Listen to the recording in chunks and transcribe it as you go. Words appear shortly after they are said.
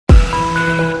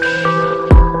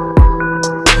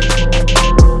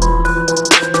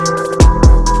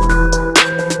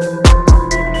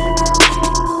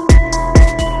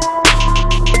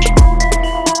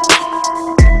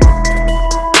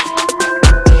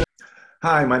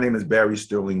Hi, my name is Barry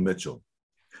Sterling Mitchell.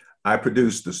 I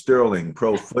produce the Sterling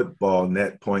Pro Football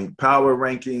Net Point Power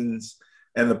Rankings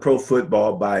and the Pro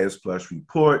Football Bias Plus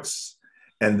Reports.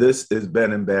 And this is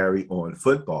Ben and Barry on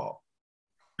football.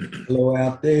 Hello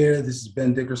out there. This is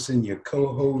Ben Dickerson, your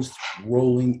co-host,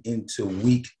 rolling into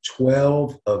week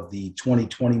 12 of the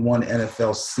 2021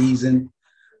 NFL season.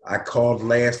 I called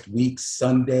last week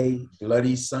Sunday,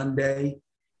 Bloody Sunday,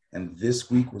 and this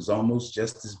week was almost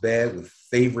just as bad with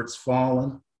favorites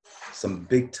falling, some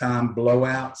big-time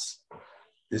blowouts.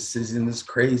 This season is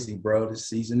crazy, bro. This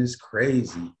season is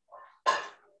crazy.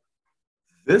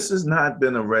 This has not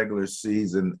been a regular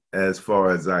season as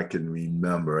far as I can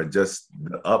remember. Just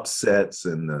the upsets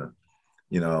and the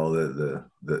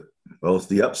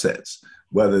upsets,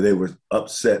 whether they were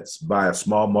upsets by a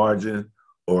small margin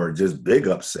or just big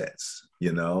upsets.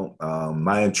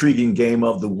 My intriguing game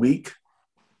of the week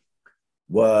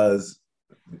was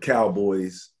the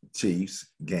Cowboys-Chiefs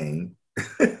game.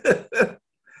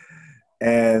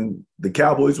 And the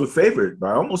Cowboys were favored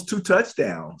by almost 2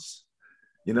 touchdowns.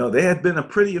 They had been a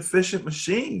pretty efficient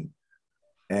machine.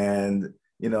 And,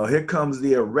 here comes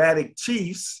the erratic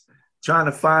Chiefs trying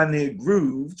to find their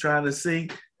groove, trying to see.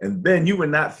 And Ben, you were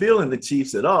not feeling the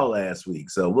Chiefs at all last week.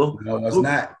 So No, I was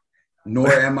not.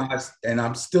 Nor am I, and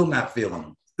I'm still not feeling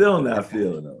them. Still not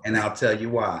feeling them. And I'll tell you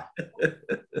why.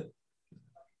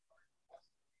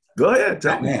 Go ahead,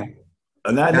 tell me.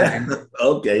 Not now.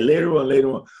 Okay, later on.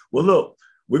 Well, look,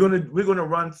 we're gonna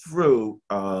run through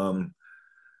the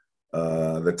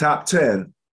top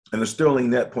 10 and the Sterling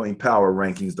Net Point Power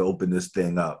Rankings to open this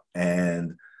thing up,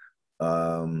 and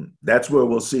that's where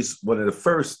we'll see one of the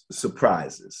first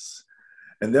surprises,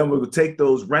 and then we'll take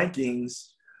those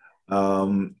rankings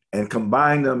and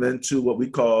combine them into what we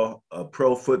call a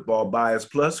Pro Football Bias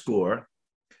Plus score,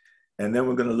 and then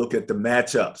we're going to look at the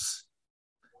matchups.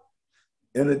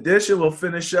 In addition, we'll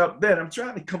finish up. Ben, I'm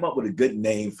trying to come up with a good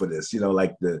name for this,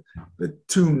 like the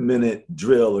 2-minute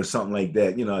drill or something like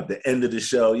that, at the end of the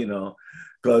show,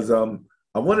 because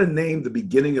I want to name the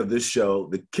beginning of this show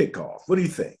the kickoff. What do you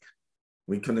think?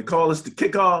 We can call this the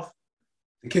kickoff?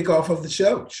 The kickoff of the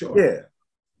show, sure. Yeah.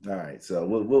 All right. So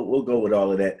we'll go with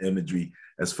all of that imagery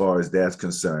as far as that's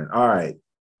concerned. All right.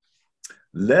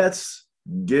 Let's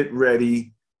get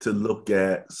ready to look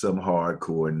at some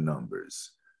hardcore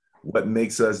numbers. What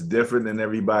makes us different than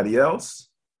everybody else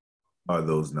are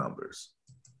those numbers.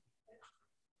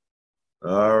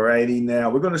 All righty,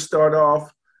 now we're going to start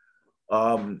off.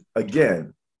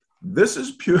 Again, this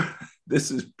is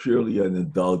purely an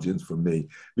indulgence for me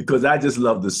because I just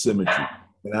love the symmetry.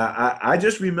 And I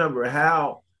just remember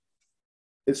how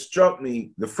it struck me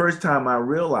the first time I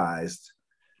realized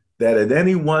that at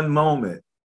any one moment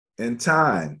in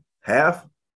time, half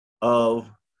of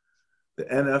the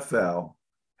NFL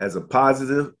has a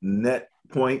positive net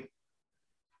point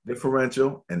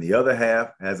differential, and the other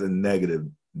half has a negative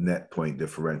net point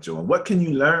differential. And what can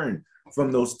you learn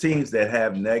from those teams that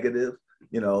have negative,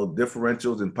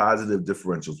 differentials and positive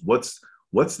differentials?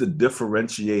 What's the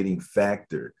differentiating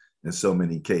factor in so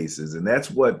many cases? And that's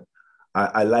what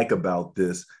I like about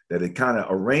this, that it kind of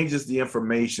arranges the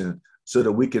information so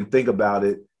that we can think about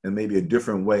it in maybe a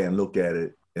different way and look at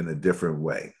it in a different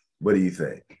way. What do you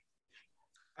think?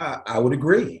 I would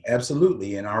agree,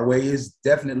 absolutely. And our way is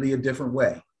definitely a different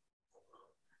way.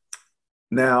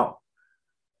 Now,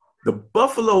 the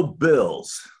Buffalo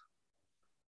Bills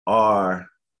are,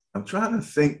 I'm trying to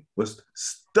think, was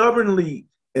stubbornly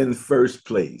in first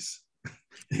place,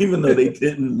 even though they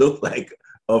didn't look like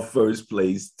a first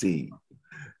place team,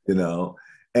 And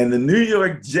the New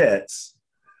York Jets,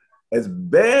 as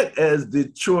bad as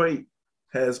Detroit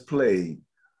has played,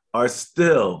 are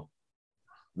still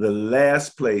the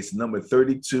last place, number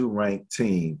 32 ranked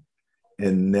team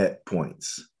in net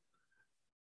points.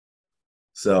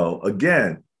 So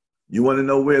again, you want to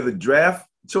know where the draft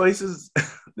choices,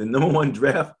 the number 1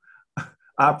 draft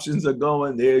options are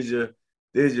going? There's your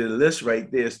list right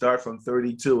there. Start from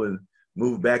 32 and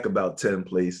move back about 10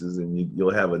 places, and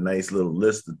you'll have a nice little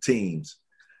list of teams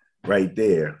right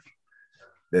there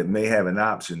that may have an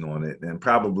option on it, and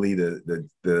probably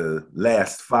the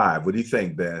last 5. What do you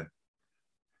think, Ben?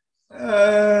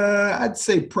 I'd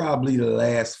say probably the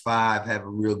last 5 have a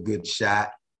real good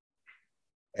shot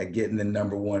at getting the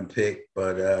number 1 pick,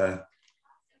 but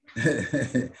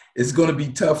it's going to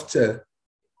be tough to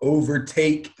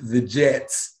overtake the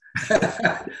Jets for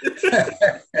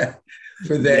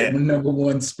that number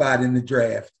 1 spot in the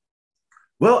draft.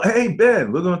 Well, hey,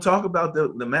 Ben, we're going to talk about the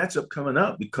matchup coming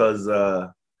up because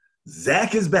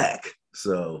Zach is back.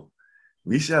 So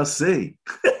we shall see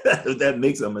if that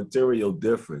makes a material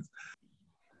difference.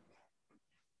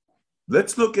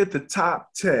 Let's look at the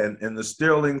top 10 in the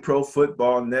Sterling Pro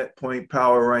Football Net Point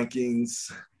Power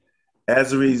Rankings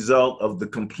as a result of the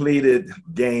completed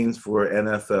games for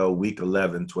NFL Week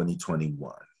 11,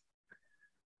 2021.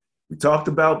 We talked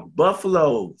about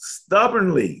Buffalo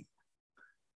stubbornly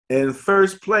in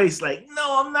first place. Like,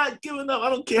 no, I'm not giving up. I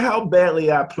don't care how badly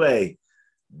I play.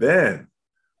 Ben,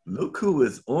 look who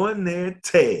is on their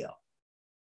tail.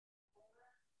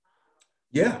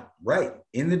 Yeah, right.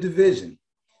 In the division.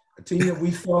 A team that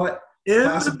we thought in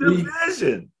possibly, the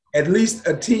division. At least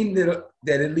a team that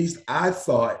at least I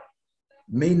thought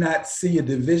may not see a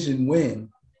division win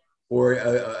or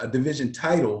a division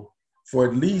title for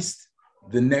at least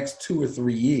the next 2 or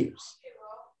 3 years.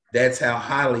 That's how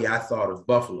highly I thought of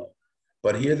Buffalo.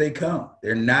 But here they come.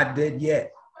 They're not dead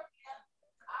yet.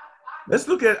 Let's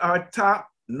look at our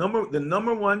the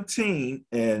number one team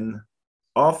in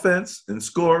offense and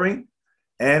scoring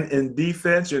and in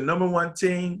defense. Your number one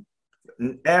team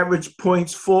in average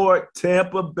points for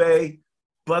Tampa Bay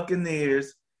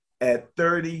Buccaneers at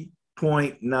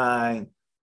 30.9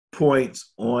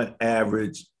 points on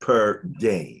average per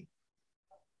game.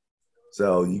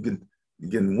 So you can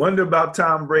wonder about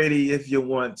Tom Brady if you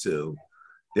want to.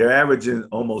 They're averaging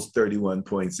almost 31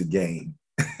 points a game.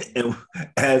 And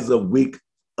as of week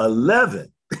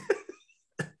 11,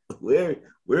 we're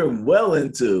well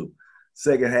into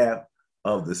second half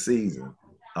of the season.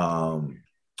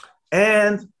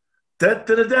 And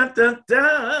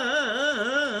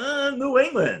New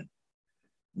England,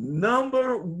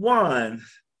 number one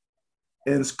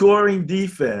in scoring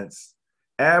defense,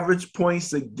 average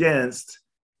points against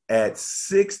at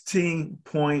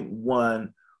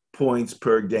 16.1 points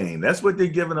per game. That's what they're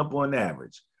giving up on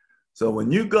average. So when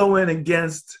you go in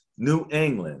against New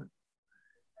England,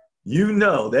 you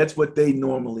know that's what they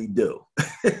normally do.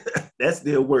 That's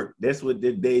their work. That's what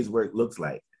their day's work looks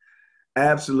like.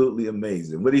 Absolutely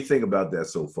amazing. What do you think about that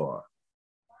so far?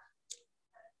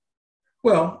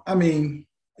 Well, I mean,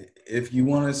 if you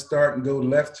want to start and go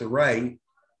left to right,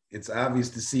 it's obvious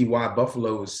to see why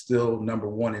Buffalo is still number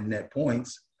one in net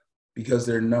points, because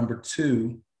they're number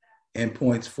two in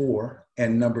points for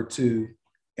and number two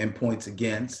in points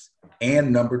against and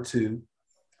number two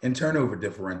in turnover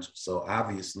differential. So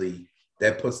obviously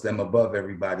that puts them above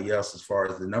everybody else as far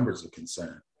as the numbers are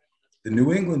concerned. The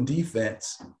New England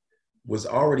defense was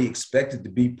already expected to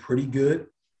be pretty good.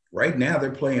 Right now they're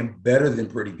playing better than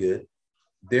pretty good.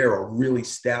 They're a really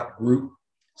stout group,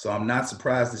 so I'm not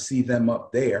surprised to see them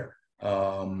up there.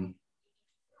 I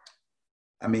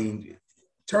mean,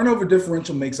 turnover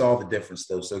differential makes all the difference,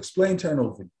 though. So explain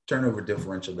turnover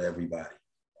differential to everybody.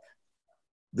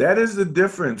 That is the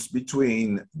difference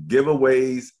between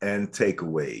giveaways and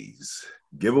takeaways.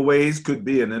 Giveaways could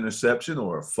be an interception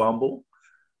or a fumble.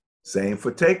 Same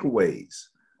for takeaways.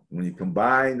 When you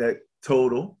combine that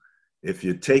total, if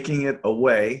you're taking it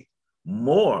away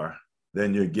more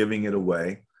than you're giving it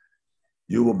away,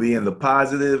 you will be in the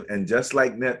positive. And just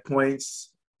like net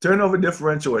points, turnover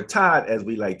differential, or TOD, as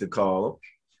we like to call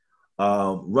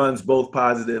them, runs both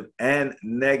positive and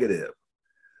negative.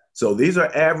 So these are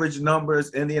average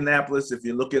numbers. Indianapolis, if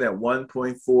you're looking at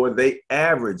 1.4, they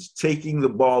average taking the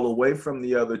ball away from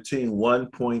the other team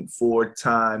 1.4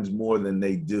 times more than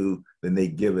they give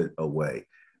it away.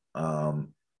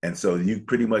 And so you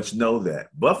pretty much know that.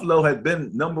 Buffalo had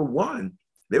been number one.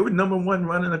 They were number one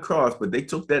running across, but they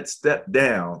took that step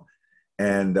down.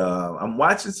 And I'm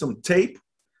watching some tape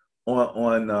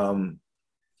on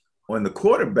the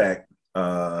quarterback,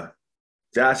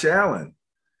 Josh Allen.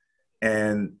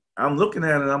 And I'm looking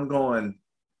at it, I'm going,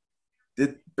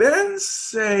 did Ben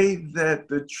say that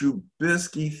the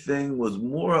Trubisky thing was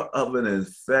more of an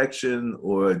infection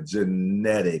or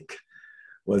genetic?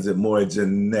 Was it more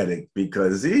genetic?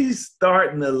 Because he's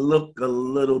starting to look a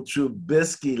little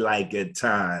Trubisky-like at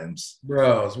times.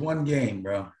 Bro, it's one game,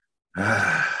 bro.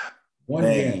 One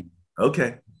game.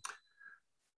 Okay.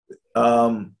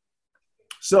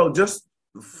 So just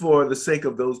for the sake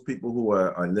of those people who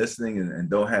are listening and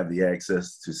don't have the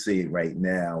access to see it right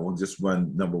now, we'll just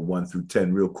run number 1 through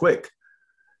 10 real quick.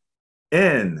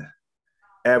 In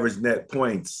average net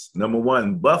points, number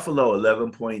 1, Buffalo,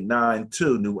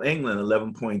 11.92. New England,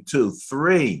 11.2.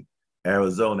 3,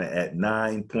 Arizona at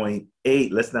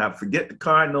 9.8. Let's not forget the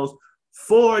Cardinals.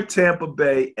 4, Tampa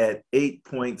Bay at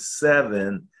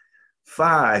 8.7.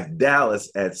 5,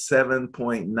 Dallas at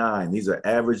 7.9. These are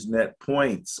average net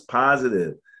points,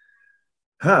 positive.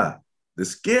 The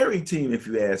scary team, if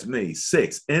you ask me,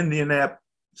 6, Indianapolis,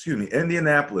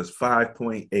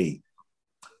 5.8.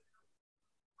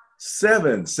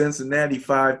 7, Cincinnati,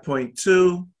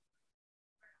 5.2.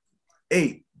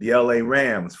 8, The LA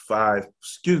Rams, 5.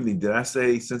 Excuse me, did I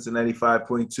say Cincinnati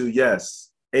 5.2?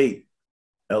 Yes, 8.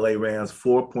 LA Rams,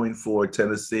 4.4.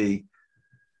 Tennessee,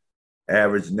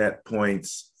 average net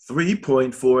points,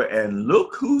 3.4. And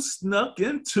look who snuck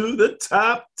into the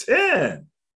top 10.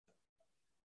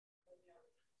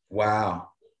 Wow.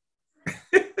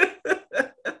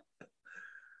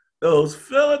 Those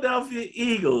Philadelphia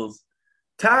Eagles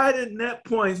tied in net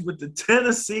points with the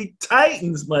Tennessee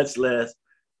Titans, much less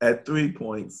at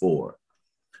 3.4.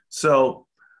 So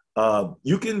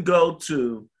you can go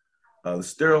to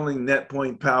Sterling Net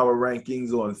Point Power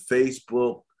Rankings on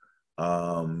Facebook.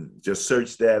 Just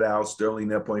search that out, Sterling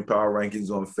Net Point Power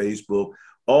Rankings on Facebook.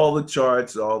 All the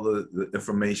charts, all the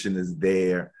information is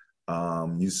there.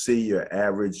 You see your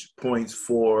average points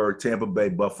for Tampa Bay,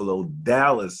 Buffalo,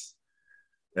 Dallas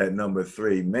at number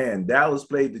 3. Man, Dallas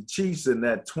played the Chiefs in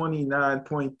that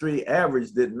 29.3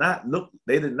 average. They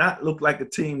did not look like a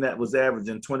team that was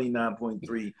averaging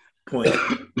 29.3 points.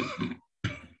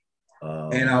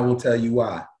 And I will tell you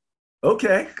why.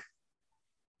 Okay.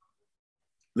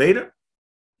 Later?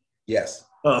 Yes.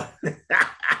 Oh.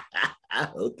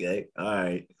 Okay. All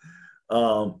right.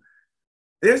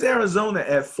 There's Arizona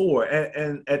at 4,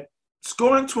 and at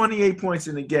scoring 28 points.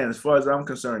 And again, as far as I'm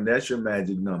concerned, that's your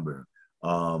magic number.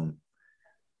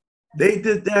 They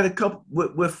did that a couple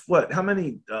with what? How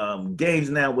many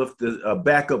games now with the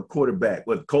backup quarterback?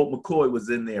 What, Colt McCoy was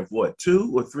in there for what,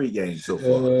 2 or 3 games so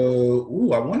far?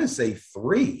 I want to say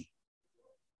 3.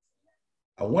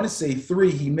 I want to say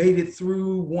 3. He made it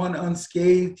through one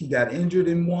unscathed. He got injured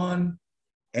in one,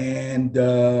 and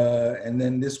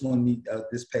then this one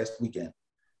this past weekend.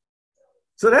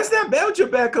 So that's not bad with your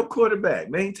backup quarterback,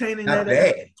 maintaining Not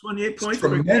that bad. 28 points.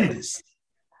 Tremendous.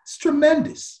 It's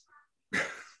tremendous.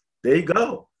 There you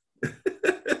go.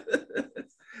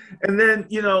 And then,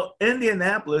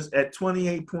 Indianapolis at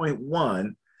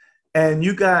 28.1, and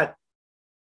you got,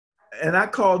 and I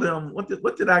called him, what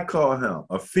did I call him?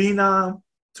 A phenom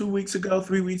 3 weeks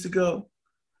ago?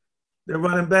 They're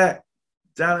running back,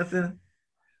 Jonathan.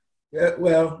 Yeah,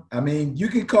 well, I mean, you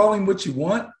can call him what you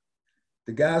want.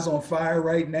 The guy's on fire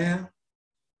right now.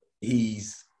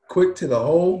 He's quick to the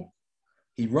hole.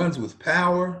 He runs with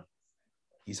power.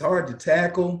 He's hard to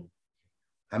tackle.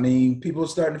 I mean, people are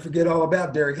starting to forget all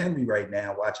about Derrick Henry right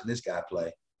now watching this guy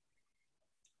play.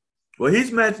 Well,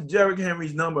 he's matched Derrick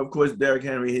Henry's number. Of course, Derrick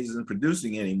Henry isn't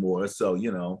producing anymore. So,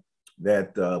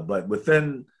 but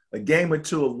within a game or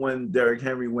two of when Derrick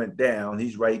Henry went down,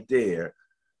 he's right there.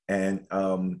 And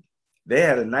they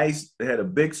had a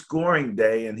big scoring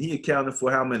day, and he accounted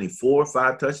for how many? 4 or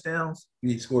 5 touchdowns?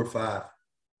 He scored 5.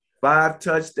 5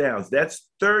 touchdowns. That's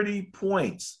 30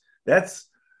 points. That's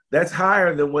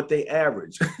higher than what they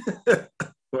average.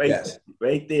 Right, yes.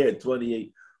 Right there at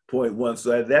 28.1.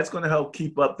 So that's going to help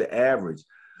keep up the average.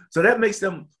 So that makes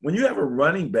them, when you have a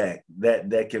running back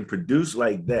that can produce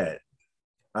like that,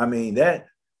 I mean, hey,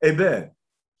 Ben,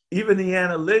 even the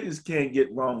analytics can't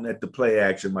get wrong that the play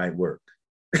action might work.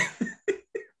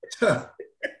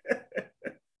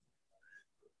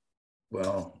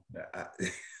 Well,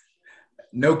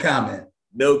 no comment.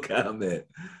 No comment.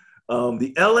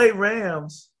 The LA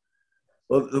Rams,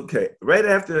 well, okay, right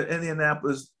after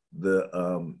Indianapolis,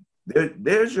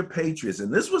 there's your Patriots.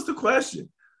 And this was the question.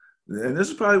 And this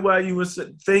is probably why you were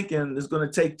thinking it's going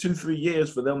to take 2-3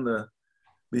 years for them to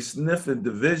be sniffing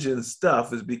division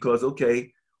stuff, is because,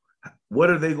 okay,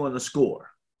 what are they going to score?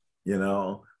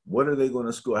 What are they going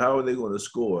to score? How are they going to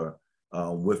score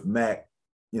with Mac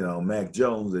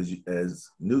Jones, as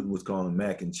Newton was calling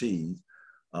Mac and Cheese?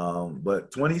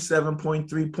 But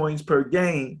 27.3 points per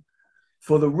game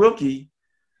for the rookie.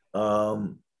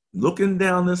 Looking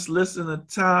down this list in the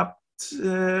top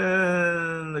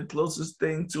 10, the closest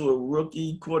thing to a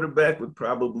rookie quarterback would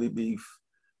probably be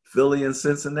Philly and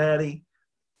Cincinnati.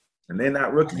 And they're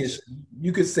not rookies.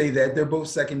 You could say that. They're both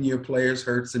second-year players,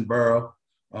 Hurts and Burrow.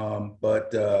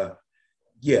 But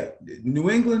New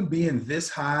England being this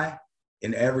high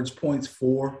in average points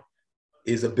for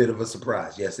is a bit of a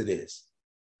surprise. Yes, it is.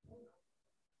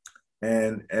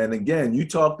 And again, you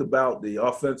talked about the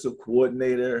offensive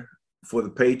coordinator for the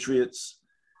Patriots.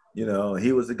 He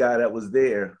was the guy that was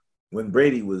there when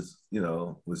Brady was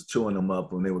chewing them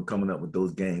up when they were coming up with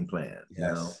those game plans.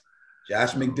 Yes.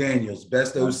 Josh McDaniels,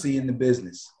 best OC in the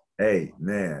business. Hey,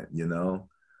 man,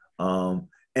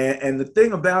 and the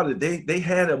thing about it, they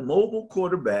had a mobile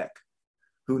quarterback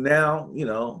who now,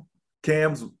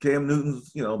 Cam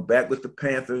Newton's, back with the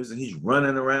Panthers, and he's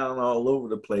running around all over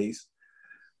the place.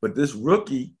 But this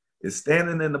rookie is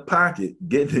standing in the pocket,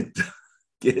 getting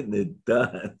it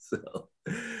done. So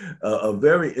a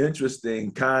very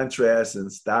interesting contrast in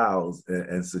styles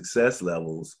and success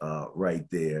levels right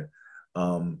there.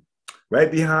 Um,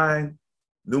 right behind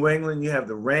New England, you have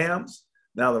the Rams.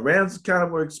 Now, the Rams kind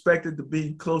of were expected to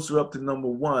be closer up to number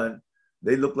one.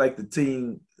 They looked like the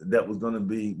team that was going to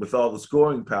be with all the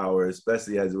scoring power,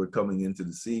 especially as they were coming into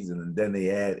the season. And then they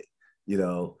added,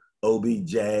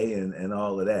 OBJ and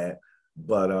all of that.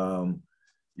 But,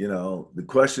 the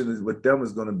question is with them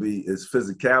is going to be is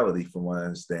physicality, from what I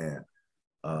understand.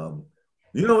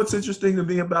 What's interesting to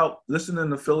me about listening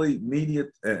to Philly media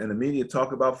and the media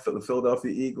talk about the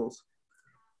Philadelphia Eagles?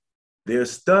 They're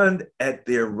stunned at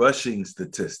their rushing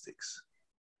statistics.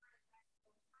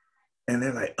 And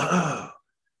they're like,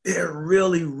 they're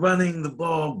really running the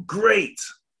ball great.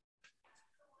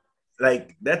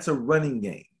 Like, that's a running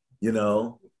game,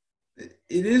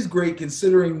 It is great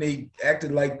considering they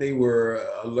acted like they were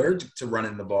allergic to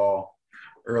running the ball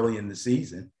early in the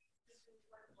season.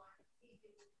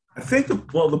 I think, the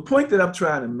point that I'm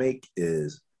trying to make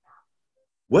is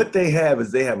what they have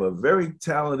a very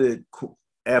talented,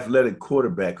 athletic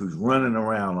quarterback who's running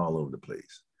around all over the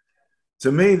place.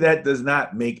 To me, that does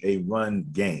not make a run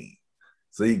game.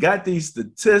 So you got these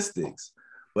statistics,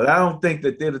 but I don't think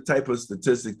that they're the type of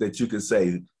statistics that you could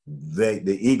say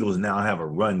the Eagles now have a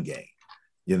run game.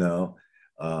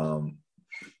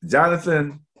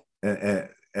 Jonathan and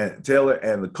Taylor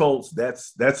and the Colts,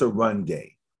 that's a run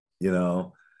game,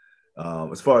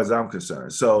 as far as I'm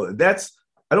concerned. So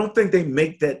I don't think they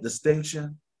make that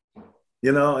distinction,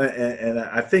 and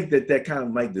I think that kind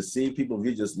of might deceive people if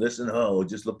you just listen,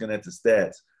 just looking at the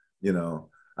stats,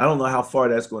 I don't know how far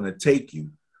that's going to take you,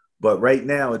 but right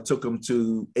now it took them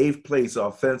to 8th place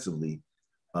offensively,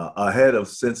 ahead of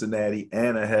Cincinnati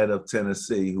and ahead of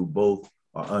Tennessee, who both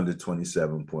are under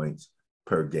 27 points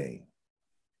per game.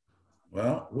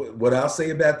 Well, what I'll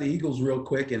say about the Eagles real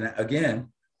quick, and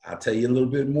again, I'll tell you a little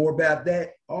bit more about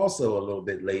that also a little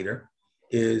bit later,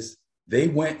 is they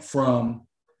went from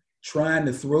trying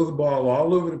to throw the ball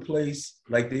all over the place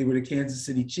like they were the Kansas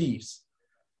City Chiefs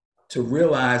to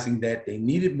realizing that they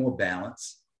needed more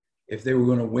balance if they were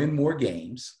going to win more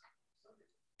games.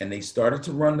 And they started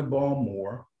to run the ball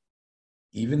more,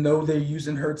 even though they're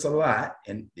using Hurts a lot.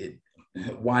 And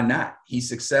why not? He's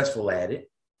successful at it.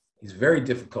 He's very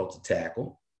difficult to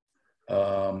tackle.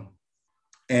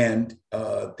 And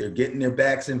they're getting their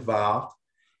backs involved.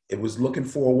 It was looking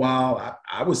for a while.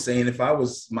 I was saying if I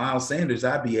was Miles Sanders,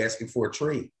 I'd be asking for a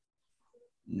trade.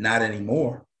 Not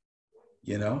anymore.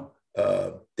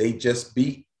 They just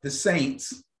beat the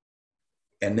Saints,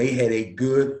 and they had a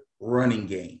good running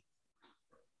game.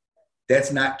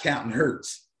 That's not counting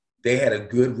Hurts. They had a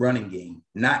good running game,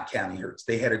 not counting Hurts.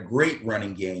 They had a great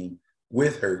running game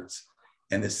with Hurts,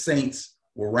 and the Saints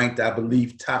were ranked, I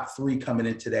believe, top 3 coming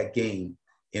into that game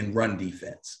in run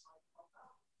defense.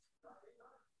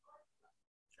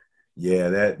 Yeah,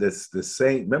 that's the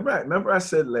same. Remember I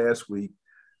said last week,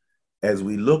 as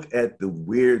we look at the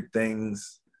weird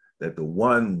things, that the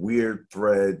one weird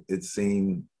thread it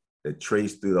seemed that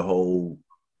traced through the whole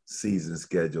season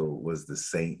schedule was the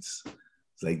Saints.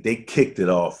 It's like they kicked it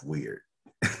off weird.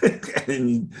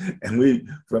 and we,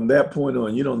 from that point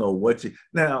on, you don't know what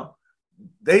now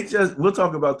we'll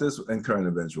talk about this in current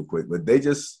events real quick, but they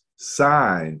just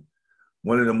signed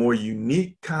one of the more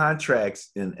unique contracts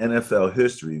in NFL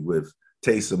history with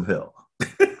Taysom Hill.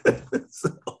 So,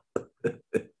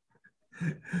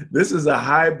 this is a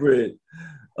hybrid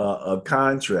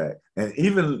contract. And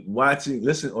even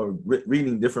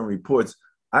reading different reports,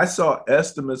 I saw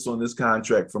estimates on this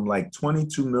contract from like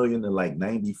 22 million to like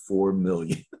 94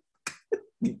 million,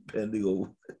 depending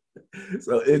on.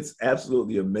 So it's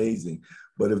absolutely amazing.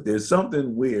 But if there's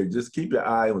something weird, just keep your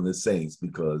eye on the Saints,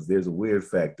 because there's a weird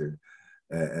factor,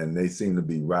 and they seem to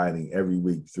be riding every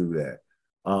week through that.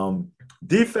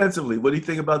 Defensively, what do you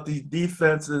think about these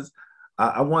defenses?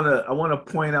 I want to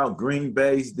point out Green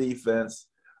Bay's defense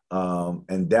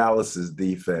and Dallas's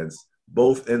defense,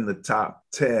 both in the top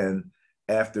 10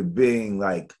 after being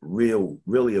like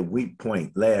really a weak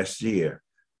point last year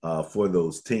for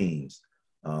those teams.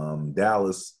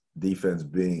 Dallas defense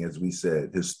being, as we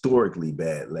said, historically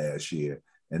bad last year.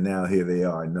 And now here they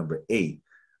are, number 8,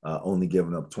 only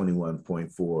giving up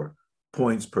 21.4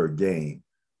 points per game.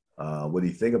 What do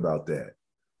you think about that?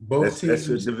 That's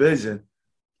your division.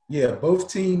 Yeah, both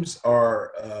teams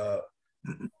are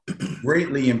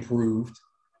greatly improved,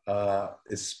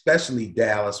 especially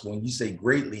Dallas. When you say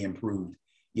greatly improved,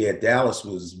 yeah, Dallas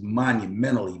was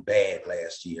monumentally bad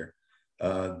last year.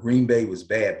 Green Bay was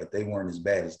bad, but they weren't as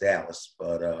bad as Dallas.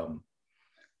 But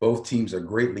both teams are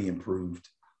greatly improved.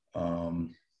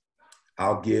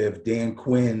 I'll give Dan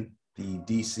Quinn the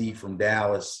DC from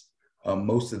Dallas,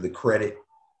 most of the credit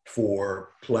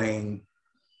for playing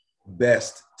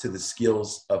best to the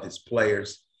skills of his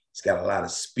players. He's got a lot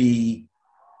of speed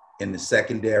in the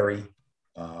secondary.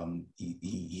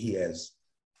 He has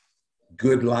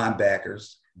good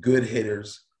linebackers, good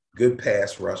hitters, good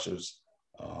pass rushers.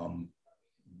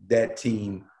 That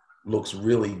team looks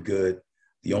really good.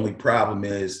 The only problem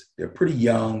is they're pretty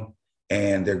young,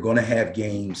 and they're going to have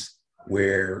games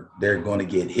where they're going to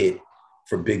get hit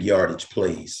for big yardage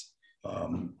plays.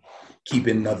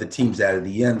 Keeping other teams out of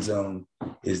the end zone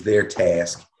is their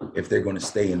task if they're going to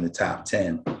stay in the top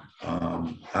 10,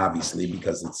 obviously,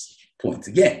 because it's points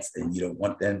against, and you don't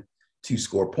want them to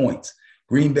score points.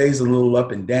 Green Bay's a little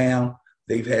up and down.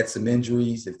 They've had some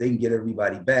injuries. If they can get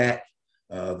everybody back,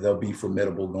 they'll be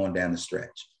formidable going down the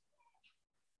stretch.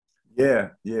 Yeah.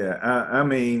 I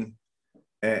mean,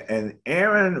 and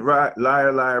Aaron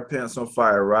Liar Pants on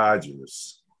Fire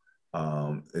Rodgers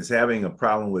is having a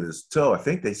problem with his toe. I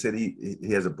think they said he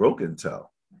has a broken toe.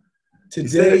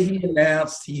 Today he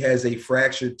announced he has a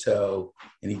fractured toe,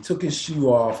 and he took his shoe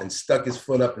off and stuck his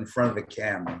foot up in front of the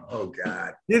camera. Oh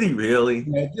God! Did he really?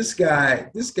 Man, this guy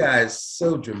is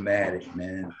so dramatic,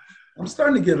 man. I'm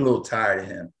starting to get a little tired of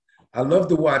him. I love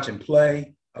to watch him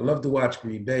play. I love to watch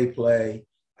Green Bay play.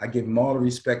 I give him all the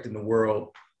respect in the world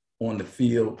on the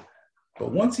field.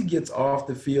 But once he gets off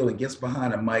the field and gets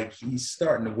behind a mic, he's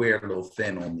starting to wear a little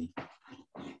thin on me.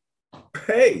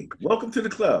 Hey, welcome to the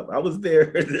club. I was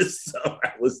there this summer.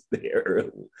 I was there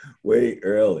way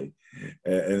early,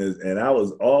 and I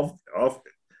was off.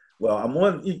 Well, I'm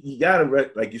on. You gotta,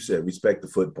 like you said, respect the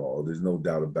football. There's no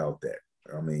doubt about that.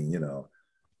 I mean,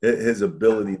 his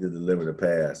ability to deliver the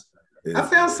pass. I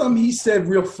found something he said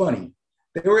real funny.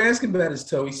 They were asking about his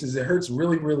toe. He says it hurts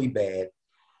really, really bad.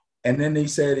 And then they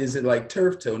said, "Is it like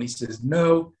turf toe?" And he says,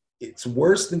 "No, it's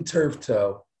worse than turf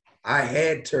toe. I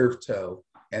had turf toe,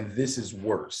 and this is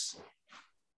worse."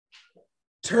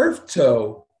 Turf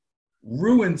toe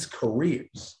ruins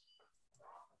careers.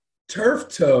 Turf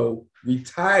toe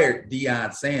retired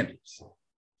Deion Sanders.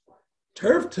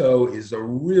 Turf toe is a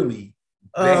really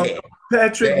bad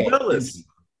Patrick Willis. Injury.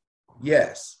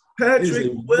 Yes.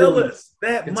 Patrick Willis,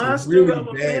 that monster really of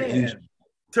a man. Injury.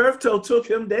 Turf toe took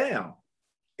him down.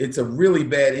 It's a really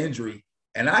bad injury.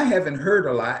 And I haven't heard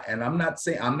a lot, and I'm not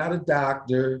saying I'm not a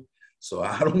doctor, so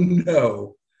I don't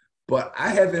know, but I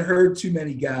haven't heard too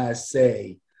many guys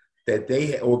say that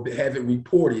they or have it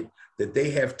reported that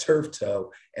they have turf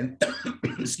toe, and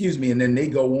excuse me, and then they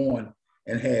go on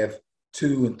and have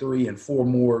 2 and 3 and 4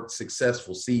 more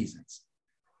successful seasons.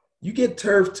 You get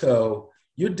turf toe,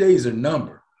 your days are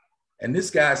numbered. And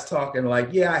this guy's talking like,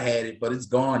 yeah, I had it, but it's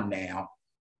gone now.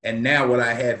 And now what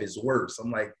I have is worse. I'm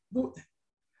like, what?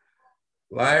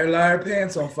 Liar,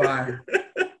 pants on fire.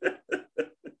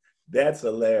 That's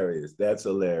hilarious.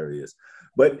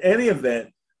 But in any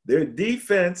event, their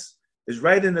defense is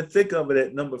right in the thick of it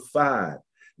at number 5.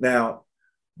 Now,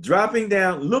 dropping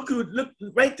down, look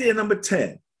right there, number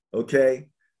 10, okay?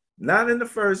 Not in the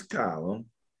first column,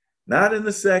 not in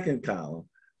the second column,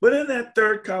 but in that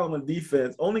third column of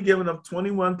defense, only giving up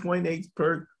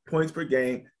 21.8 points per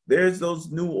game. There's those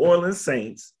New Orleans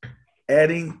Saints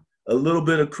adding a little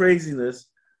bit of craziness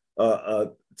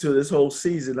to this whole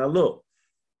season. Now, look,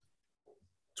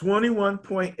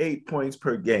 21.8 points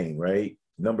per game, right?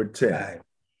 Number 10. Right.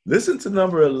 Listen to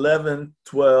number 11,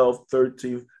 12,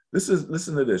 13.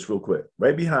 Listen to this real quick,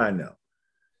 right behind them.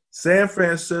 San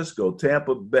Francisco,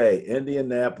 Tampa Bay,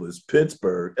 Indianapolis,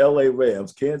 Pittsburgh, LA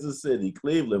Rams, Kansas City,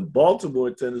 Cleveland,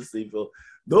 Baltimore, Tennessee.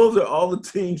 Those are all the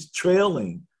teams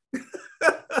trailing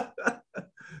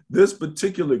this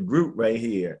particular group right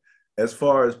here as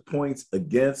far as points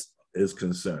against is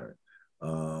concerned.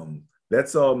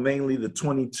 That's all mainly the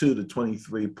 22 to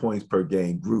 23 points per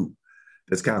game group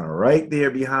that's kind of right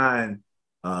there behind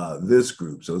this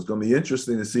group. So it's going to be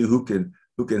interesting to see who can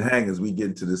hang as we get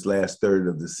into this last third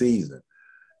of the season.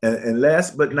 And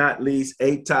last but not least,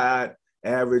 ATOD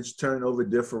average turnover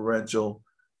differential.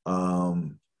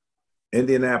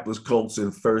 Indianapolis Colts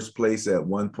in first place at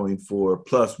 1.4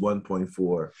 plus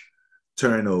 1.4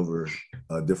 turnover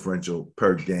differential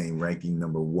per game, ranking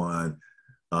number 1.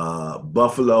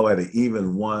 Buffalo at an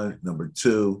even 1, number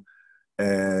 2.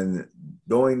 And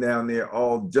going down there,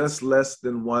 all just less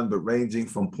than 1, but ranging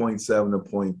from 0.7 to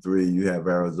 0.3. You have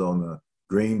Arizona,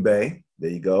 Green Bay, there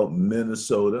you go,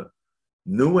 Minnesota,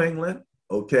 New England,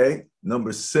 okay,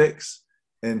 number 6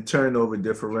 in turnover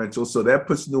differential. So that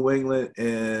puts New England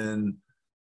in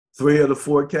 3 of the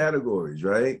 4 categories,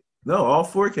 right? No, all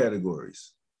 4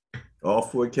 categories. All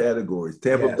 4 categories.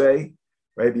 Tampa Bay,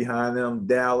 right behind them,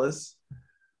 Dallas,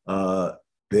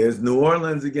 There's New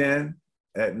Orleans again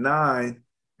at 9,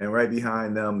 and right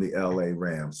behind them, the LA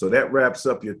Rams. So that wraps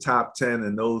up your top 10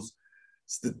 and those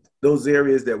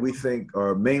areas that we think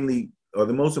are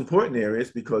the most important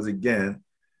areas because, again,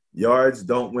 yards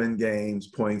don't win games,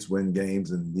 points win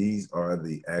games, and these are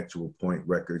the actual point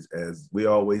records. As we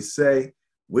always say,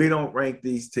 we don't rank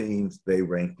these teams, they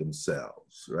rank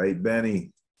themselves. Right,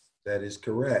 Benny? That is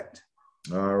correct.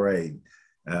 All right.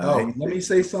 Let me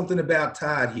say something about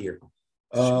Todd here.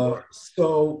 Sure.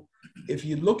 So if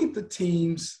you look at the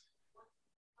teams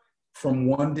from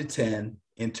 1 to 10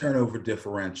 in turnover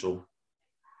differential,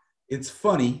 it's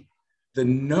funny. The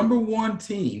number 1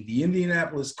 team, the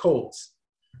Indianapolis Colts,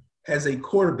 has a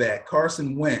quarterback,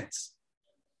 Carson Wentz,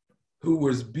 who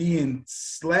was being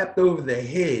slapped over the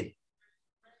head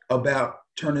about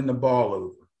turning the ball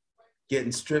over,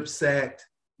 getting strip sacked,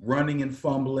 running and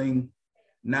fumbling,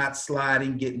 not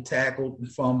sliding, getting tackled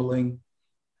and fumbling,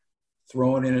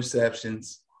 throwing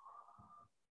interceptions.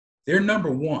 They're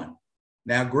number 1.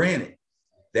 Now, granted,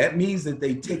 that means that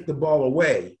they take the ball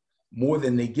away more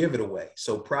than they give it away.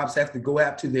 So props have to go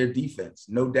out to their defense,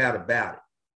 no doubt about it.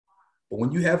 But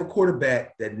when you have a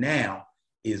quarterback that now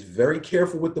is very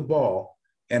careful with the ball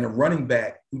and a running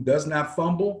back who does not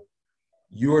fumble,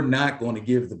 you're not going to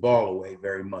give the ball away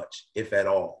very much, if at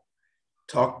all.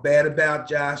 Talk bad about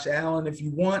Josh Allen if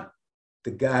you want.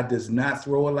 The guy does not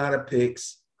throw a lot of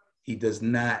picks. He does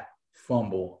not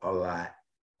fumble a lot.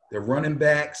 The running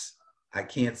backs, I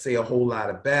can't say a whole lot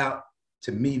about.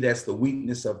 To me, that's the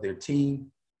weakness of their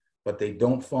team, but they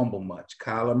don't fumble much.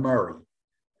 Kyler Murray,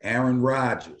 Aaron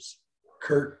Rodgers,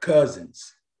 Kirk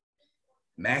Cousins,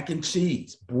 Mac and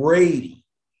Cheese, Brady,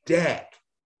 Dak.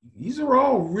 These are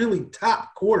all really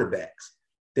top quarterbacks.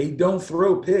 They don't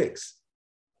throw picks.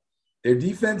 Their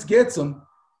defense gets them,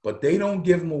 but they don't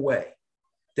give them away.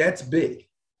 That's big.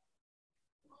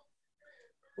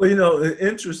 Well,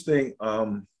 interesting.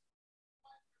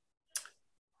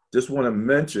 Just want to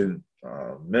mention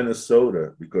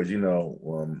Minnesota because,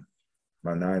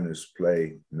 my Niners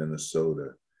play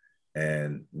Minnesota.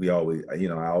 And I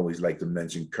always like to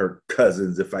mention Kirk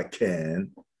Cousins if I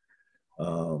can.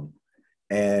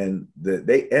 And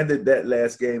they ended that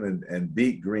last game and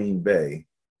beat Green Bay.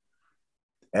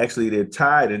 Actually, they're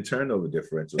tied in turnover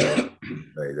differential.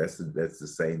 That's the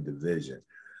same division.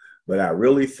 But I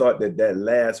really thought that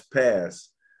last pass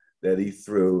that he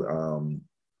threw,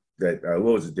 what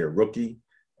was it? Their rookie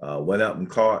went up and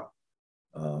caught.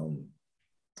 You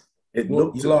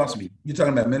lost me. You're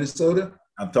talking about Minnesota?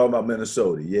 I'm talking about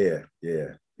Minnesota.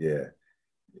 Yeah.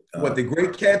 What, the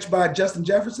great catch by Justin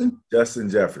Jefferson? Justin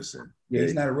Jefferson. Yeah,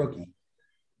 he's not a rookie.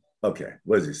 Okay.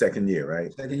 What is he? Second year,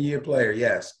 right? Second year player,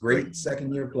 yes. Great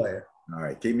second year player. All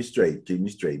right. Keep me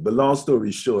straight. But long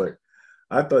story short,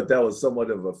 I thought that was somewhat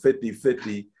of a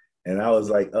 50-50. And I was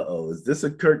like, is this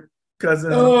a Kirk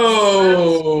Cousins?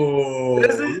 Oh, you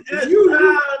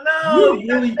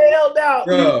really failed out.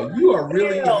 Bro, you are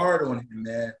really hard on him,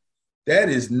 man.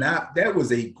 That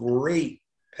was a great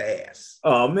pass.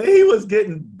 Oh, man, he was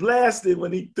getting blasted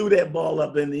when he threw that ball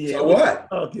up in the air. So what?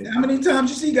 Okay. How many times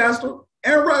you see guys throw?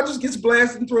 Aaron Rodgers gets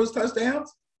blasted and throws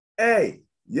touchdowns? Hey,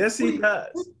 yes, he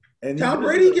does. And Tom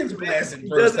Brady gets blasted and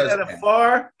throws touchdowns. He does it at a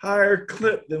far higher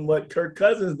clip than what Kirk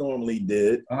Cousins normally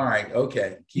did. All right,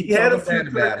 okay. He had a few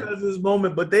Kirk Cousins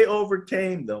moment, but they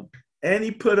overcame them. And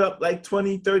he put up like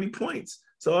 20, 30 points.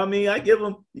 So, I mean, you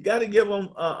got to give them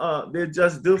their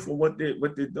just due for what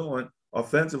they're doing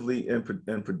offensively in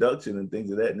production and things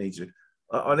of that nature.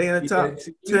 Are they in the top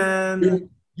 10?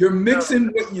 You're mixing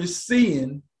what you're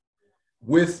seeing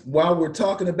with while we're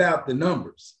talking about the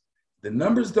numbers. The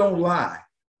numbers don't lie,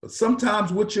 but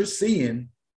sometimes what you're seeing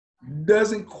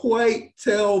doesn't quite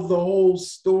tell the whole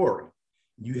story.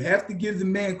 You have to give the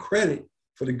man credit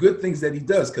for the good things that he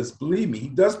does, because believe me, he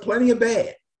does plenty of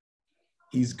bad.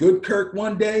 He's good Kirk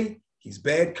one day, he's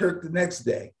bad Kirk the next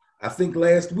day. I think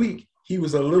last week he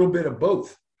was a little bit of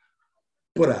both,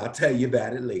 but I'll tell you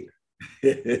about it later.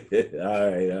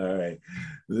 All right.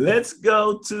 Let's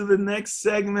go to the next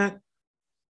segment,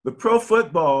 the Pro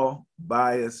Football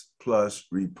Bias Plus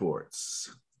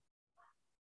Reports.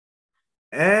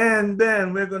 And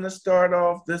then we're going to start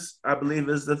off this, I believe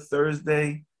is the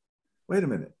Thursday. Wait a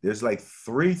minute. There's like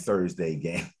 3 Thursday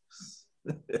games.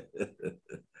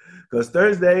 Because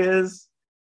Thursday is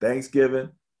Thanksgiving.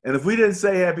 And if we didn't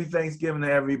say happy Thanksgiving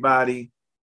to everybody,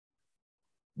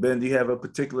 Ben, do you have a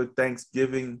particular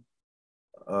Thanksgiving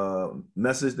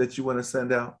message that you want to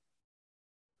send out?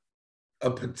 A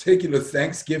particular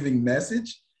Thanksgiving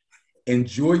message?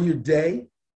 Enjoy your day.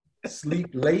 Sleep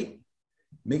late.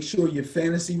 Make sure your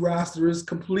fantasy roster is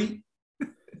complete.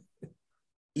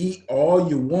 Eat all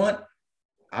you want.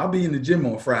 I'll be in the gym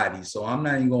on Friday, so I'm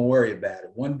not even gonna worry about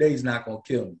it. One day's not gonna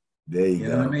kill me. There you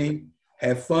know go. what I mean?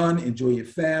 Have fun, enjoy your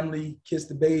family, kiss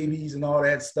the babies and all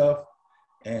that stuff,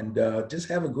 and just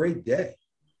have a great day.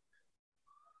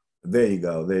 There you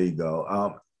go. There you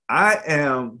go. I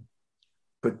am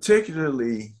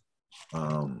particularly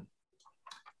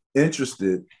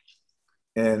interested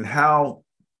in how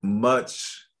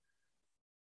much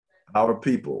our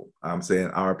people, I'm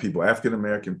saying our people, African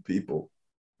American people,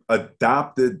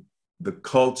 adopted the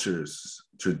cultures,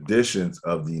 traditions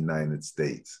of the United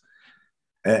States.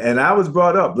 And I was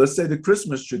brought up, let's say the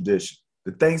Christmas tradition,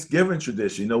 the Thanksgiving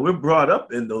tradition. We're brought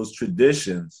up in those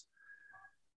traditions.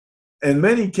 In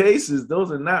many cases,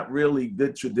 those are not really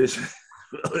good traditions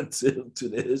relative to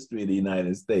the history of the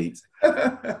United States.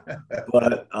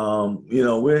 But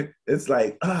it's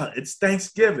like, it's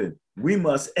Thanksgiving. We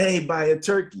must A, buy a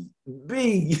turkey,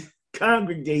 B,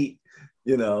 congregate,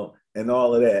 and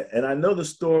all of that. And I know the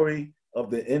story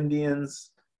of the Indians,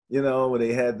 where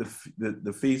they had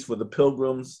the feast for the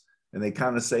pilgrims, and they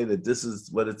kind of say that this is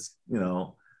what it's,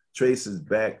 traces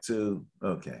back to,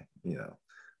 okay,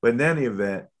 But in any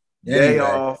event, day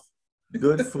off,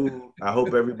 good food. I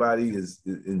hope everybody is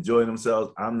enjoying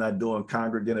themselves. I'm not doing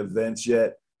congregant events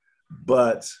yet,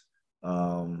 but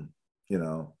the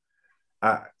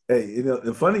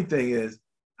funny thing is,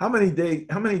 how many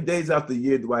days out the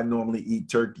year do I normally eat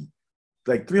turkey?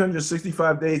 Like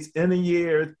 365 days in a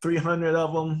year, 300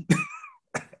 of them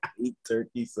I eat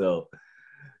turkey. So,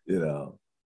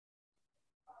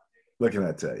 what can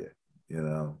I tell you?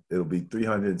 It'll be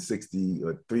 360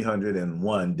 or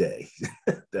 301 day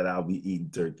that I'll be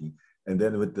eating turkey. And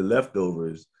then with the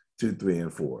leftovers, 2, 3,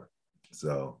 and 4.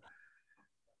 So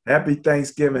happy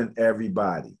Thanksgiving,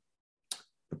 everybody.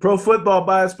 The Pro Football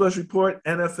Bias Plus Report,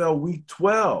 NFL Week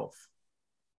 12,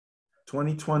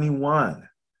 2021.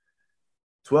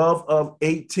 12 of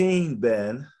 18,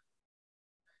 Ben.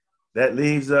 That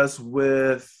leaves us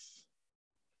with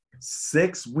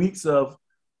 6 weeks of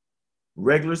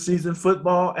regular season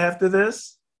football after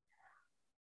this.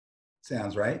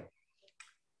 Sounds right.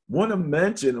 Want to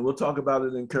mention, and we'll talk about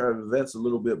it in current events a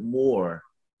little bit more,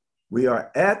 we are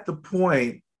at the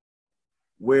point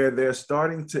where they're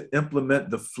starting to implement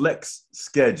the flex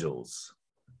schedules,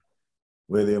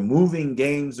 where they're moving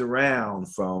games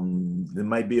around from, there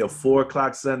might be a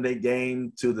 4:00 Sunday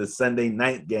game to the Sunday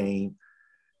night game,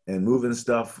 and moving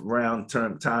stuff around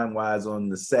time-wise on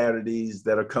the Saturdays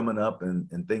that are coming up and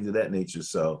things of that nature.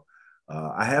 So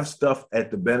I have stuff at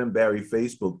the Ben and Barry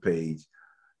Facebook page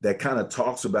that kind of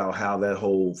talks about how that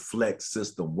whole flex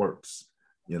system works.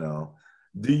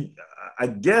 I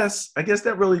guess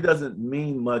that really doesn't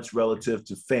mean much relative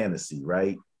to fantasy,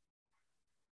 right?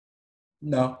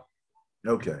 No.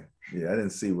 Okay. Yeah, I didn't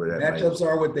see where that matchups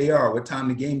are what they are, what time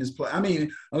the game is played. I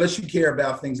mean, unless you care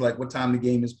about things like what time the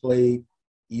game is played,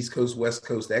 East Coast, West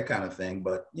Coast, that kind of thing.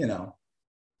 But,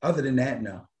 other than that,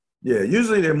 no. Yeah,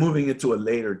 usually they're moving it to a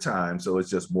later time, so it's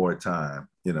just more time,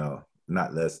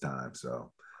 not less time.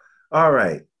 So, all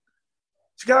right.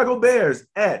 Chicago Bears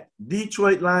at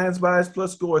Detroit Lions Bias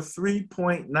Plus score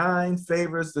 3.9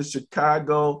 favors the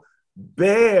Chicago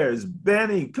Bears.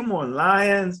 Benny, come on,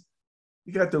 Lions.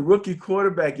 You got the rookie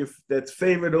quarterback that's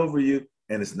favored over you,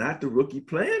 and it's not the rookie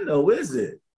playing, though, is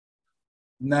it?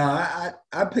 No,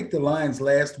 I picked the Lions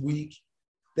last week.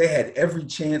 They had every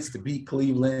chance to beat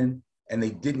Cleveland, and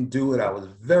they didn't do it. I was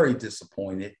very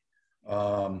disappointed.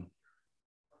 Oh,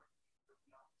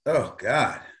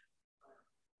 God.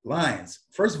 Lions.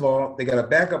 First of all, they got a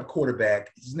backup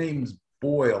quarterback. His name's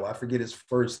Boyle. I forget his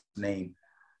first name.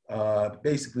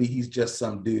 Basically, he's just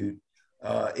some dude.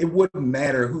 It wouldn't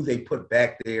matter who they put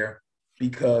back there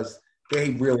because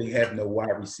they really have no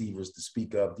wide receivers to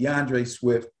speak of. DeAndre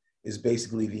Swift is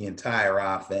basically the entire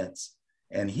offense.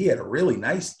 And he had a really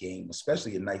nice game,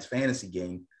 especially a nice fantasy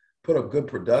game, put up good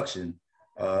production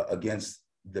against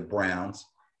the Browns.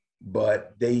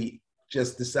 But they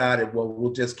just decided, well,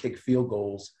 we'll just kick field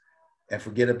goals and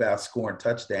forget about scoring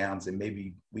touchdowns, and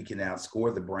maybe we can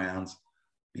outscore the Browns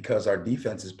because our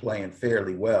defense is playing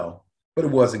fairly well. But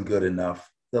it wasn't good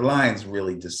enough. The Lions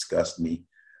really disgust me.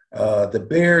 The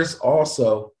Bears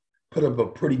also put up a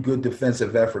pretty good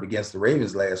defensive effort against the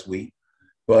Ravens last week,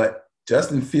 but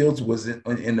Justin Fields was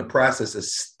in the process of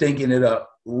stinking it up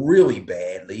really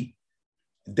badly.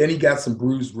 Then he got some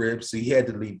bruised ribs, so he had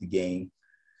to leave the game.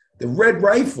 The Red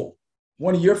Rifle,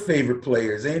 one of your favorite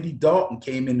players, Andy Dalton,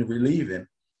 came in to relieve him,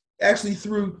 actually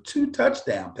threw 2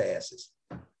 touchdown passes.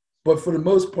 But for the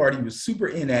most part, he was super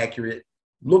inaccurate,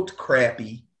 looked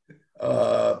crappy.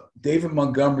 David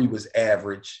Montgomery was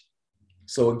average.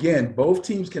 So again, both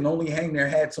teams can only hang their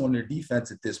hats on their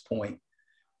defense at this point.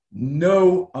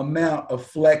 No amount of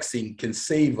flexing can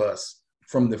save us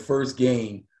from the first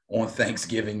game on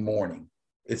Thanksgiving morning.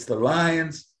 It's the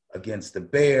Lions against the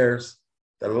Bears.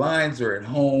 The Lions are at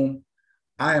home.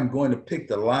 I am going to pick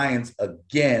the Lions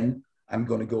again. I'm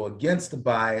going to go against the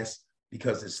bias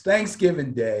because it's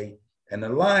Thanksgiving Day and the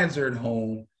Lions are at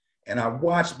home. And I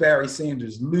watched Barry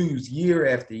Sanders lose year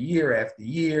after year after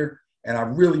year. And I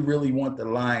really, really want the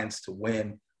Lions to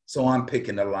win. So I'm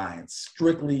picking the Lions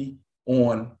strictly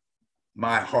on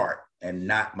my heart and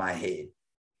not my head.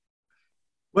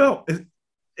 Well, it's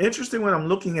interesting when I'm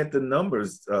looking at the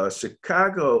numbers.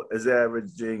 Chicago is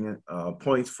averaging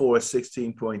points for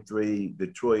 16.3.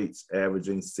 Detroit's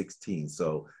averaging 16.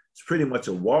 So it's pretty much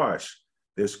a wash.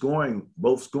 They're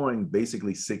both scoring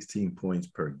basically 16 points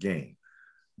per game.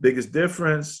 Biggest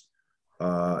difference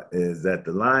is that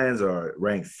the Lions are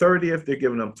ranked 30th. They're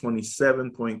giving up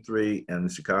 27.3,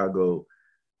 and Chicago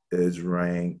is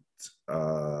ranked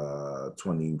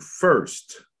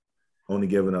 21st, only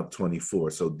giving up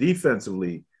 24. So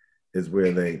defensively is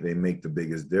where they make the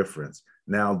biggest difference.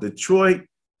 Now, Detroit,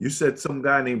 you said some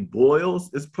guy named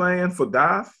Boyles is playing for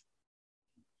Goff?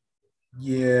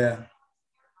 Yeah.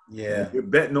 You're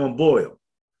betting on Boyle.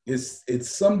 It's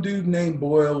some dude named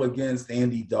Boyle against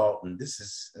Andy Dalton. This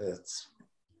is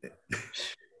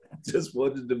just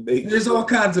wanted to make. There's all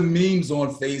kinds of memes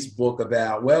on Facebook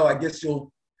about, well, I guess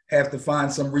you'll have to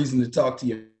find some reason to talk to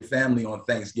your family on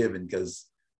Thanksgiving because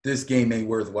this game ain't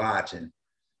worth watching.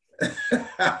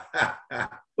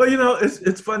 Well,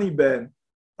 it's funny, Ben.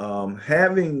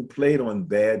 Having played on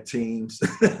bad teams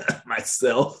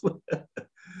myself,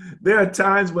 there are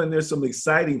times when there's some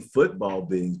exciting football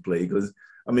being played because,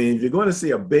 if you're going to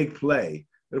see a big play,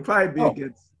 it'll probably be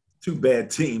against two bad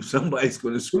teams. Somebody's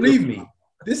going to screw. Believe me,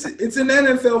 it's an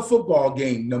NFL football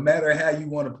game, no matter how you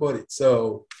want to put it.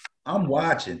 So I'm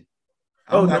watching.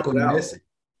 I'm not going to miss it.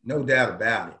 No doubt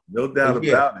about it. No doubt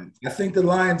about it. I think the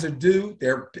Lions are due.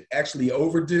 They're actually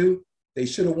overdue. They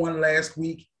should have won last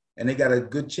week, and they got a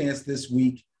good chance this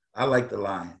week. I like the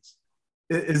Lions.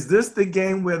 Is this the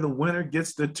game where the winner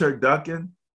gets the turducken?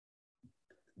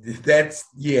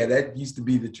 That used to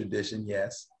be the tradition,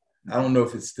 yes. I don't know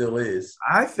if it still is.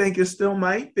 I think it still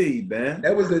might be, Ben.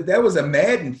 That was a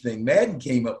Madden thing. Madden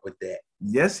came up with that.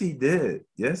 Yes, he did.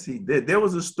 There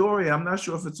was a story. I'm not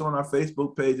sure if it's on our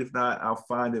Facebook page. If not, I'll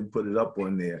find it and put it up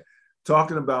on there.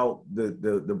 Talking about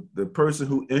the person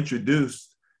who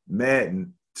introduced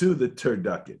Madden to the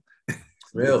turducken.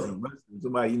 Really?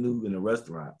 Somebody he knew in a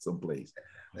restaurant someplace.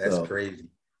 That's crazy.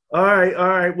 All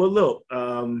right. Well, look,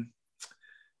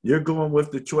 you're going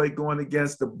with Detroit going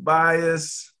against the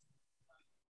bias.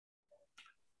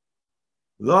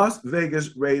 Las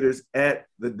Vegas Raiders at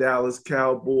the Dallas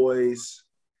Cowboys.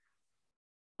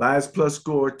 Bias plus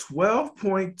score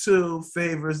 12.2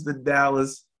 favors the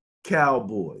Dallas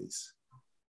Cowboys.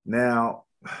 Now,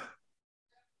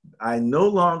 I no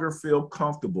longer feel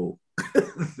comfortable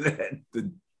that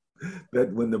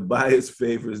when the bias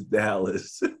favors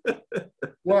Dallas.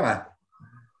 Why?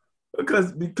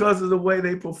 Because of the way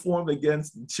they performed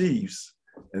against the Chiefs.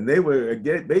 And they were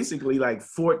basically like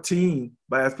 14,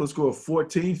 bias plus score of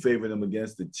 14 favored them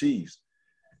against the Chiefs.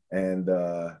 And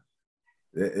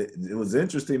it was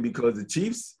interesting because the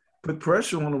Chiefs put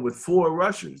pressure on them with 4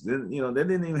 rushers. They didn't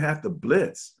even have to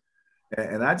blitz.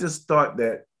 And I just thought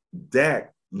that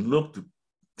Dak looked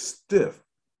stiff.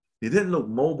 He didn't look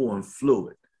mobile and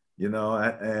fluid,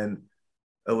 and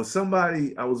it was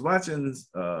somebody, I was watching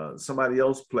somebody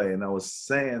else play, and I was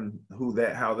saying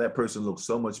how that person looked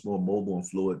so much more mobile and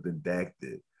fluid than Dak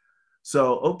did.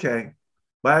 So, okay,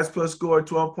 bias plus score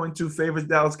 12.2 favors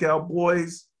Dallas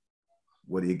Cowboys.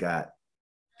 What do you got?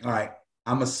 All right,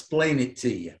 I'm going to explain it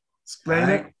to you. Explain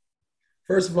it.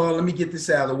 First of all, let me get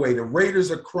this out of the way. The Raiders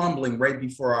are crumbling right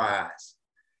before our eyes.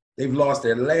 They've lost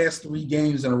their last 3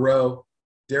 games in a row.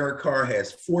 Derek Carr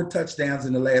has 4 touchdowns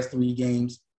in the last 3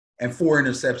 games and 4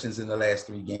 interceptions in the last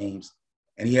 3 games,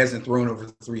 and he hasn't thrown over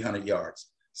 300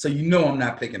 yards. So I'm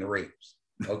not picking the Raiders,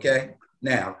 okay?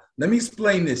 Now, let me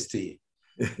explain this to you.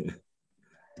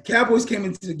 The Cowboys came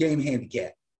into the game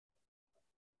handicapped.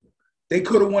 They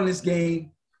could have won this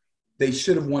game. They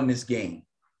should have won this game.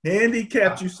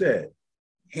 Handicapped, you said?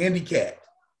 Handicapped.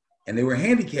 And they were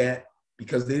handicapped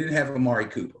because they didn't have Amari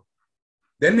Cooper.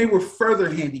 Then they were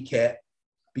further handicapped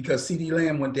because CeeDee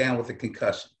Lamb went down with a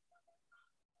concussion.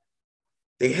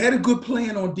 They had a good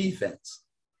plan on defense,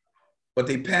 but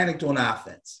they panicked on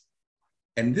offense.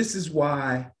 And this is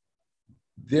why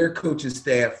their coaching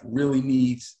staff really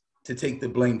needs to take the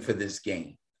blame for this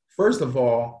game. First of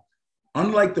all,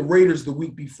 unlike the Raiders the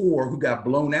week before who got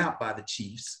blown out by the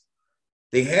Chiefs,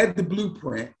 they had the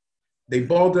blueprint. They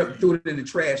balled up, threw it in the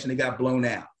trash, and they got blown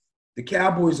out. The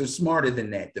Cowboys are smarter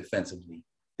than that defensively.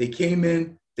 They came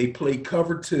in, they played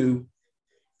cover 2,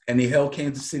 and they held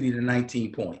Kansas City to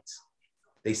 19 points.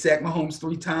 They sacked Mahomes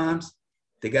 3 times.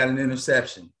 They got an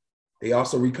interception. They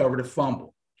also recovered a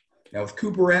fumble. Now, with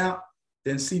Cooper out,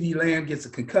 then CeeDee Lamb gets a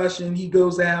concussion. He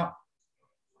goes out.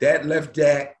 That left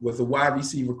Dak with a wide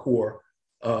receiver core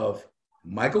of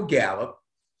Michael Gallup,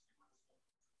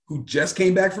 who just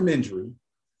came back from injury,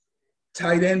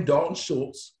 tight end Dalton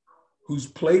Schultz, who's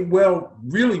played well,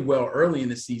 really well early in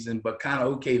the season, but kind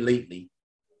of okay lately,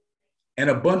 and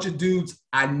a bunch of dudes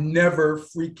I never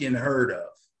freaking heard of.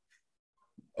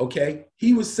 Okay?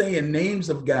 He was saying names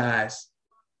of guys.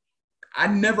 I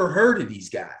never heard of these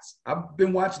guys. I've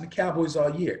been watching the Cowboys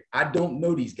all year. I don't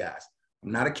know these guys.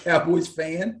 I'm not a Cowboys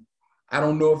fan. I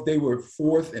don't know if they were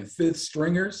 4th and 5th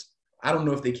stringers. I don't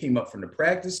know if they came up from the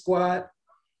practice squad.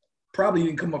 Probably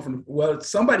didn't come up from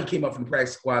somebody came up from the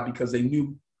practice squad because they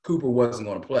knew Cooper wasn't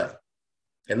going to play.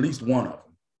 At least one of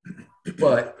them.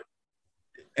 But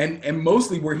and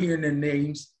mostly we're hearing their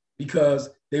names because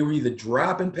they were either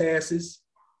dropping passes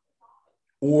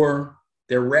or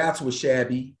their routes were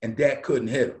shabby and Dak couldn't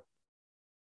hit them.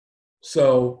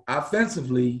 So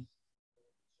offensively,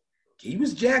 he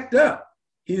was jacked up.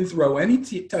 He didn't throw any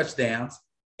touchdowns,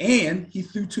 and he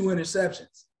threw 2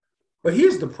 interceptions. But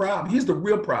here's the problem. Here's the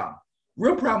real problem.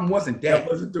 Real problem wasn't Dak.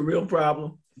 That wasn't the real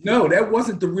problem? No, that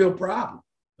wasn't the real problem.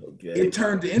 Okay. It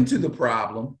turned into the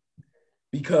problem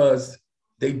because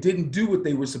they didn't do what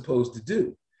they were supposed to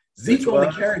do. Zeke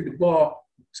only carried the ball.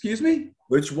 Excuse me?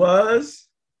 Which was?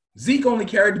 Zeke only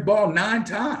carried the ball 9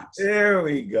 times. There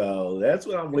we go. That's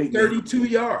what I'm waiting 32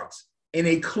 yards in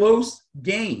a close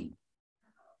game.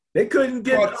 They couldn't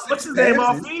get what's his name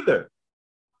off either.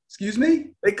 Excuse me?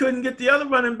 They couldn't get the other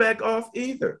running back off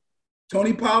either.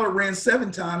 Tony Pollard ran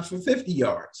 7 times for 50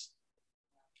 yards.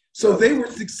 So they were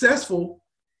successful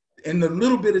in the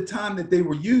little bit of time that they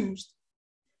were used,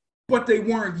 but they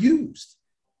weren't used.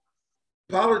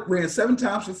 Pollard ran 7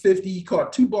 times for 50. He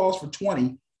caught 2 balls for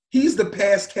 20. He's the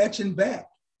pass catching back.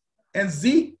 And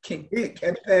Zeke can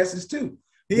catch passes too.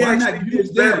 He actually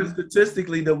did better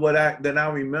statistically than I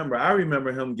remember. I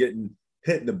remember him getting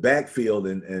hit in the backfield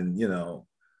and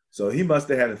so he must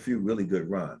have had a few really good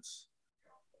runs.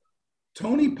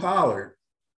 Tony Pollard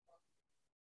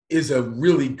is a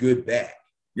really good back.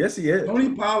 Yes, he is.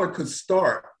 Tony Pollard could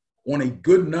start on a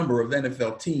good number of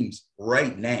NFL teams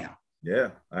right now. Yeah,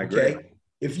 I agree. Okay?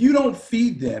 If you don't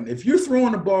feed them, if you're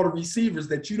throwing the ball to receivers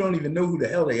that you don't even know who the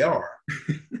hell they are,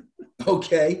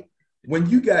 okay, when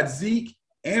you got Zeke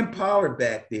and Pollard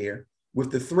back there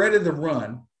with the threat of the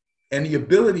run and the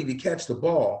ability to catch the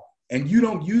ball, and you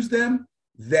don't use them,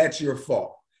 that's your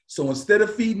fault. So instead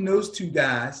of feeding those 2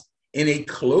 guys in a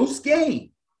close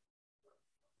game,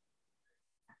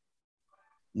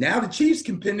 now the Chiefs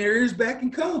can pin their ears back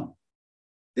and come.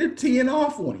 They're teeing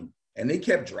off on him, and they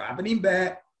kept dropping him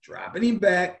back,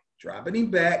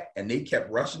 and they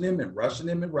kept rushing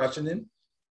him.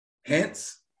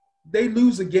 Hence, they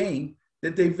lose a game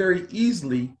that they very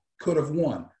easily could have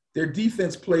won. Their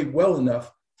defense played well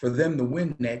enough for them to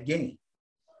win that game.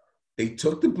 They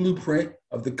took the blueprint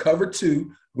of the cover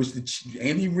 2, which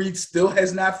Andy Reid still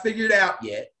has not figured out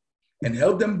yet, and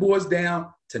held them boys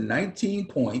down to 19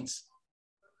 points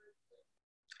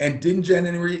and didn't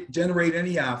generate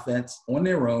any offense on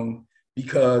their own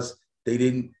because they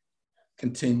didn't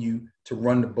continue to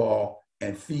run the ball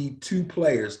and feed 2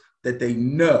 players that they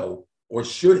know or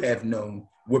should have known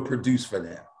would produce for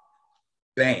them.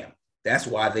 Bam. That's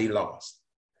why they lost.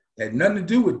 It had nothing to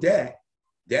do with Dak.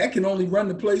 Dak can only run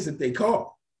the plays that they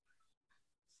call.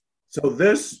 So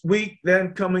this week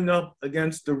then coming up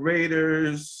against the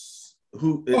Raiders,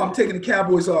 I'm taking the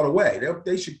Cowboys all the way.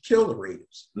 They should kill the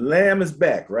Raiders. Lamb is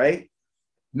back, right?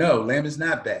 No, Lamb is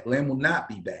not back. Lamb will not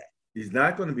be back. He's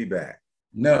not going to be back.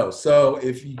 No. So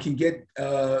if you can get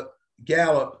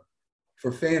Gallup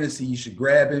for fantasy, you should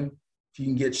grab him. If you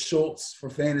can get Schultz for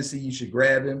fantasy, you should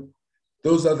grab him.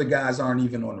 Those other guys aren't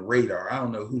even on the radar. I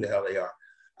don't know who the hell they are.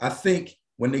 I think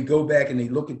when they go back and they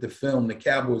look at the film, the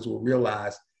Cowboys will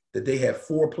realize that they have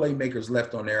 4 playmakers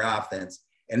left on their offense,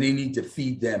 and they need to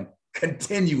feed them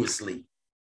continuously.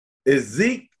 Is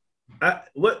Zeke,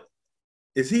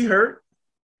 is he hurt?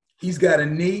 He's got a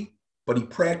knee, but he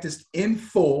practiced in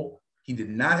full. He did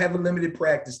not have a limited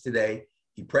practice today.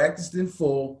 He practiced in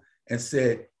full and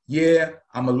said, yeah,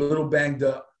 I'm a little banged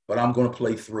up, but I'm going to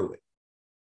play through it.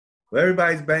 Well,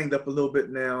 everybody's banged up a little bit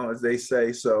now, as they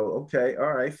say. So, okay,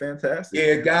 all right, fantastic.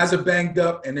 Yeah, guys are banged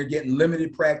up, and they're getting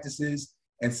limited practices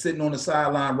and sitting on the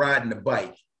sideline riding the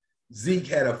bike. Zeke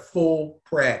had a full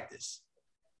practice.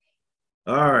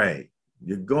 All right.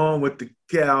 You're going with the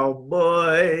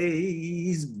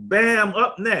Cowboys. Bam,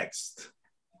 up next.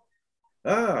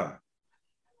 Ah,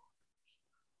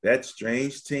 that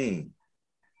strange team.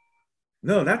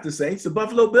 No, not the Saints, the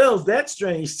Buffalo Bills, that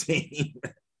strange team.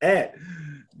 At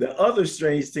the other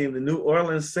strange team, the New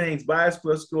Orleans Saints, bias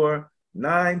plus score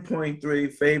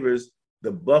 9.3 favors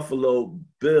the Buffalo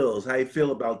Bills. How you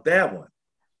feel about that one?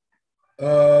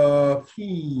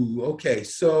 Okay,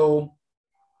 so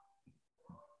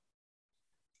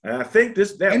and I think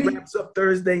that wraps up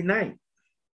Thursday night.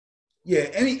 Yeah,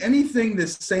 anything the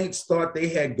Saints thought they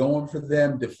had going for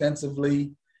them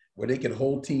defensively, where they could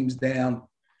hold teams down,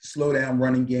 slow down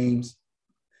running games,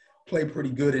 play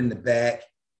pretty good in the back,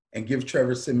 and give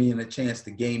Trevor Siemian a chance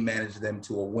to game manage them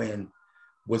to a win,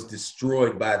 was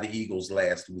destroyed by the Eagles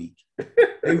last week.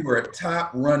 They were a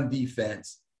top run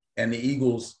defense, and the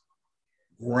Eagles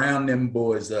ground them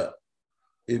boys up.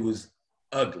 It was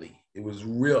ugly. It was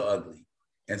real ugly.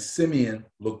 And Siemian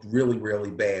looked really,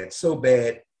 really bad. So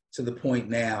bad to the point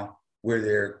now where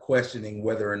they're questioning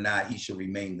whether or not he should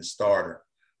remain the starter.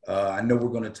 I know we're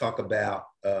going to talk about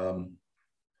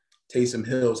Taysom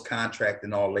Hill's contract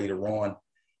and all later on,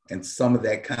 and some of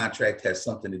that contract has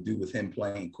something to do with him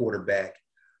playing quarterback.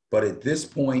 But at this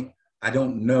point, I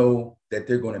don't know that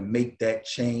they're going to make that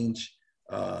change,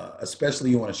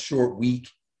 especially on a short week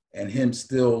and him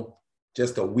still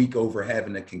just a week over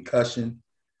having a concussion.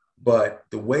 But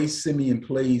the way Siemian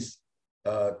plays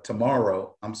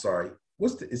tomorrow, I'm sorry,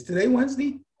 is today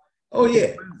Wednesday? Oh, yeah.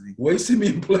 The way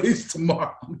Siemian plays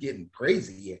tomorrow, I'm getting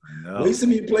crazy here. The way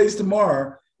Siemian plays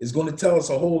tomorrow is going to tell us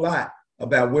a whole lot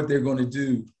about what they're going to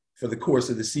do for the course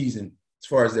of the season as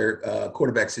far as their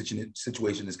quarterback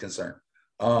situation is concerned.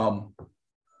 Now,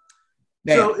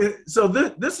 so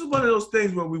this is one of those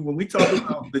things where when we talk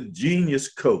about the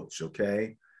genius coach,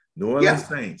 okay, New Orleans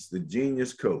Saints, the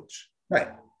genius coach, right?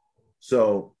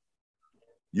 So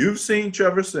you've seen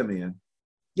Trevor Siemian,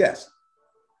 yes.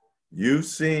 You've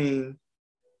seen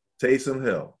Taysom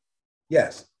Hill,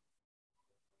 yes.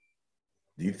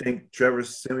 Do you think Trevor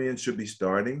Siemian should be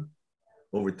starting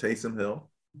over Taysom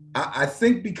Hill? I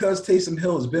think because Taysom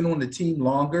Hill has been on the team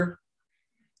longer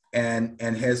and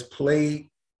has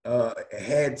played,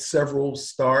 had several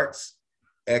starts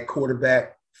at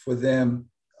quarterback for them,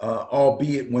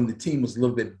 albeit when the team was a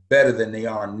little bit better than they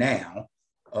are now,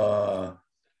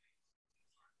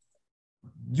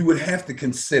 you would have to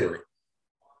consider it.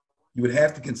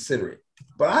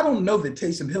 But I don't know that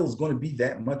Taysom Hill is going to be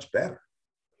that much better.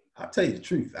 I'll tell you the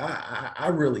truth. I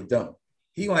really don't.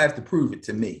 He's going to have to prove it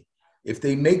to me. If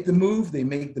they make the move, they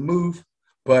make the move.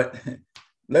 But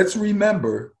let's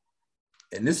remember,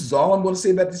 and this is all I'm going to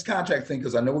say about this contract thing,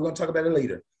 because I know we're going to talk about it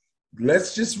later.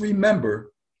 Let's just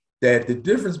remember that the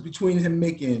difference between him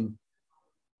making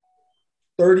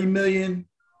 $30 million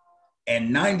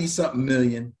and 90-something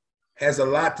million has a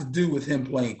lot to do with him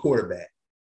playing quarterback.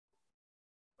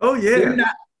 Oh, yeah.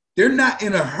 They're not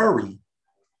in a hurry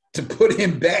to put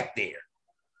him back there.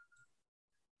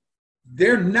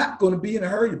 They're not going to be in a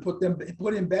hurry to put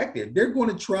him back there. They're going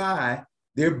to try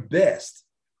their best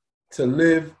to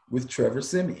live with Trevor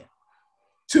Siemian.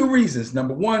 Two reasons.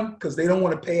 Number one, because they don't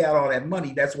want to pay out all that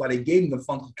money. That's why they gave him the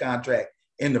funky contract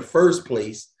in the first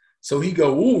place. So he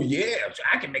go, oh, yeah,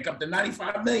 I can make up to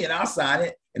 $95 million. I'll sign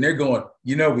it. And they're going,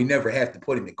 we never have to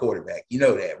put him at quarterback. You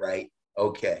know that, right?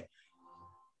 Okay.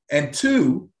 And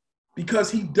two,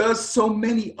 because he does so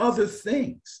many other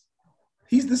things.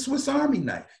 He's the Swiss Army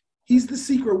knife. He's the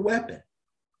secret weapon.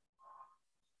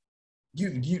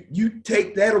 You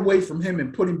take that away from him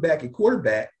and put him back at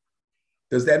quarterback.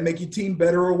 Does that make your team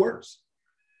better or worse?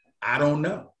 I don't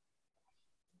know.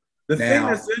 The thing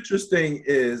that's interesting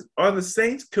is, are the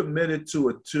Saints committed to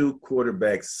a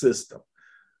 2-quarterback system?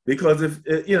 Because if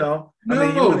they're not.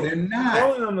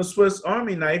 Calling him the Swiss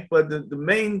Army knife, but the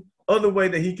main other way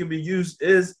that he can be used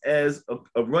is as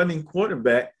a running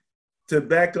quarterback to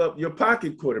back up your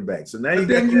pocket quarterback. So now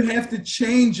you have to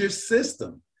change your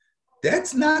system.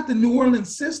 That's not the New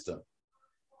Orleans system.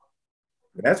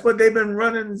 That's what they've been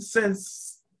running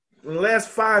since the last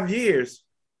 5 years.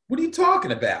 What are you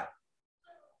talking about?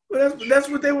 Well, that's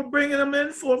what they were bringing him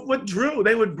in for with Drew.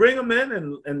 They would bring him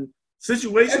in and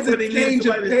situations where they needed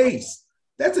somebody. Pace.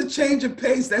 That's a change of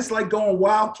pace. That's like going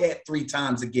Wildcat 3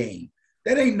 times a game.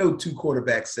 That ain't no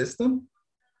 2-quarterback system.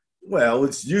 Well,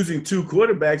 it's using 2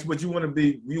 quarterbacks, but you want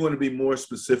to be more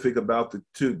specific about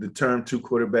the term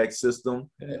 2-quarterback system.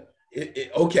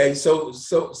 Okay, so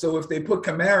if they put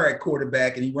Kamara at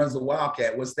quarterback and he runs the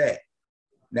Wildcat, what's that?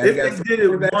 Now if they did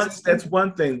it once, that's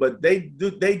one thing, but they do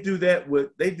that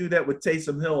with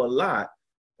Taysom Hill a lot,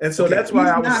 And so Okay, that's why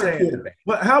he's I was not a saying, quarterback.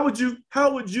 but how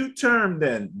would you term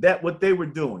then that what they were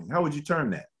doing? How would you term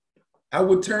that? I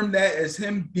would term that as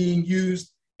him being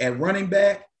used at running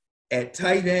back, at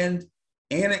tight end,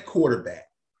 and at quarterback.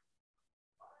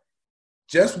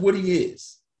 Just what he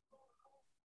is.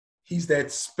 He's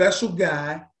that special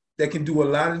guy that can do a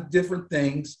lot of different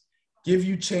things, give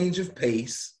you change of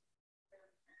pace,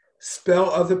 spell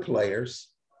other players,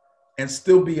 and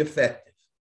still be effective.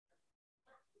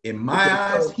 In my Okay,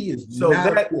 eyes, he is so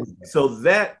not a that quarterback. so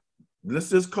that let's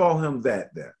just call him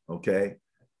that then. Okay.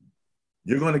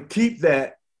 You're going to keep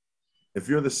that if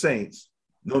you're the Saints,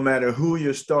 no matter who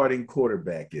your starting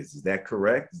quarterback is. Is that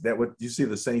correct? Is that what you see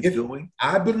the Saints doing?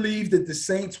 I believe that the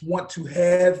Saints want to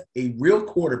have a real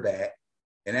quarterback,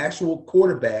 an actual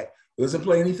quarterback who doesn't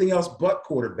play anything else but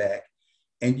quarterback,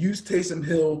 and use Taysom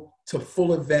Hill to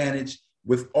full advantage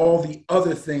with all the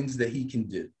other things that he can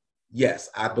do. Yes,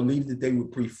 I believe that they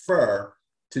would prefer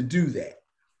to do that.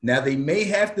 Now, they may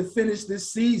have to finish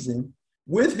this season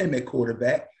with him at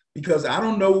quarterback because I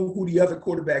don't know who the other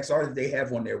quarterbacks are that they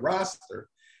have on their roster.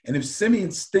 And if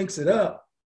Simeon stinks it up,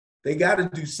 they got to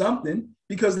do something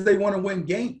because they want to win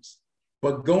games.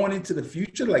 But going into the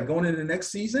future, like going into the next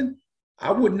season,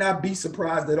 I would not be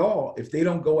surprised at all if they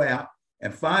don't go out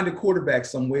and find a quarterback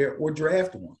somewhere or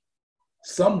draft one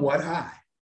somewhat high.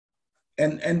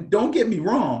 And don't get me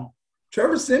wrong,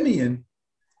 Trevor Simeon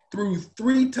threw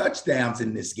 3 touchdowns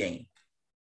in this game.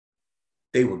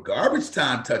 They were garbage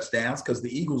time touchdowns because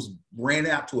the Eagles ran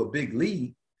out to a big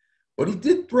lead, but he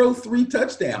did throw 3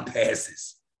 touchdown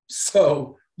passes.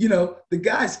 So, the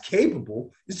guy's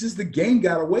capable. It's just the game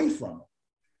got away from him.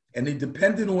 And they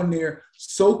depended on their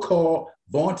so-called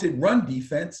vaunted run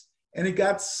defense, and it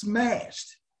got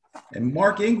smashed. And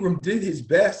Mark Ingram did his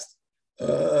best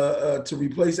to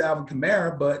replace Alvin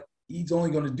Kamara, but he's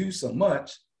only going to do so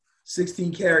much.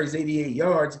 16 carries, 88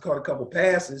 yards. He caught a couple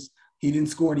passes. He didn't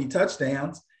score any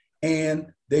touchdowns,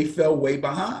 and they fell way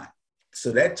behind.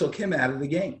 So that took him out of the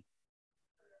game.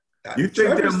 You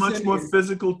think they're a much more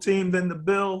physical team than the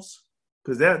Bills?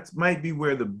 Because that might be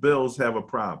where the Bills have a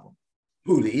problem.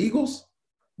 Who, the Eagles?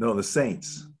 No, the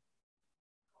Saints.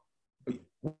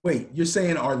 Wait, you're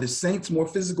saying are the Saints more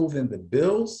physical than the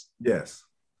Bills? Yes.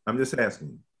 I'm just asking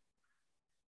you.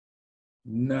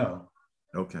 No.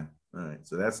 Okay. All right.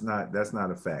 So that's not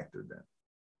a factor then.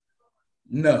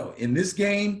 No. In this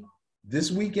game,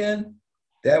 this weekend,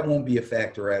 that won't be a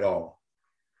factor at all.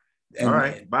 And, all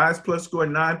right. Bias Plus score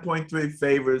 9.3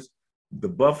 favors the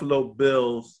Buffalo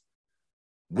Bills,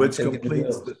 which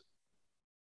completes the.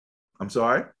 I'm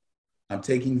sorry? I'm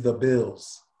taking the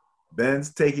Bills.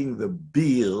 Ben's taking the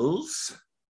Bills.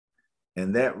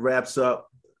 And that wraps up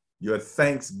your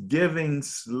Thanksgiving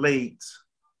slate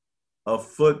of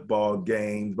football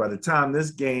games. By the time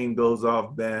this game goes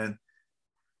off, Ben,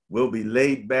 we'll be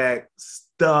laid back,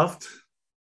 stuffed,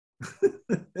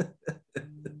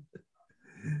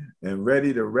 and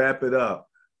ready to wrap it up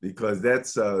because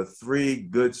that's 3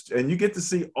 good and you get to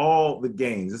see all the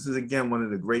games. This is, again, one of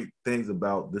the great things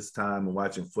about this time of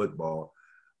watching football,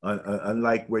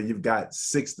 unlike where you've got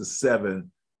 6 to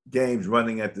 7 games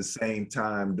running at the same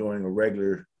time during a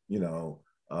regular,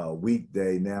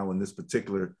 weekday. Now in this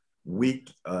particular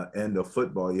week end of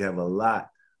football, you have a lot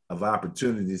of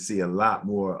opportunity to see a lot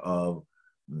more of,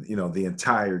 the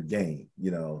entire game,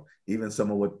 even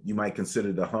some of what you might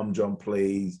consider the humdrum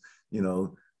plays,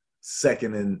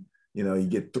 second and, you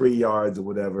get 3 yards or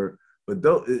whatever. But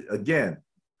again,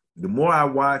 the more I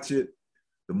watch it,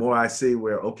 the more I see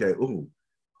where, okay,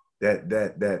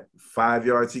 that 5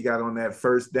 yards he got on that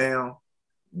first down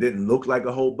didn't look like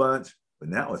a whole bunch, but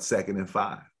now it's 2nd and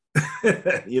 5,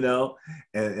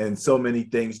 and so many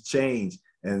things change.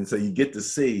 And so you get to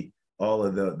see all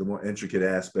of the more intricate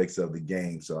aspects of the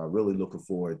game. So I'm really looking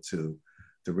forward to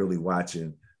really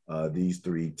watching these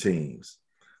 3 teams.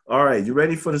 All right, you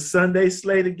ready for the Sunday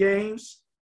slate of games?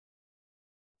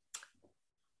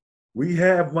 We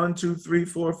have 1, 2, 3,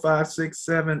 4, 5, 6,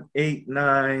 7, 8,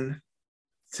 9,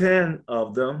 10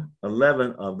 of them,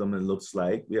 11 of them, it looks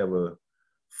like. We have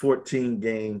 14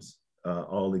 games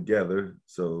all together,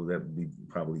 so that would be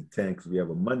probably 10 because we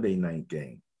have a Monday night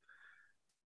game.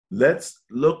 Let's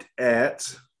look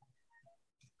at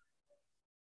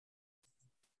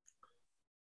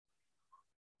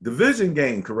division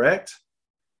game, correct?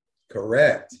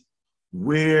 Correct.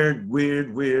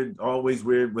 Weird, always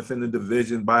weird within the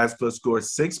division. Bias Plus score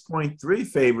 6.3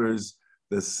 favors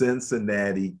the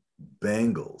Cincinnati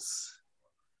Bengals.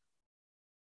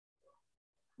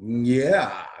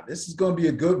 Yeah, this is going to be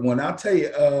a good one. I'll tell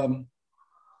you,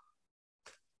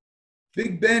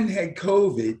 Big Ben had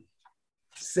COVID,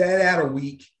 sat out a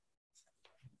week,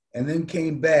 and then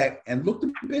came back and looked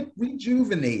a bit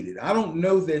rejuvenated. I don't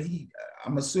know that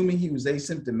I'm assuming he was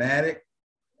asymptomatic.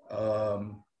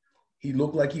 He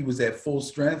looked like he was at full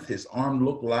strength. His arm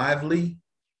looked lively.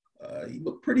 He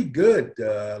looked pretty good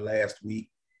last week.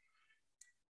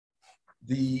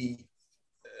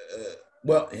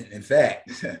 Well, in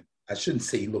fact, I shouldn't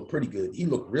say he looked pretty good. He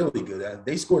looked really good.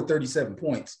 They scored 37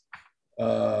 points.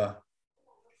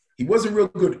 He wasn't real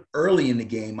good early in the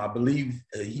game. I believe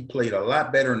he played a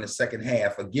lot better in the second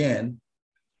half. Again,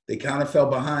 they kind of fell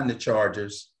behind the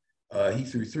Chargers. He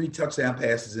threw 3 touchdown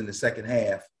passes in the second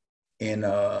half in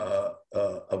a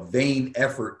vain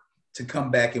effort to come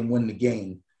back and win the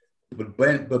game.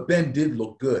 But Ben did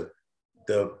look good.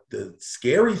 The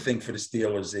scary thing for the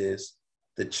Steelers is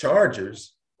the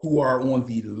Chargers, who are on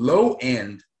the low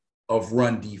end of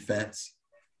run defense,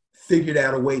 figured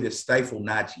out a way to stifle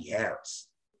Najee Harris.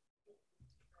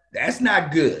 That's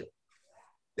not good.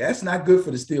 That's not good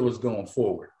for the Steelers going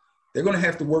forward. They're going to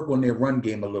have to work on their run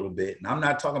game a little bit. And I'm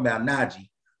not talking about Najee.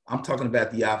 I'm talking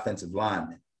about the offensive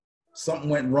linemen. Something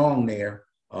went wrong there.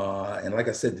 And like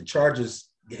I said, the Chargers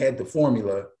had the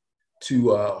formula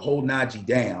to hold Najee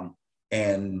down.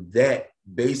 And that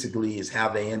basically is how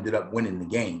they ended up winning the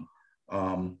game.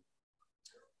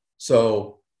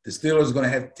 So the Steelers are going to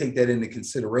have to take that into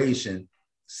consideration.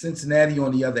 Cincinnati,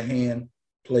 on the other hand,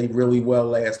 played really well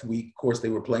last week. Of course, they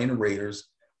were playing the Raiders.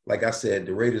 Like I said,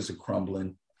 the Raiders are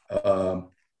crumbling.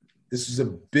 This was a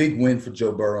big win for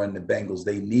Joe Burrow and the Bengals.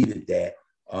 They needed that.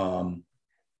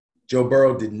 Joe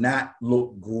Burrow did not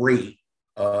look great.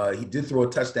 He did throw a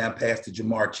touchdown pass to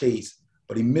Jamar Chase,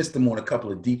 but he missed him on a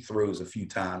couple of deep throws a few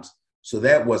times. So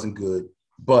that wasn't good.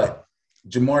 But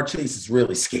Jamar Chase is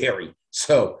really scary.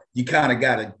 So you kind of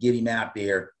got to get him out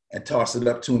there and toss it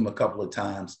up to him a couple of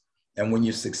times. And when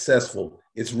you're successful,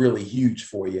 it's really huge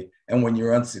for you. And when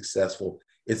you're unsuccessful,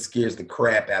 it scares the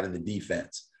crap out of the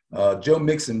defense. Joe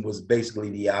Mixon was basically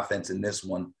the offense in this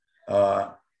one.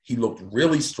 He looked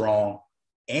really strong,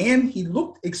 and he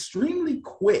looked extremely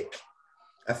quick.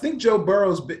 I think Joe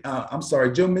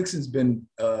Mixon's been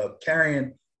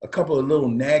carrying a couple of little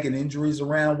nagging injuries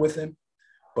around with him,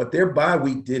 but their bye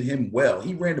week did him well.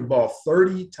 He ran the ball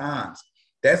 30 times.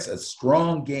 That's a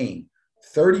strong game.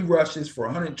 30 rushes for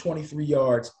 123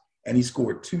 yards, and he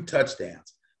scored 2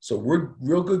 touchdowns. So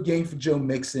real good game for Joe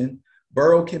Mixon.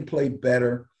 Burrow can play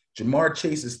better. Jamar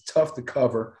Chase is tough to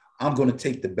cover. I'm going to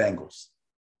take the Bengals.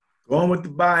 Going with the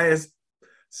bias,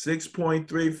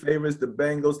 6.3 favors the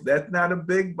Bengals. That's not a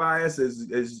big bias,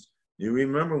 as you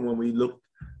remember when we looked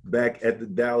back at the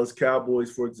Dallas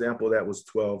Cowboys, for example, that was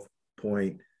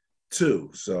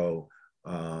 12.2. So,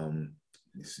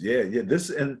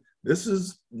 this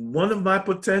is one of my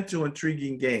potential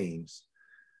intriguing games,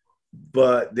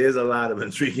 but there's a lot of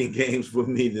intriguing games for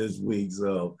me this week.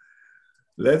 So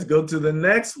let's go to the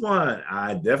next one.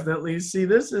 I definitely see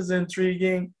this as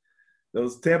intriguing.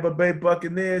 Those Tampa Bay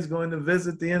Buccaneers going to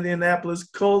visit the Indianapolis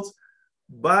Colts.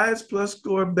 Bias plus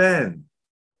score, Ben.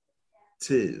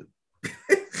 2.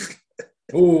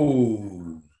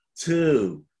 Ooh.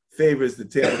 2 favors the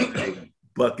Tampa Bay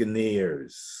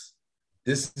Buccaneers.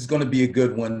 This is going to be a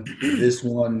good one. This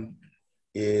one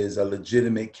is a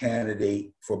legitimate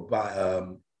candidate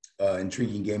for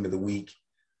intriguing game of the week.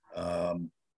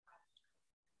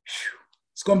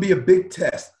 It's going to be a big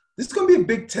test. This is going to be a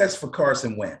big test for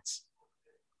Carson Wentz.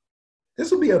 This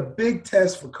will be a big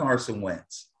test for Carson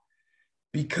Wentz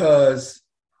because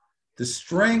the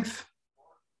strength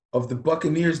of the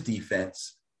Buccaneers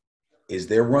defense is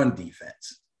their run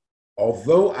defense.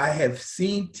 Although I have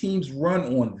seen teams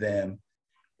run on them,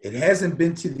 it hasn't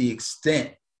been to the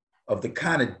extent of the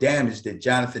kind of damage that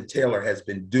Jonathan Taylor has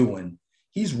been doing.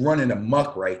 He's running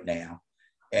amok right now,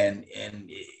 and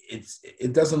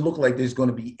it doesn't look like there's going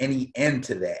to be any end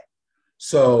to that.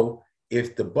 So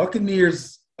if the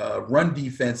Buccaneers' run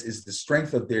defense is the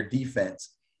strength of their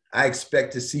defense, I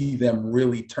expect to see them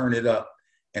really turn it up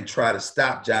and try to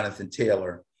stop Jonathan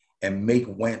Taylor and make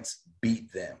Wentz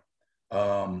beat them.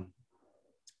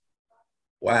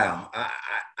 Wow.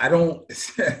 I don't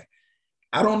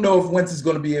know if Wentz is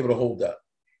going to be able to hold up.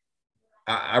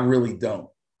 I really don't.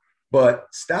 But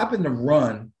stopping the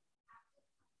run,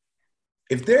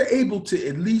 if they're able to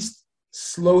at least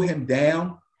slow him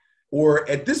down, or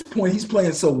at this point he's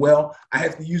playing so well, I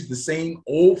have to use the same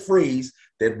old phrase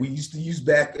that we used to use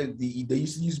back. I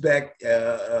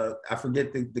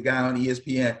forget the guy on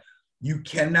ESPN. You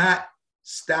cannot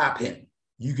stop him.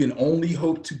 You can only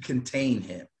hope to contain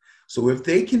him. So if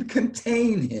they can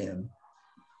contain him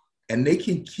and they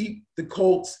can keep the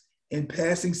Colts in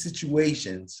passing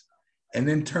situations and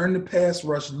then turn the pass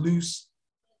rush loose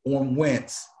on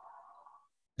Wentz,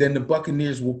 then the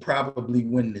Buccaneers will probably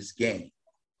win this game.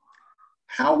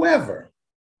 However,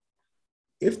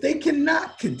 if they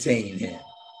cannot contain him,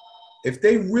 if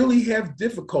they really have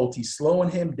difficulty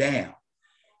slowing him down,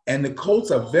 and the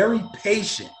Colts are very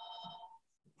patient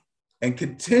and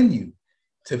continue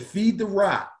to feed the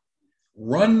rock,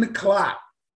 run the clock,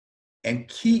 and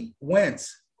keep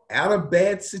Wentz out of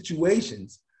bad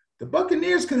situations, the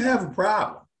Buccaneers could have a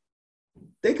problem.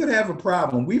 They could have a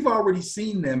problem. We've already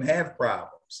seen them have problems.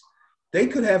 They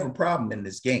could have a problem in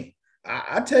this game.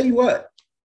 I tell you what,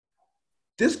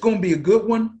 this is going to be a good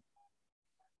one.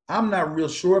 I'm not real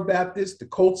sure about this. The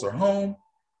Colts are home.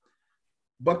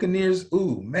 Buccaneers,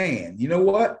 ooh, man, you know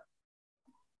what?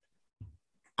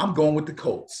 I'm going with the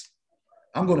Colts.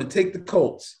 I'm going to take the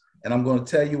Colts, and I'm going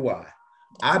to tell you why.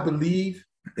 I believe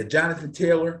that Jonathan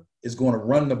Taylor is going to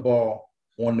run the ball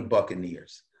on the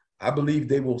Buccaneers. I believe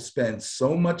they will spend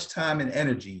so much time and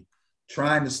energy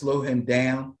trying to slow him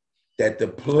down that the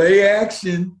play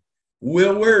action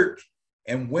will work,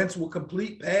 and Wentz will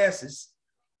complete passes,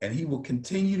 and he will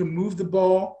continue to move the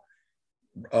ball,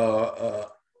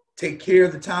 take care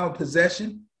of the time of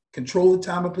possession, control the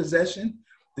time of possession.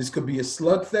 This could be a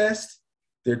slugfest.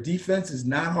 Their defense is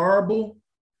not horrible.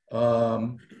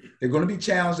 They're going to be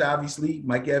challenged, obviously.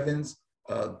 Mike Evans,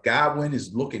 Godwin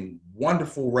is looking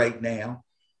wonderful right now.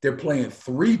 They're playing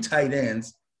 3 tight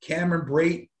ends, Cameron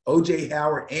Brate, O.J.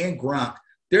 Howard, and Gronk.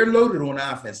 They're loaded on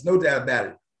offense, no doubt about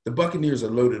it. The Buccaneers are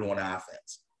loaded on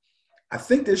offense. I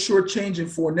think they're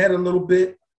shortchanging Fournette a little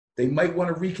bit. They might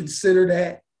want to reconsider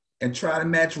that and try to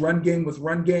match run game with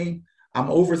run game. I'm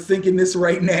overthinking this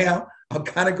right now. I'm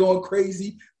kind of going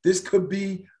crazy. This could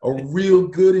be a real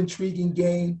good, intriguing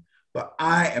game, but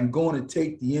I am going to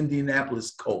take the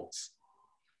Indianapolis Colts.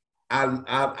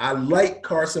 I like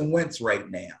Carson Wentz right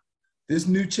now. This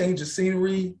new change of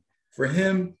scenery for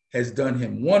him has done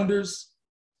him wonders,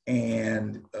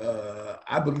 and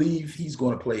I believe he's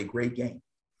going to play a great game.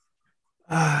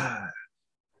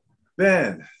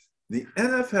 Ben, the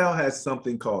NFL has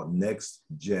something called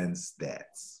next-gen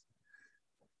stats.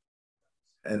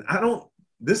 And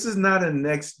this is not a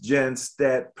next-gen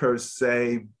stat per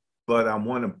se, but I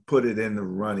want to put it in the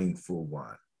running for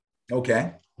one.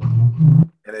 Okay.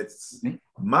 And it's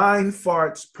mind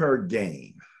farts per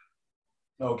game.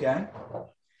 Okay.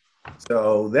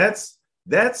 So that's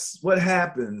what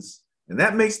happens, and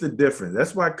that makes the difference.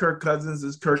 That's why Kirk Cousins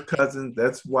is Kirk Cousins.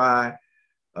 That's why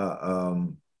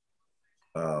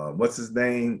what's his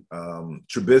name?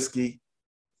 Trubisky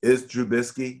is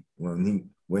Trubisky.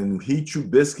 When he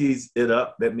Trubisky's it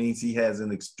up, that means he has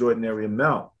an extraordinary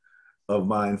amount of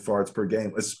mind farts per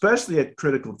game, especially at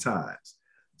critical times.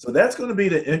 So that's going to be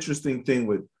the interesting thing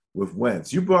with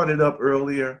Wentz. You brought it up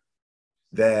earlier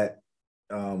that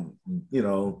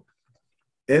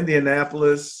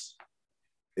Indianapolis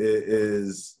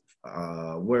is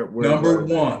where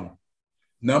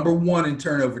number one in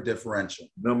turnover differential.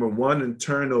 Number one in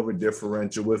turnover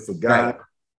differential with a guy right.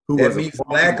 who that was means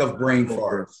lack of brain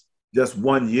farts just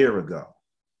 1 year ago.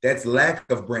 That's lack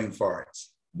of brain farts.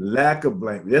 Lack of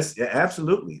brain. Yes,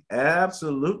 absolutely.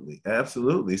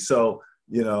 So,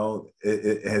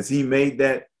 has he made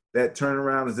that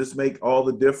turnaround? Does this make all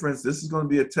the difference? This is going to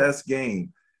be a test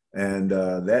game. And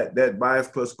that bias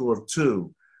plus score of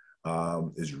 2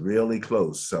 is really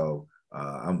close. So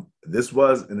this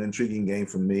was an intriguing game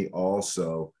for me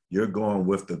also. You're going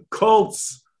with the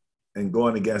Colts and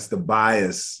going against the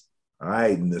bias. All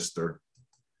right, mister.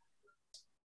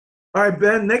 All right,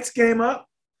 Ben, next game up,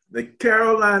 the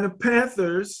Carolina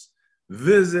Panthers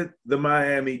visit the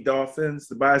Miami Dolphins.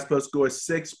 The bias plus score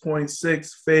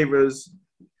 6.6 favors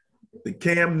the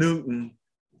Cam Newton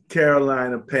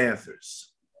Carolina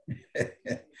Panthers.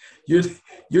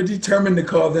 You're determined to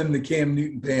call them the Cam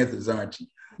Newton Panthers, aren't you?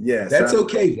 Yes. That's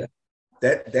okay.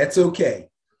 That's okay.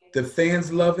 The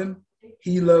fans love him.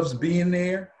 He loves being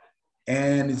there,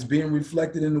 and it's being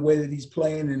reflected in the way that he's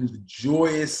playing and the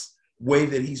joyous way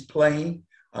that he's playing.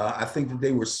 I think that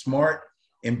they were smart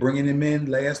in bringing him in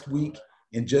last week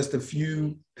in just a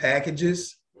few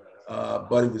packages,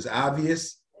 but it was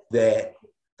obvious that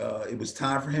it was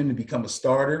time for him to become a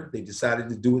starter. They decided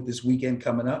to do it this weekend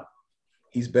coming up.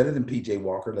 He's better than P.J.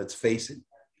 Walker, let's face it.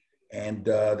 And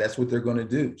that's what they're going to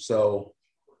do. So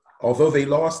although they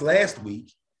lost last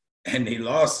week and they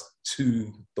lost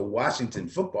to the Washington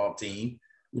football team,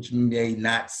 which may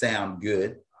not sound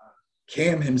good,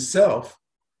 Cam himself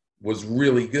was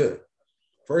really good.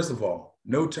 First of all,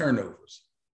 no turnovers.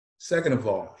 Second of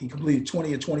all, he completed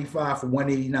 20 of 25 for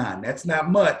 189. That's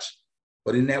not much,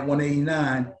 but in that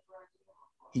 189,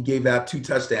 he gave out 2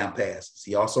 touchdown passes.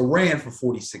 He also ran for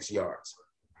 46 yards,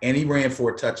 and he ran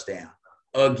for a touchdown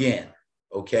again.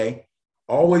 okay?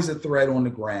 Always a threat on the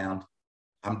ground.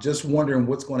 I'm just wondering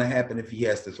what's going to happen if he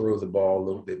has to throw the ball a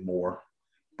little bit more,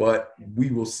 but we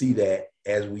will see that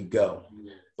as we go.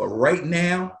 But right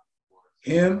now,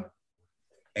 him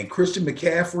and Christian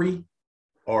McCaffrey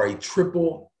are a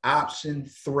triple option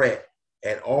threat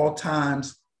at all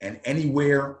times and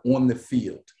anywhere on the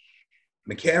field.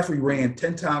 McCaffrey ran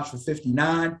 10 times for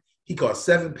 59. He caught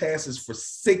 7 passes for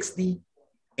 60,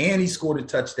 and he scored a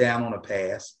touchdown on a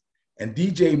pass. And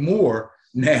DJ Moore,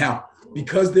 now,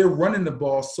 because they're running the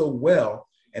ball so well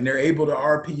and they're able to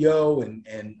RPO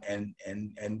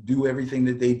and do everything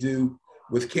that they do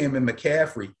with Cam and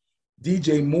McCaffrey,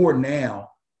 DJ Moore now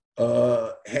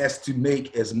has to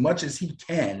make as much as he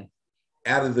can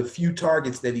out of the few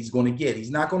targets that he's going to get. He's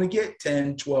not going to get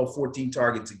 10, 12, 14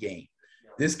 targets a game.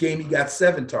 This game, he got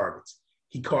 7 targets.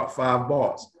 He caught 5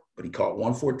 balls, but he caught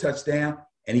 1 for a touchdown,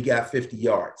 and he got 50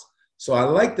 yards. So I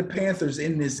like the Panthers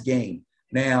in this game.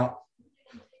 Now,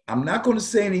 I'm not going to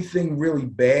say anything really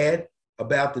bad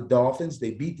about the Dolphins.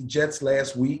 They beat the Jets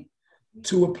last week.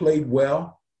 Tua played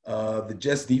well. The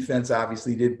Jets defense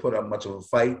obviously didn't put up much of a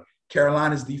fight.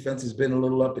 Carolina's defense has been a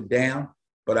little up and down,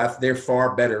 but they're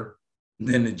far better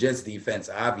than the Jets defense,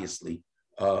 obviously.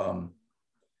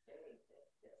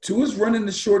 Tua's running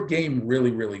the short game really,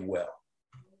 really well.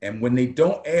 And when they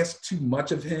don't ask too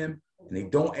much of him and they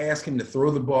don't ask him to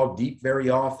throw the ball deep very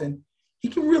often, he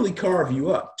can really carve you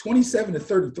up.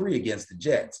 27-33 against the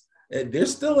Jets. They're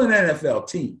still an NFL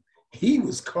team. He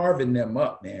was carving them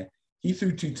up, man. He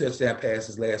threw 2 touchdown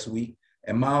passes last week,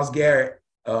 and Myles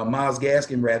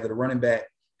Gaskin, the running back,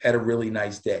 had a really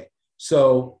nice day.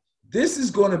 So this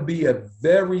is going to be a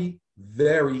very,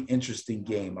 very interesting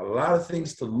game. A lot of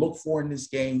things to look for in this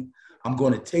game. I'm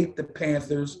going to take the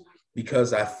Panthers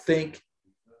because I think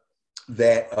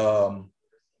that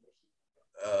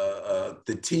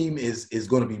the team is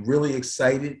going to be really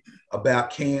excited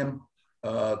about Cam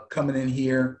coming in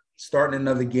here, starting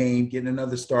another game, getting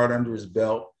another start under his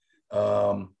belt,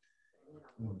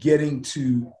 getting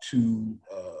to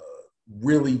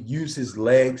really use his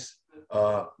legs.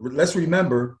 Let's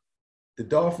remember, the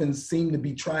Dolphins seem to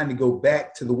be trying to go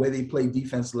back to the way they played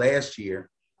defense last year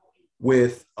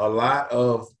with a lot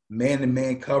of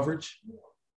man-to-man coverage.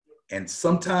 And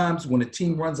sometimes when a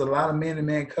team runs a lot of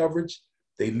man-to-man coverage,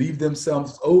 they leave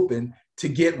themselves open to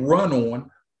get run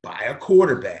on by a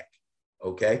quarterback,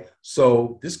 okay?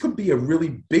 So this could be a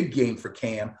really big game for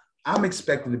Cam. I'm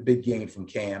expecting a big game from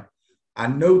Cam. I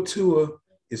know Tua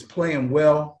is playing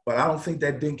well, but I don't think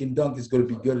that dink and dunk is going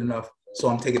to be good enough, so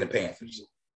I'm taking the Panthers.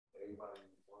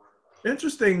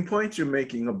 Interesting point you're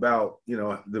making about, you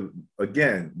have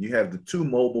the 2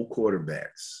 mobile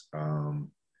quarterbacks.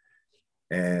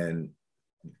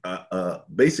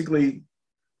 Basically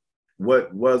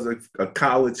what was a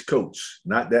college coach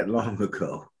not that long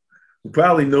ago who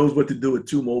probably knows what to do with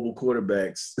 2 mobile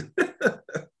quarterbacks.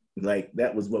 Like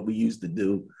that was what we used to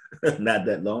do not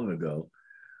that long ago.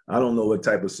 I don't know what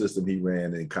type of system he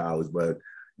ran in college, but,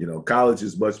 college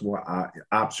is much more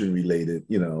option related,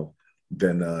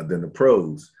 than the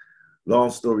pros. Long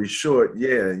story short,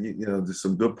 there's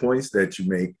some good points that you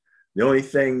make. The only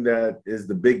thing that is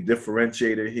the big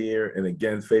differentiator here, and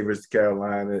again favors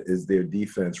Carolina, is their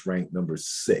defense ranked number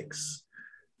 6.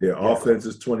 Their offense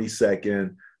is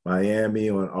 22nd. Miami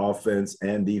on offense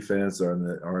and defense are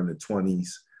in the 20s.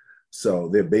 So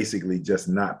they're basically just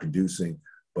not producing.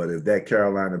 But if that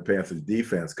Carolina Panthers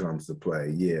defense comes to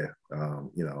play,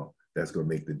 that's going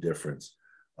to make the difference.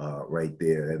 Right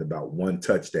there at about 1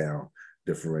 touchdown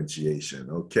differentiation.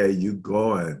 Okay, you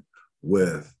going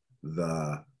with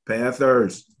the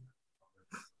Panthers.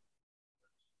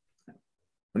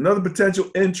 Another potential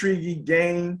intriguing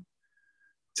game,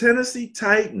 Tennessee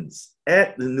Titans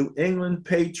at the New England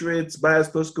Patriots by a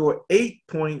score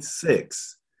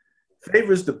 8.6.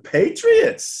 Favors the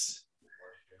Patriots.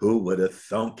 Who would have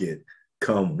thunk it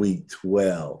come week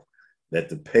 12 that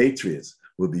the Patriots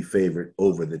would be favored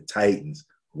over the Titans?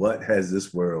 What has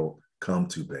this world come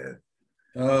to, Ben?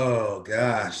 Oh,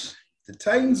 gosh. The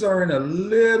Titans are in a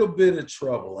little bit of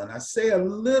trouble. And I say a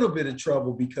little bit of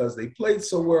trouble because they played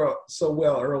so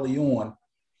well early on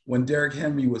when Derrick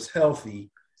Henry was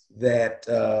healthy that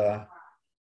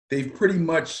they've pretty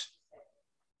much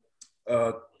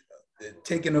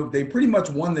they pretty much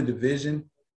won the division.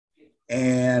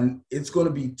 And it's going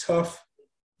to be tough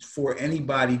for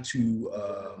anybody to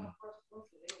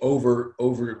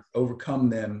overcome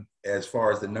them as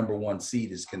far as the number 1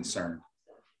 seed is concerned.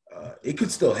 It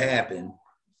could still happen,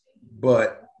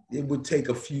 but it would take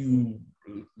a few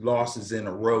losses in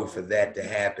a row for that to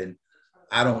happen.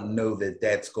 I don't know that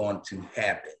that's going to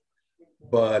happen.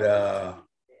 But,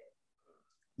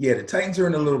 Yeah, the Titans are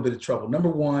in a little bit of trouble. Number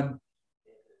one,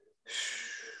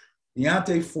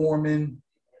 Deontay Foreman,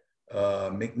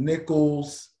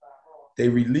 McNichols. They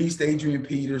released Adrian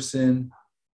Peterson.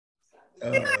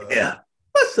 Yeah.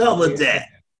 What's up with that?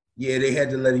 Yeah, they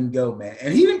had to let him go, man.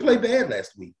 And he didn't play bad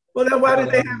last week. Well, then why did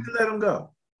they have to let him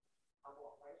go?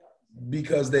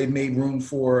 Because they made room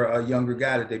for a younger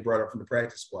guy that they brought up from the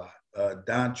practice squad.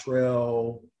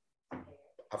 Dontrell,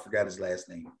 I forgot his last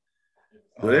name.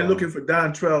 Well, they're looking for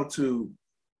Dontrell to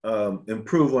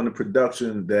improve on the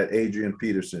production that Adrian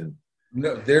Peterson.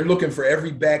 No, they're looking for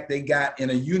every back they got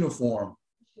in a uniform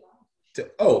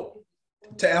to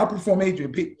outperform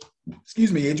Adrian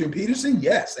Peterson.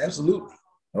 Yes, absolutely.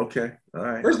 Okay, all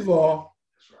right. First of all,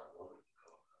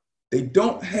 they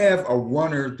don't have a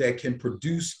runner that can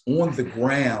produce on the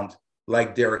ground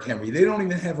like Derrick Henry. They don't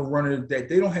even have a runner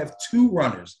they don't have two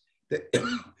runners that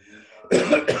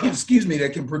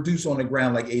that can produce on the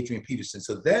ground like Adrian Peterson.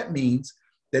 So that means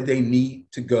that they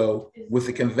need to go with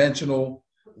a conventional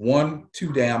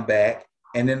 1-2 down back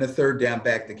and then a third down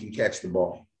back that can catch the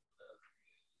ball.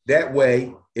 That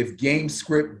way, if game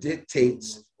script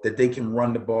dictates that they can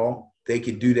run the ball, they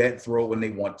can do that and throw it when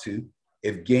they want to.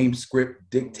 If game script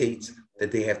dictates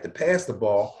that they have to pass the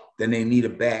ball, then they need a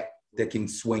back that can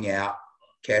swing out,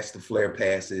 catch the flare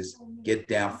passes, get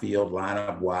downfield, line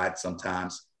up wide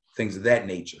sometimes, things of that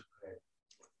nature.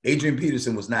 Adrian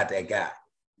Peterson was not that guy.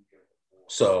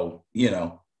 So,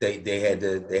 they had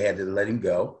to let him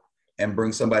go and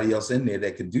bring somebody else in there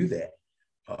that could do that.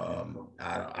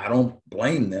 I don't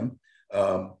blame them.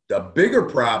 The bigger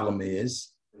problem is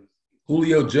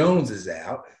Julio Jones is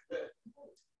out.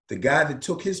 The guy that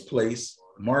took his place,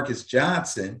 Marcus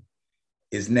Johnson,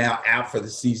 is now out for the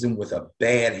season with a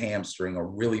bad hamstring, a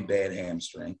really bad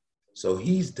hamstring. So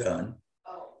he's done.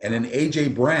 And then A.J.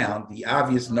 Brown, the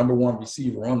obvious number one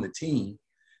receiver on the team,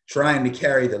 trying to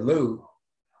carry the load,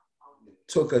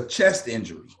 took a chest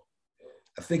injury.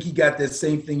 I think he got that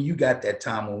same thing you got that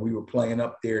time when we were playing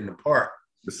up there in the park.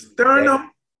 The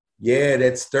sternum?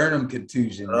 That sternum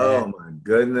contusion. Oh, man. my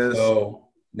goodness. So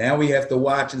now we have to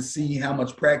watch and see how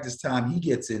much practice time he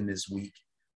gets in this week.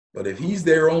 But if he's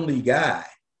their only guy,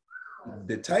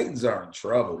 the Titans are in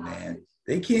trouble, man.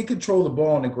 They can't control the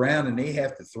ball on the ground and they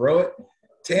have to throw it.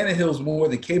 Tannehill's more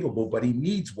than capable, but he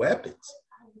needs weapons,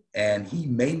 and he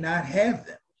may not have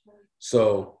them.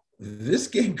 So this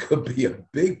game could be a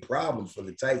big problem for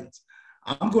the Titans.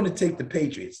 I'm going to take the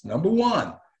Patriots. Number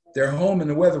one, they're home and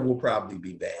the weather will probably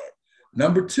be bad.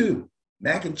 Number two,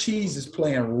 Mac and Cheese is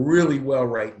playing really well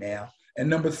right now. And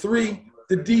number three,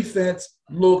 the defense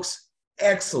looks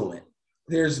excellent.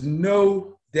 There's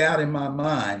no doubt in my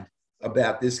mind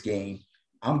about this game.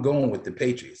 I'm going with the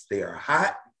Patriots. They are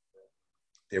hot.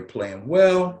 They're playing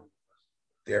well.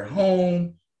 They're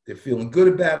home. They're feeling good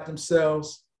about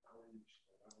themselves.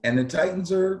 And the Titans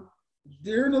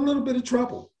they're in a little bit of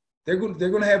trouble. They're going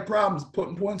to have problems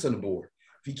putting points on the board.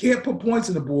 If you can't put points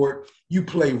on the board, you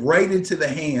play right into the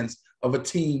hands of a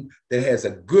team that has a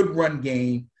good run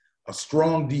game, a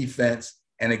strong defense,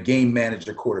 and a game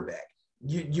manager quarterback.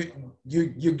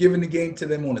 You're giving the game to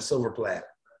them on a silver platter.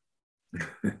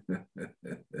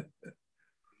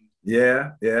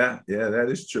 Yeah, that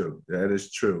is true. That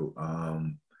is true.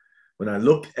 When I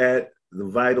look at the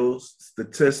vital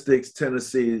statistics,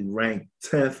 Tennessee ranked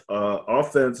 10th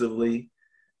offensively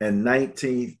and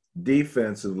 19th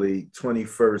defensively,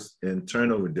 21st in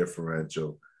turnover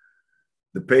differential.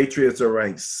 The Patriots are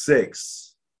ranked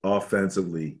 6th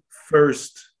offensively,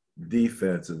 1st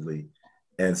defensively,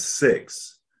 and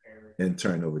 6th in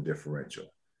turnover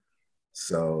differential.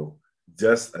 So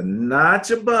just a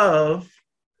notch above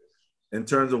in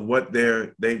terms of what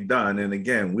they've done. And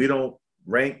again, we don't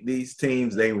rank these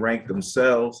teams, they rank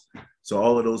themselves. So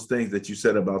all of those things that you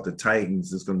said about the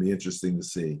Titans is going to be interesting to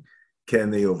see.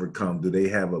 Can they overcome? Do they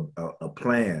have a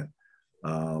plan?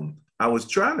 I was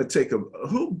trying to take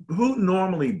who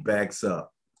normally backs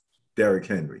up Derrick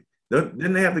Henry?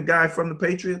 Didn't they have the guy from the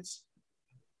Patriots?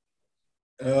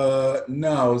 No,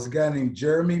 it was a guy named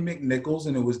Jeremy McNichols,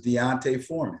 and it was Deontay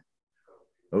Foreman.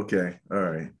 Okay, all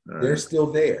right. They're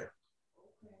still there.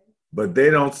 But they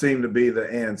don't seem to be the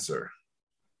answer.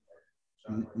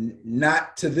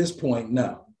 Not to this point,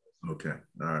 no. Okay,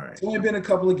 all right. It's only been a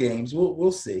couple of games.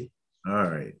 We'll see. All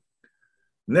right.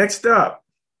 Next up.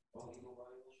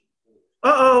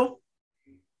 Uh-oh.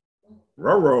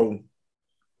 Roro.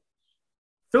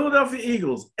 Philadelphia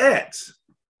Eagles at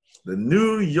the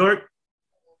New York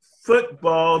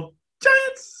Football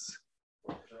Giants.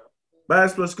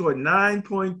 Basketball scored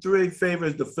 9.3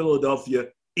 favors the Philadelphia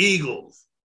Eagles.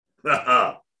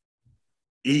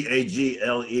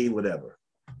 EAGLE, whatever.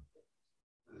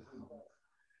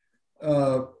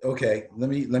 Okay, let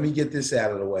me get this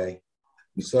out of the way.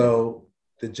 So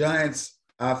the Giants'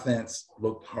 offense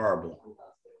looked horrible.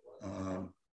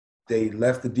 They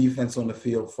left the defense on the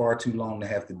field far too long to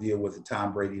have to deal with a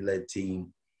Tom Brady-led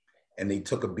team, and they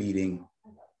took a beating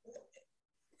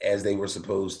as they were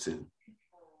supposed to.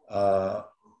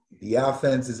 The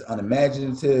offense is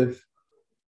unimaginative.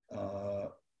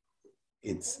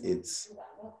 It's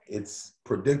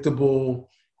predictable.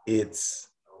 It's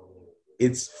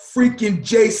freaking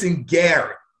Jason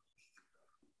Garrett.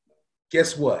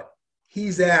 Guess what?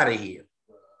 He's out of here.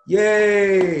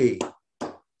 Yay!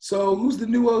 So who's the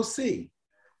new OC?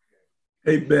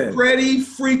 Hey, Ben. Freddie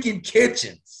freaking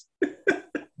Kitchens.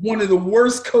 One of the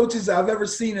worst coaches I've ever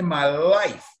seen in my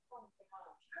life.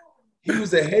 He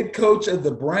was a head coach of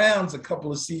the Browns a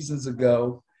couple of seasons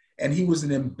ago, and he was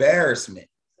an embarrassment.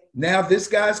 Now this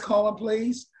guy's calling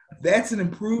plays. That's an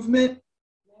improvement.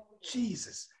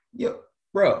 Jesus. Yo,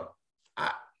 bro,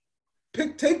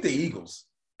 take the Eagles.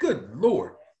 Good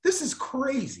Lord. This is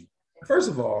crazy. First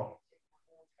of all,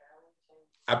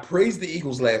 I praised the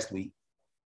Eagles last week.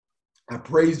 I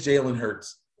praised Jalen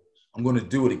Hurts. I'm going to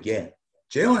do it again.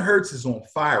 Jalen Hurts is on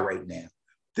fire right now.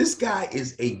 This guy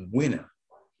is a winner.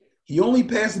 He only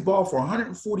passed the ball for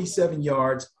 147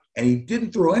 yards, and he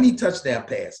didn't throw any touchdown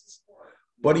passes.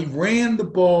 But he ran the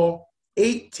ball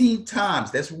 18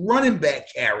 times. That's running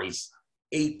back carries,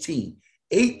 18.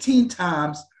 18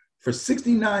 times for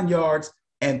 69 yards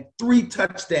and 3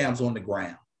 touchdowns on the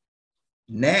ground.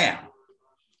 Now,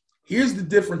 here's the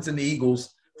difference in the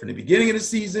Eagles from the beginning of the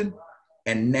season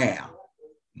and now.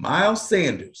 Miles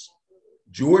Sanders,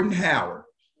 Jordan Howard,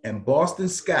 and Boston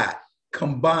Scott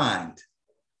combined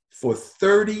for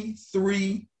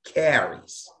 33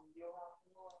 carries.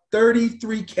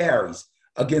 33 carries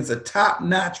against a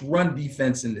top-notch run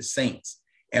defense in the Saints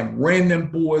and ran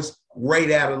them boys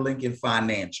right out of Lincoln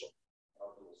Financial.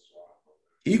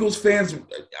 Eagles fans,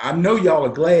 I know y'all are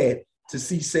glad to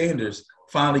see Sanders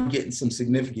finally getting some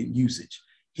significant usage.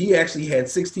 He actually had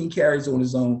 16 carries on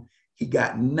his own. He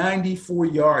got 94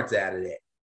 yards out of that.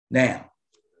 Now,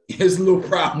 here's a little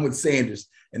problem with Sanders,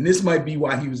 and this might be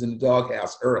why he was in the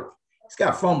doghouse early. He's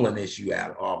got a fumbling issue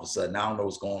out all of a sudden. I don't know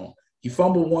what's going on. He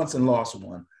fumbled once and lost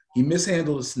one. He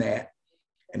mishandled a snap,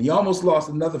 and he almost lost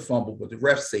another fumble, but the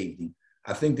ref saved him.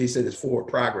 I think they said his forward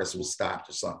progress was stopped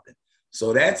or something.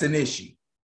 So that's an issue.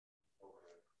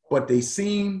 But they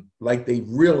seem like they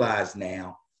realize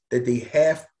now that they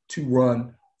have to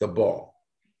run the ball.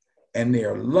 And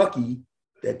they're lucky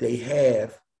that they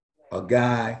have a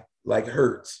guy like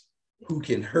Hurts who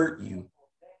can hurt you,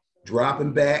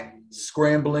 dropping back,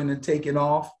 scrambling and taking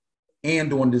off,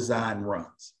 and on design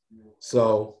runs.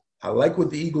 So I like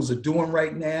what the Eagles are doing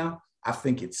right now. I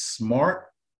think it's smart.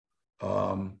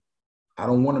 I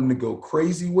don't want them to go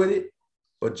crazy with it,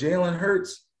 but Jalen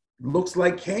Hurts looks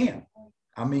like Cam.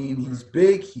 I mean, he's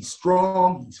big, he's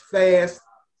strong, he's fast,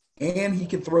 and he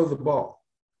can throw the ball.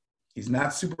 He's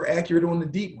not super accurate on the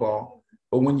deep ball,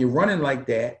 but when you're running like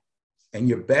that and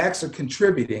your backs are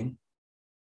contributing,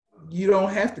 you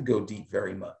don't have to go deep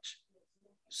very much.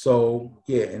 So,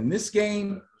 yeah, in this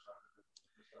game,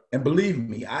 and believe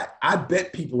me, I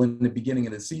bet people in the beginning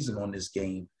of the season on this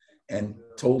game and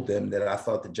told them that I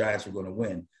thought the Giants were going to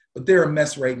win. But they're a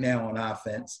mess right now on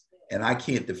offense, and I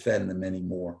can't defend them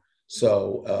anymore.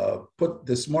 So put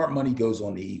the smart money goes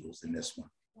on the Eagles in this one.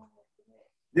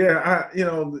 Yeah,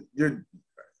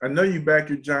 I know you back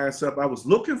your Giants up. I was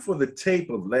looking for the tape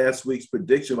of last week's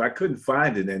prediction. I couldn't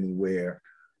find it anywhere.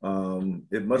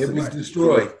 It was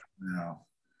destroyed. Now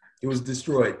it was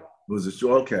destroyed. It was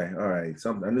destroyed. Okay, all right.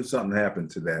 I knew something happened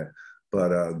to that.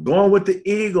 But going with the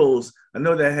Eagles, I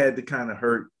know that had to kind of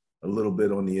hurt a little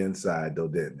bit on the inside, though,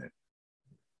 didn't it?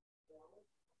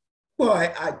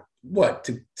 Well,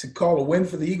 to call a win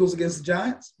for the Eagles against the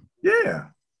Giants? Yeah.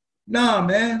 Nah,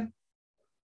 man.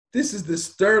 This is the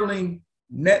Sterling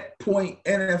Net Point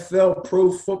NFL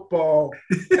Pro Football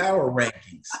Power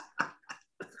Rankings.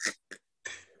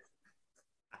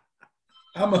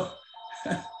 I'm a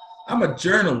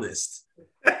journalist.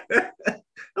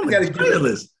 I'm a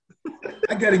journalist.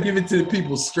 I got to give it to the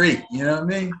people straight. You know what I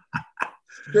mean?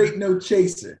 Straight, no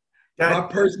chaser. My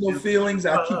personal feelings,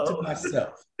 I keep to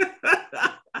myself.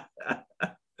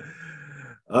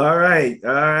 All right.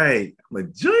 I'm a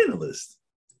journalist.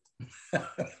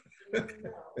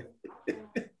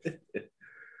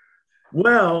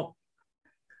 Well,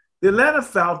 the Atlanta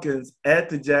Falcons at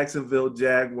the Jacksonville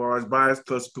Jaguars by a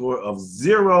score of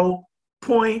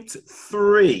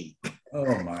 0.3.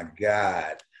 Oh, my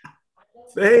God.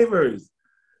 Favors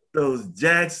those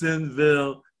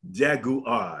Jacksonville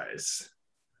Jaguars.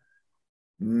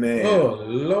 Man. Oh,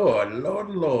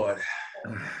 Lord.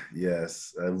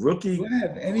 Yes, a Do rookie I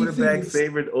have anything quarterback to say?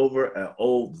 favored over an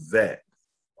old vet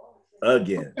I'm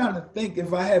again. trying to think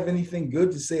if I have anything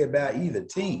good to say about either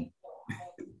team.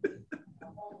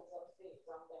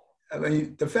 I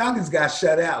mean, the Falcons got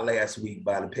shut out last week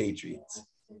by the Patriots.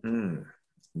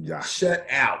 Yeah. Shut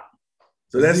out.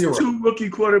 So that's 0. two rookie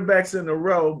quarterbacks in a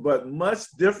row, but much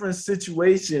different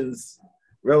situations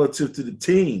relative to the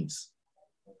teams.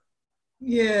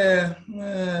 Yeah.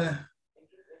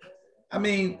 I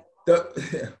mean,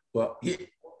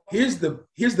 here's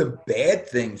the bad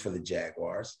thing for the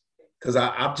Jaguars, because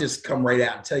I'll just come right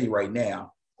out and tell you right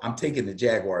now, I'm taking the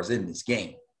Jaguars in this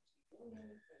game.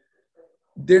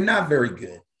 They're not very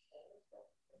good,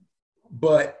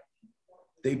 but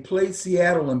they played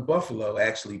Seattle and Buffalo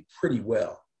actually pretty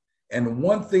well. And the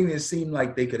one thing that seemed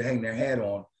like they could hang their hat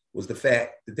on was the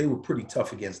fact that they were pretty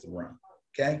tough against the run.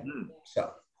 Okay.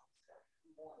 So,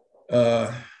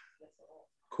 of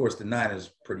course, the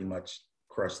Niners pretty much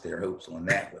crushed their hopes on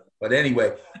that. But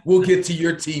anyway, we'll get to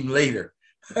your team later.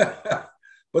 But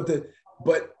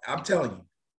I'm telling you,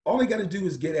 all they got to do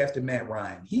is get after Matt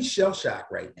Ryan. He's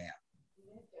shell-shocked right now.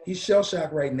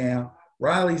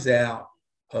 Riley's out.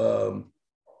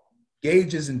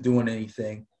 Gage isn't doing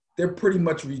anything. They're pretty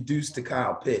much reduced to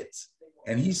Kyle Pitts,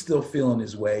 and he's still feeling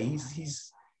his way.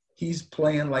 He's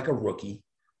playing like a rookie,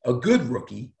 a good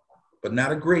rookie, but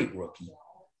not a great rookie.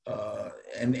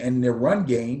 And their run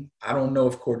game, I don't know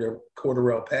if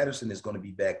Cordarrelle Patterson is going to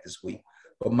be back this week,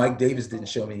 but Mike Davis didn't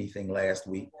show me anything last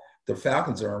week. The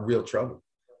Falcons are in real trouble.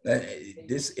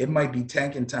 It might be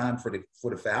tanking time for the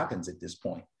Falcons at this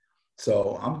point.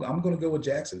 So I'm going to go with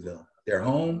Jacksonville. They're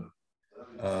home.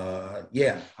 I'm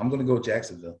going to go with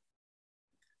Jacksonville.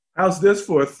 How's this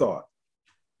for a thought?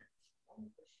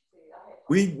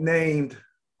 We named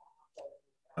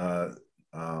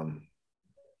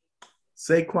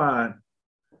Saquon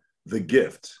the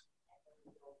gift.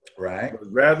 Right.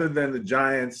 Rather than the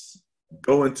Giants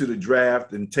go into the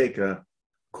draft and take a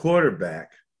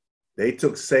quarterback, they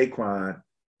took Saquon,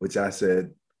 which I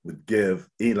said would give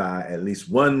Eli at least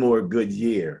one more good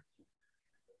year.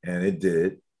 And it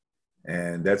did.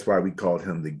 And that's why we called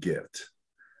him the gift.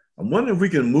 I'm wondering if we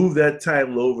can move that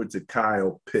title over to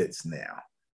Kyle Pitts now.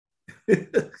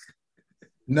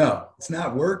 No, it's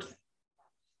not working.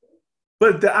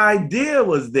 But the idea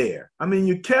was there. I mean,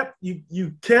 you kept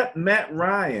Matt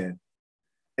Ryan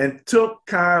and took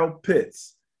Kyle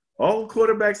Pitts. All the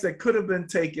quarterbacks that could have been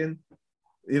taken,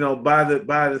 by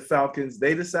the Falcons,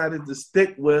 they decided to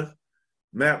stick with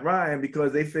Matt Ryan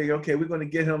because they figure, okay, we're going to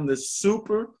get him this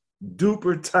super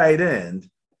duper tight end,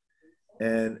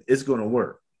 and it's going to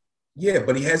work. Yeah,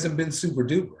 but he hasn't been super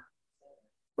duper.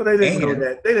 Well, they didn't know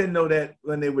that. They didn't know that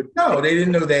when they would. No, they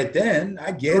didn't know that then.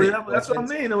 I get it. That's what I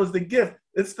mean. It was the gift.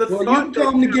 It's the. Well, you can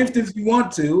call him the gift if you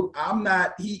want to. I'm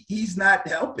not. He's not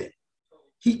helping.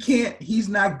 He can't. He's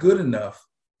not good enough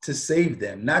to save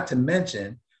them. Not to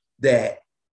mention that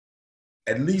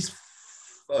at least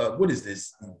what is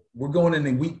this? We're going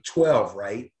into week 12,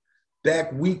 right?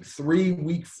 Back week 3,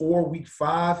 week 4, week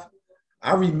 5.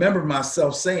 I remember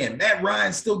myself saying, Matt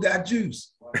Ryan still got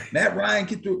juice. Matt Ryan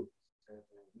can do.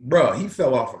 Bro, he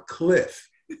fell off a cliff.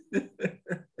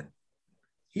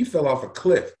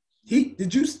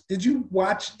 Did you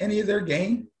watch any of their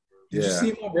game? Did you see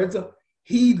him on Red Zone?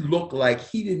 He looked like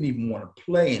he didn't even want to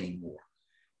play anymore.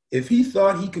 If he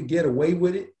thought he could get away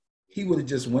with it, he would have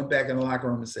just went back in the locker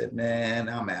room and said, man,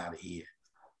 I'm out of here.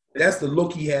 That's the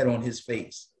look he had on his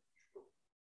face.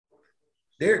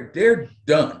 They're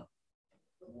done.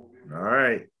 All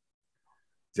right.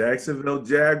 Jacksonville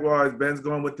Jaguars. Ben's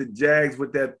going with the Jags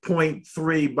with that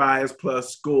 0.3 bias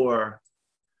plus score.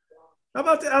 How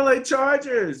about the LA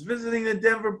Chargers visiting the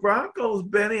Denver Broncos,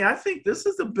 Benny? I think this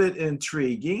is a bit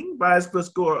intriguing. Bias plus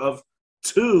score of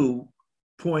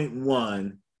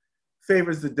 2.1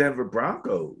 favors the Denver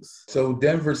Broncos. So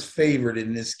Denver's favored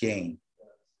in this game.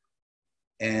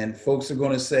 And folks are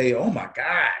going to say, oh, my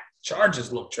God,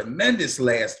 Chargers looked tremendous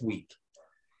last week.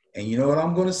 And you know what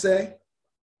I'm going to say?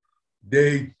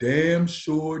 They damn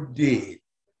sure did.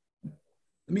 Let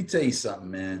me tell you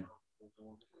something, man.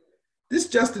 This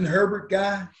Justin Herbert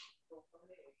guy,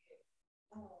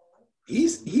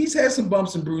 he's had some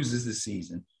bumps and bruises this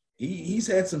season. He's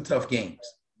had some tough games.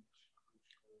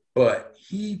 But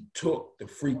he took the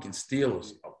freaking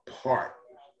Steelers apart.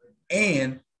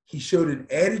 And he showed an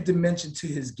added dimension to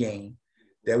his game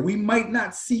that we might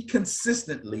not see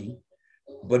consistently,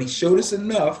 but he showed us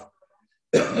enough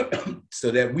so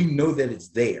that we know that it's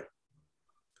there.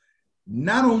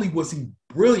 Not only was he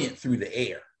brilliant through the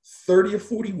air, 30 of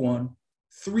 41,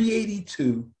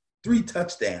 382, 3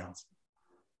 touchdowns,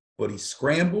 but he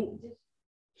scrambled,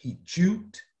 he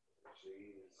juked,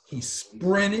 he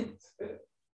sprinted,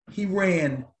 he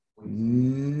ran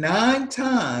 9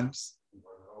 times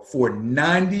for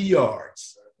 90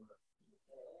 yards.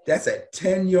 That's a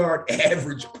 10-yard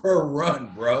average per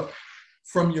run, bro,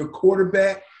 from your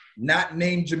quarterback, not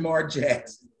named Lamar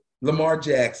Jackson,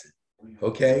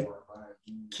 okay?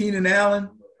 Keenan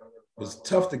Allen was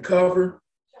tough to cover,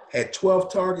 had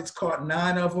 12 targets, caught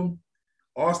 9 of them.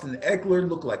 Austin Eckler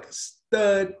looked like a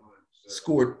stud,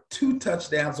 scored 2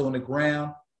 touchdowns on the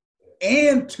ground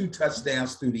and 2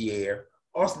 touchdowns through the air.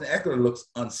 Austin Eckler looks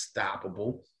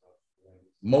unstoppable,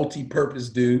 multi-purpose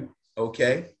dude,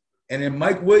 okay? And then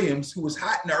Mike Williams, who was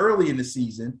hot early in the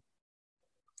season,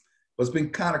 but has been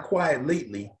kind of quiet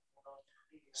lately,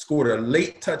 scored a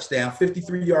late touchdown,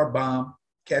 53-yard bomb,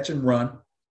 catch and run,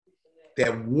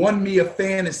 that won me a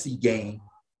fantasy game.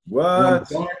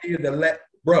 What?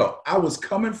 Bro, I was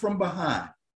coming from behind.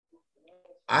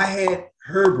 I had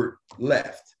Herbert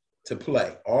left to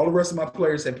play. All the rest of my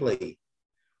players had played.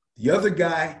 The other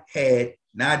guy had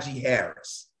Najee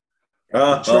Harris.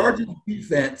 The Chargers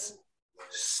defense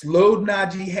slowed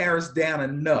Najee Harris down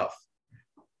enough.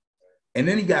 And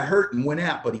then he got hurt and went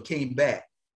out, but he came back.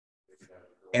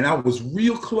 And I was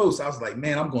real close. I was like,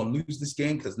 man, I'm going to lose this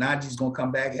game because Najee's going to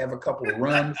come back, have a couple of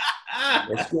runs,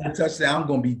 or score a touchdown. I'm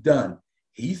going to be done.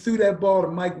 He threw that ball to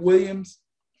Mike Williams.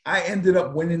 I ended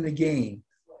up winning the game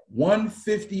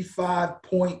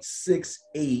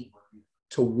 155.68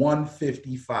 to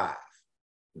 155.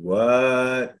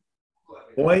 What?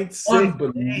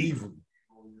 0.6.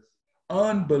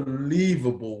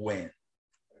 Unbelievable win.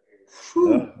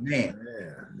 Whew, man.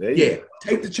 Yeah,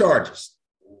 take the Chargers.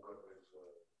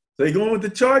 So you're going with the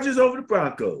Chargers over the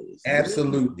Broncos?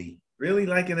 Absolutely. Really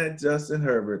liking that Justin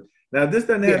Herbert. Now, this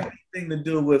doesn't have anything to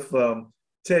do with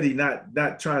Teddy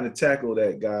not trying to tackle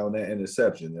that guy on that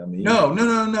interception. I mean, no.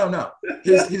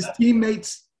 His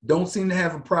teammates don't seem to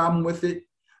have a problem with it.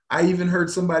 I even heard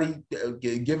somebody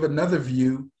give another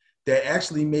view that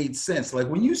actually made sense. Like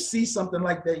when you see something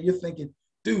like that, you're thinking,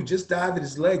 dude, just dive at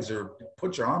his legs or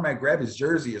put your arm out, grab his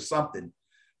jersey or something.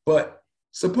 But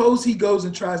suppose he goes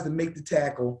and tries to make the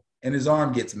tackle and his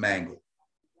arm gets mangled.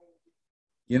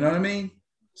 You know what I mean?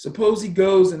 Suppose he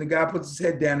goes and the guy puts his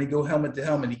head down, he go helmet to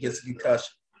helmet, he gets a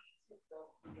concussion.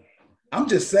 I'm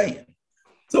just saying.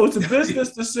 So it's a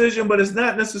business decision, but it's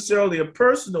not necessarily a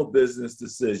personal business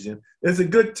decision. It's a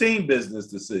good team business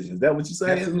decision. Is that what you're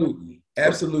saying?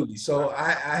 Absolutely. So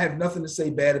I have nothing to say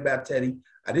bad about Teddy.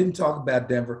 I didn't talk about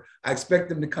Denver. I expect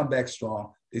them to come back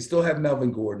strong. They still have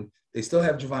Melvin Gordon. They still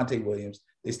have Javonte Williams.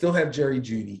 They still have Jerry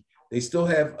Jeudy. They still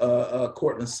have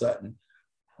Cortland Sutton.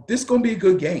 This is going to be a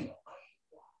good game.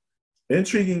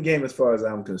 Intriguing game as far as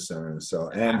I'm concerned. So,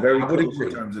 and very I would close agree.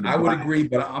 in terms of the I would agree,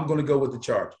 but I'm going to go with the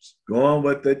Chargers. Going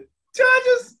with the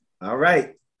Chargers. All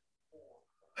right.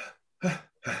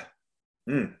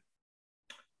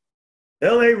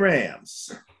 LA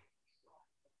Rams.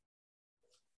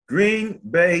 Green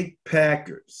Bay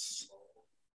Packers.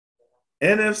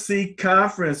 NFC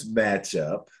conference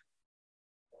matchup.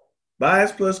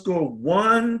 Bias plus score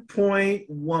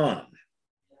 1.1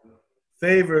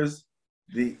 favors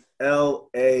the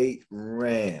LA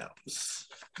Rams.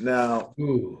 Now,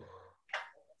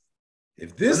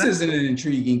 if this isn't an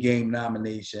intriguing game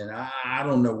nomination, I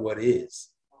don't know what is.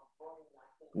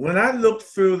 When I looked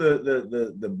through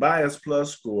the bias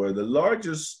plus score, the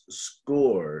largest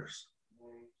scores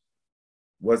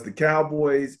was the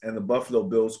Cowboys and the Buffalo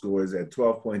Bills scores at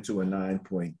 12.2 and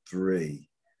 9.3.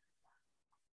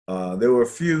 There were a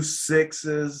few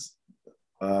 6s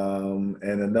and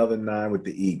another 9 with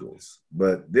the Eagles.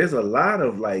 But there's a lot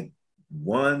of like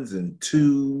 1s and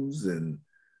 2s and,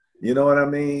 you know what I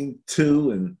mean?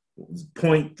 2 and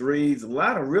 0.3s, a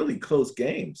lot of really close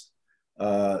games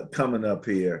coming up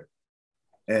here.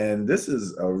 And this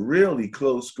is a really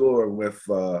close score with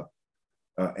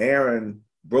Aaron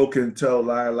Broken Toe,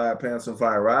 Liar, Pants on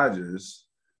Fire Rodgers,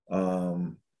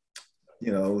 saying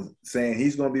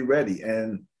he's going to be ready.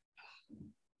 And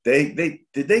did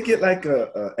they get like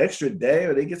a extra day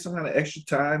or they get some kind of extra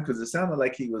time? Because it sounded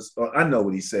like he was, I know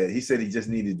what he said. He said he just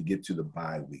needed to get to the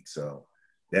bye week. So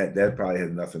that probably has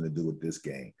nothing to do with this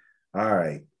game. All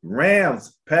right.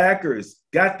 Rams, Packers,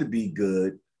 got to be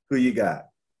good. Who you got?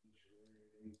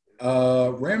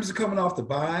 Rams are coming off the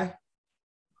bye.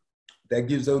 That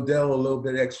gives Odell a little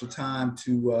bit extra time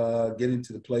to get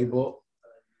into the playbook.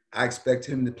 I expect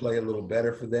him to play a little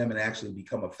better for them and actually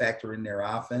become a factor in their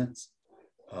offense.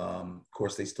 Of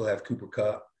course, they still have Cooper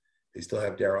Kupp. They still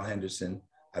have Darrell Henderson.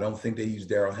 I don't think they use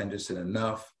Darrell Henderson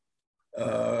enough.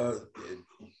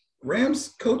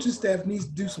 Rams coaching staff needs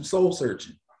to do some soul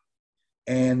searching.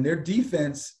 And their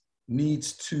defense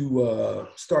needs to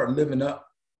start living up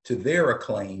to their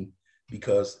acclaim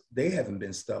because they haven't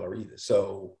been stellar either.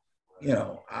 So,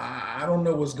 I don't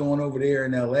know what's going over there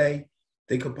in LA.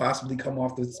 They could possibly come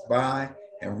off this bye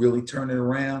and really turn it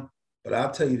around. But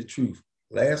I'll tell you the truth.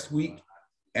 Last week,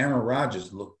 Aaron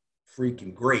Rodgers looked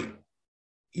freaking great.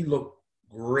 He looked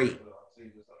great.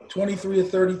 23 of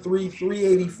 33,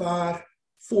 385,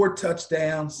 4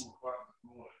 touchdowns.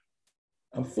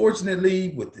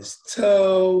 Unfortunately, with this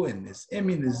toe and this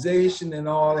immunization and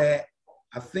all that,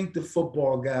 I think the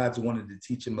football gods wanted to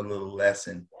teach him a little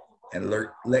lesson and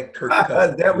let Kirk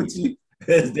Cousins.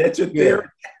 Is that your theory?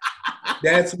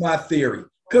 Yeah, that's my theory.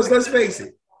 Because let's face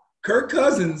it, Kirk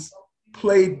Cousins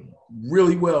played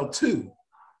really well too.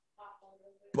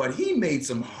 But he made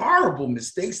some horrible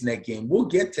mistakes in that game. We'll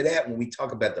get to that when we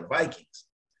talk about the Vikings.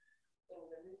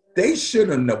 They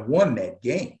shouldn't have won that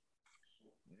game.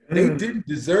 They didn't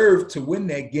deserve to win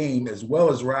that game as well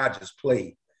as Rodgers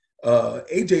played.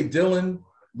 A.J. Dillon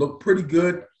looked pretty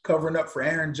good covering up for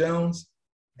Aaron Jones,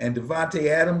 and Devontae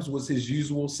Adams was his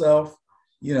usual self,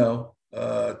 2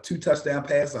 touchdown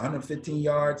passes, 115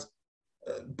 yards.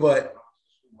 But,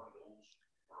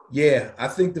 yeah, I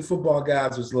think the football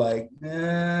guys was like,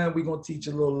 we're going to teach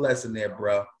you a little lesson there,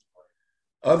 bro.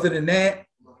 Other than that,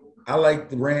 I like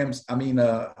the Rams. I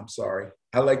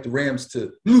like the Rams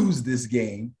to lose this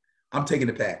game. I'm taking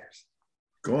the Packers.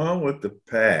 Going with the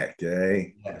Pack,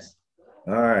 eh? Yes.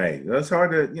 All right. That's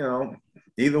hard to,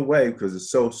 either way because it's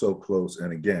so close.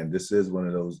 And again, this is one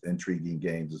of those intriguing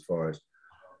games as far as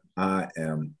I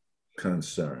am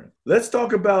concerned. Let's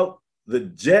talk about the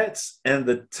Jets and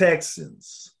the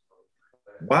Texans.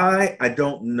 Why? I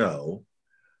don't know.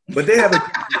 But they have a game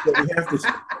that we have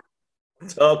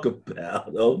to talk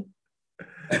about. Oh.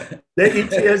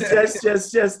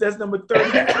 Yes. That's number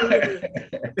 32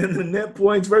 in the net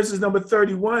points versus number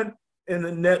 31 in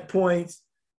the net points.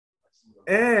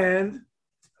 And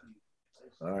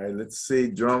all right, let's see.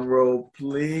 Drum roll,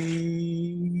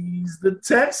 please. The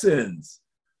Texans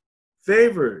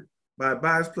favored by a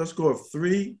bias plus score of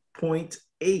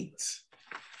 3.8.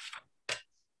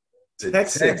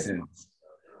 Texans.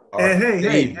 And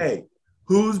hey,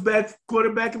 who's back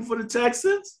quarterbacking for the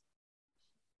Texans?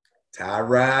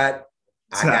 Tyrod.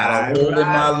 I got a hold of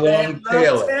my Lung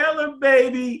Taylor. Taylor,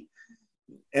 baby.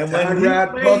 And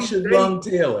Tyrod punctured Lung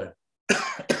Taylor.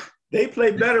 They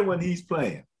play better when he's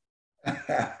playing.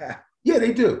 Yeah,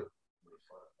 they do.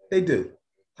 They do.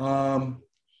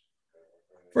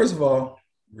 First of all,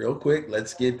 real quick,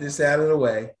 let's get this out of the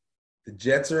way. The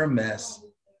Jets are a mess.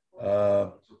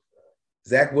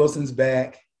 Zach Wilson's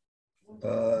back.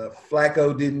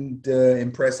 Flacco didn't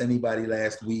impress anybody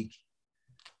last week.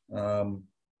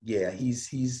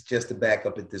 He's just a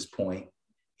backup at this point.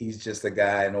 He's just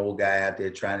an old guy out there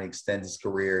trying to extend his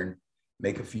career and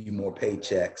make a few more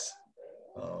paychecks.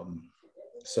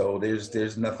 So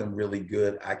there's nothing really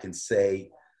good I can say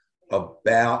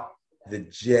about the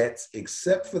Jets,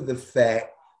 except for the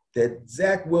fact that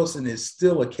Zach Wilson is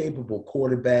still a capable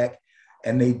quarterback,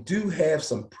 and they do have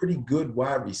some pretty good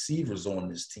wide receivers on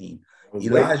this team.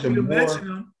 Elijah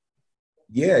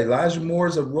Moore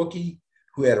is a rookie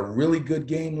who had a really good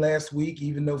game last week,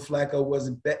 even though Flacco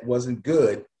wasn't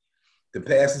good. The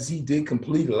passes he did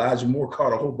complete, Elijah Moore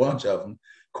caught a whole bunch of them.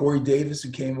 Corey Davis,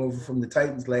 who came over from the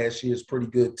Titans last year, is pretty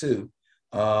good too.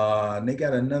 And they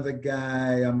got another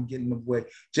guy, I'm getting away,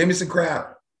 Jamison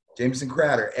Crowder,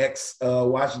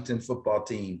 ex-Washington football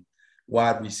team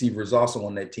wide receiver, is also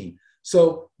on that team.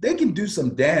 So they can do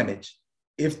some damage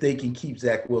if they can keep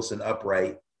Zach Wilson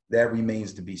upright. That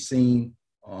remains to be seen.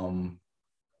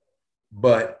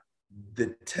 But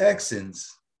the Texans,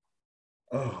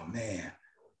 oh, man,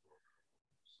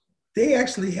 they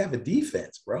actually have a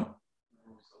defense, bro.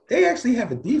 They actually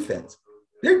have a defense.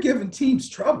 They're giving teams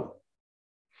trouble.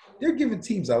 They're giving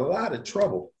teams a lot of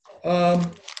trouble.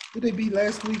 Did they beat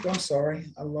last week? I'm sorry.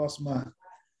 I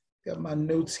got my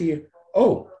notes here.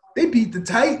 Oh, they beat the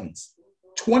Titans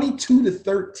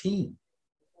 22-13.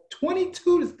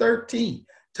 22-13.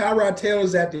 Tyrod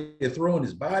Taylor's out there throwing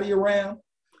his body around.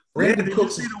 Brandon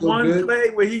Cooks is the one good. Play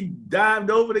where he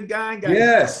dived over the guy and got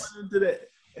into the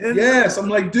Yes, I'm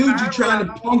like, dude, you're trying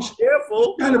to puncture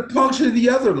the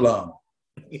other lung.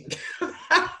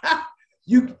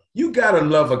 You gotta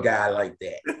love a guy like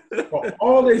that. For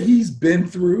all that he's been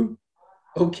through,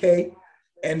 okay,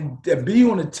 and to be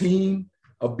on a team,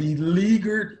 a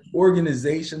beleaguered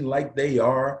organization like they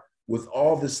are, with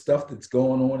all the stuff that's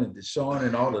going on and Deshaun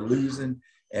and all the losing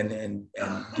and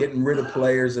getting rid of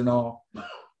players and all.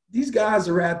 These guys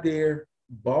are out there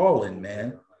balling,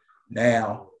 man.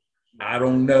 Now, I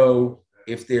don't know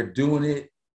if they're doing it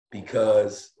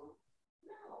because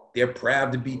they're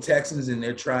proud to be Texans and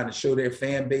they're trying to show their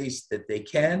fan base that they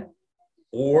can,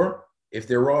 or if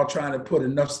they're all trying to put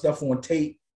enough stuff on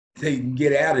tape, they can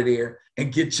get out of there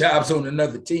and get jobs on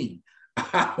another team.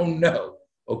 I don't know,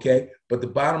 okay? But the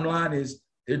bottom line is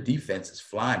their defense is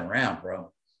flying around,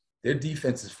 bro. Their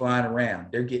defense is flying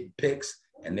around. They're getting picks,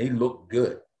 and they look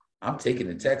good. I'm taking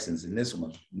the Texans in this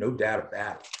one, no doubt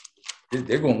about it.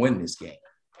 They're going to win this game.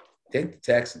 Take the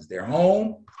Texans. They're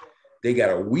home. They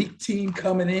got a weak team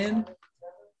coming in.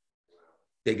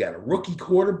 They got a rookie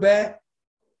quarterback,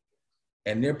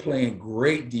 and they're playing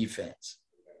great defense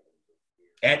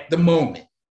at the moment.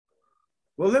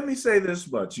 Well, let me say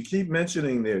this much. You keep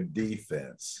mentioning their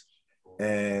defense,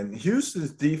 and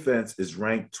Houston's defense is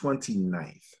ranked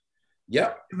 29th.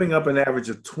 Yep. Giving up an average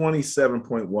of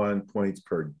 27.1 points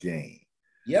per game.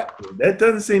 Yep. That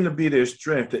doesn't seem to be their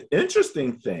strength. The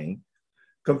interesting thing,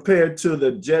 compared to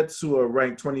the Jets, who are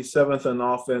ranked 27th on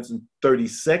offense and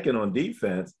 32nd on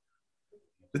defense,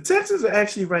 the Texans are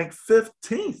actually ranked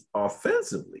 15th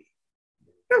offensively.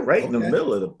 They're right in the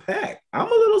middle of the pack. I'm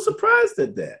a little surprised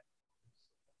at that.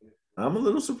 I'm a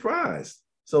little surprised.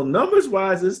 So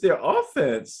numbers-wise, it's their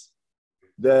offense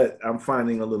that I'm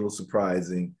finding a little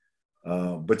surprising.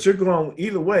 But you're going,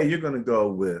 either way, you're going to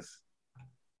go with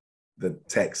the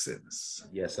Texans.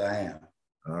 Yes, I am.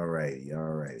 All righty, all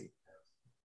righty.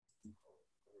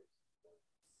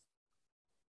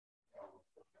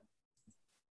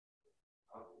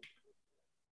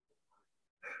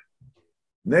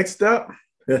 Next up,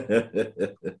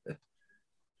 the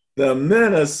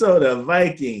Minnesota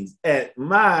Vikings at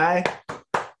my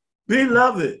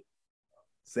beloved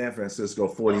San Francisco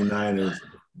 49ers.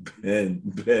 Ben.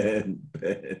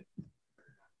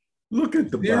 Look at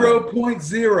the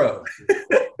 0.0.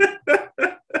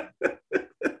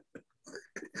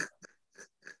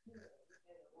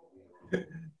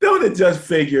 Don't it just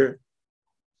figure?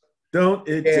 Don't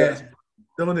it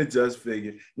just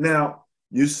figure? Now,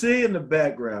 you see in the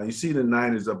background, you see the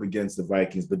Niners up against the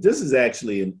Vikings, but this is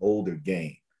actually an older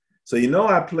game. So you know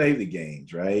I play the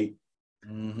games, right?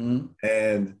 Mm-hmm.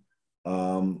 And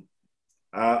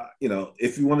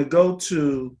if you want to go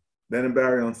to Ben and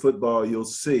Barry on football, you'll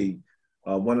see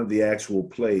one of the actual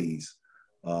plays.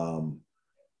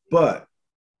 But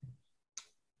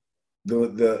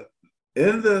in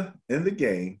the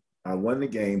game, I won the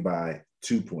game by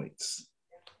 2 points.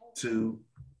 2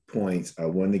 points. I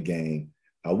won the game.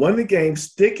 I won the game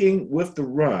sticking with the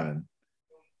run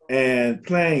and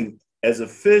playing as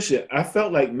efficient. I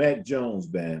felt like Mac Jones,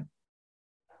 Ben.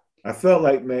 I felt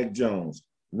like Mac Jones.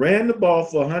 Ran the ball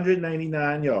for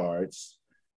 199 yards,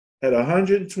 had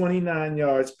 129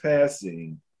 yards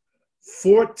passing,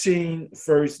 14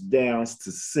 first downs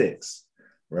to 6,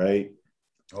 right?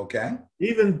 Okay.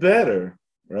 Even better,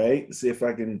 right? See if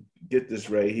I can get this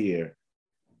right here.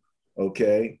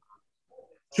 Okay.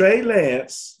 Trey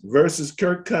Lance versus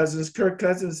Kirk Cousins. Kirk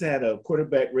Cousins had a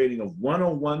quarterback rating of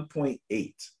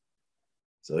 101.8.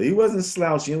 So he wasn't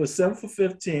slouching. He was 7 for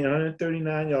 15,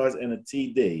 139 yards, and a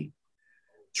TD.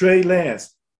 Trey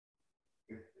Lance,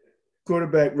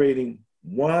 quarterback rating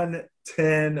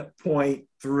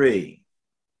 110.3.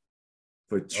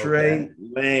 For Trey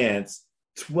Lance,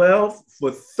 12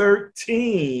 for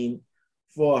 13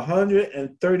 for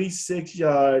 136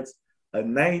 yards, a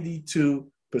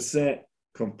 92%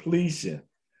 completion.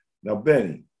 Now,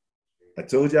 Benny, I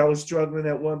told you I was struggling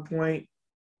at one point,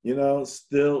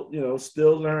 still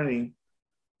learning.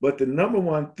 But the number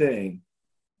one thing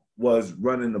was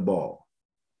running the ball,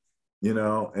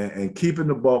 and keeping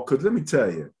the ball. Because let me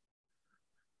tell you,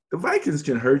 the Vikings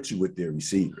can hurt you with their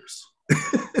receivers.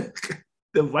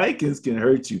 The Vikings can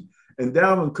hurt you. And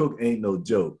Dalvin Cook ain't no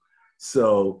joke.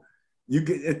 So you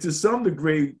get, to some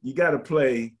degree, you got to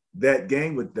play that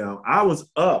game with them. I was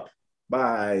up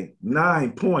by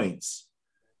 9 points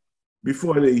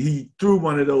before he threw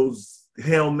one of those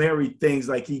Hail Mary things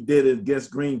like he did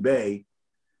against Green Bay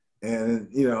and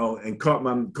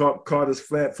caught us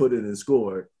flat-footed and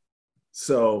scored.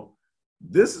 So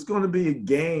this is going to be a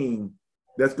game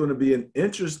that's going to be an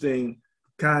interesting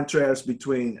contrast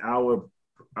between our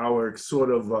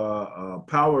sort of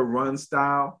power run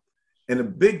style, and a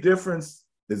big difference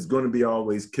is going to be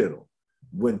always Kittle.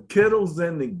 When Kittle's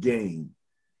in the game,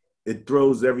 it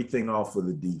throws everything off of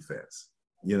the defense.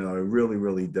 It really,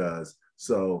 really does.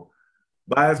 So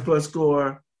bias plus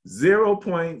score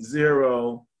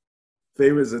 0.0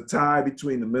 favors a tie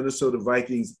between the Minnesota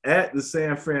Vikings at the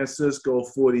San Francisco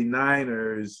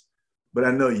 49ers, but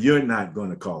I know you're not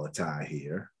going to call a tie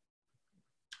here.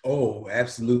 Oh,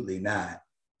 absolutely not.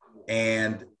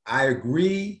 And I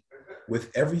agree with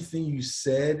everything you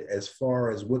said as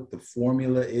far as what the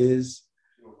formula is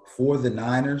for the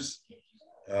Niners,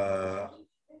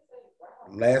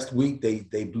 last week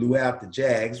they blew out the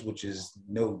Jags, which is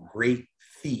no great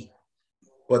feat.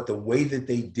 But the way that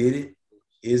they did it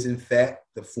is, in fact,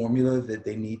 the formula that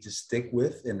they need to stick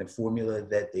with, and the formula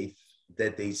that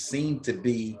they seem to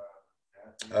be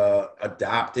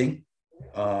adopting.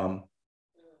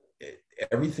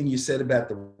 Everything you said about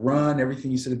the run, everything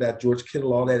you said about George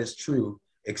Kittle, all that is true,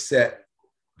 except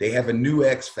they have a new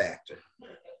X factor.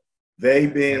 They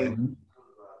being,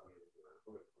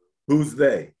 who's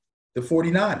they? The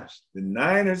 49ers. The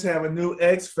Niners have a new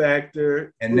X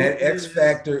factor. And that X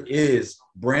factor is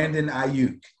Brandon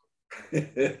Ayuk.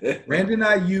 Brandon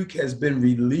Ayuk has been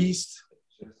released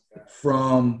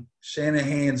from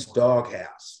Shanahan's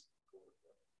doghouse,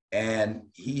 and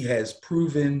he has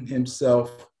proven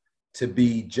himself to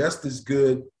be just as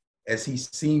good as he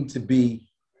seemed to be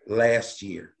last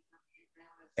year.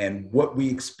 And what we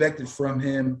expected from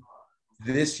him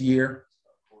this year,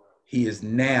 he is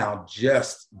now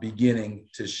just beginning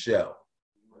to show.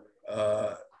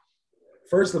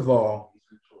 First of all,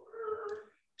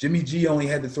 Jimmy G only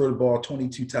had to throw the ball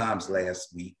 22 times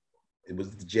last week. It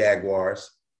was the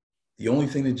Jaguars. The only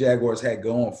thing the Jaguars had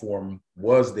going for them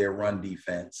was their run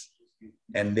defense,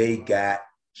 and they got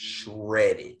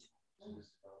shredded.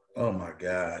 Oh, my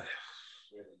God.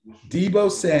 Deebo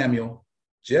Samuel,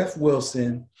 Jeff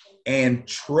Wilson, and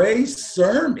Trey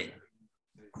Sermon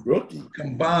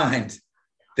combined.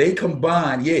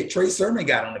 Trey Sermon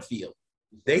got on the field.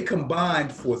 They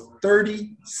combined for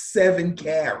 37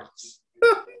 carries.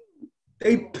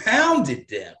 They pounded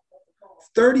them.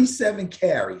 37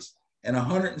 carries and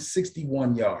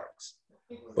 161 yards.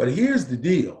 But here's the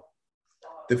deal.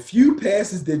 The few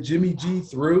passes that Jimmy G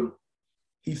threw,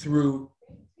 he threw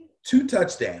 2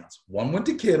 touchdowns. One went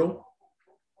to Kittle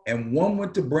and one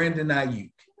went to Brandon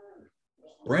Ayuk.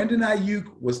 Brandon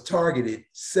Ayuk was targeted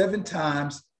 7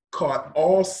 times, caught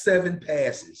all 7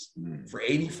 passes for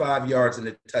 85 yards and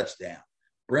a touchdown.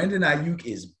 Brandon Ayuk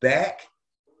is back.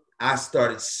 I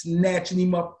started snatching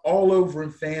him up all over in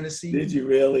fantasy. Did you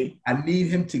really? I need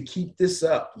him to keep this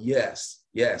up. Yes,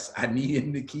 I need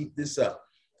him to keep this up.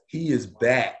 He is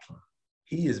back.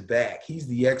 He's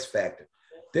the X factor.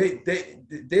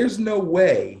 There's no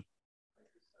way.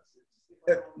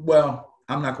 Well,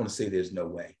 I'm not going to say there's no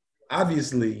way.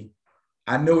 Obviously,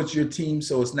 I know it's your team,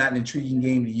 so it's not an intriguing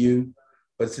game to you,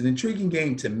 but it's an intriguing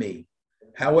game to me.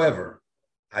 However,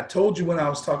 I told you when I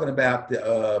was talking about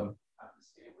the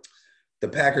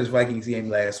Packers-Vikings game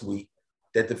last week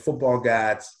that the football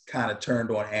gods kind of turned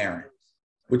on Aaron,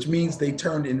 which means they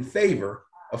turned in favor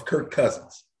of Kirk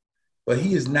Cousins. But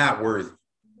he is not worthy.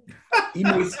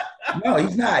 No,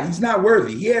 he's not. He's not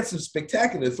worthy. He had some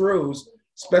spectacular throws,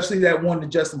 especially that one to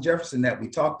Justin Jefferson that we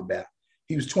talked about.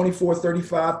 He was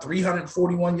 24-35,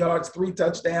 341 yards, 3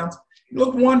 touchdowns. He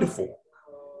looked wonderful.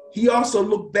 He also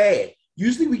looked bad.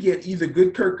 Usually we get either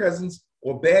good Kirk Cousins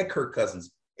or bad Kirk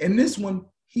Cousins. In this one,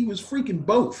 he was freaking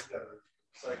both.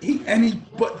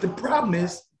 But the problem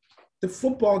is the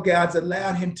football gods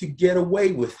allowed him to get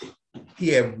away with it. He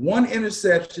had 1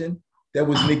 interception that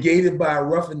was negated by a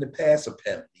roughing the passer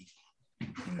penalty.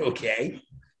 Okay.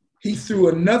 He threw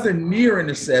another near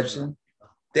interception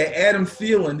that Adam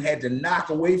Thielen had to knock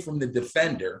away from the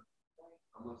defender.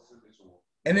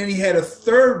 And then he had a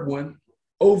third one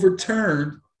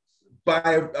overturned by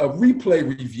a replay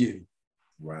review.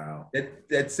 Wow.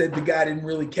 That said the guy didn't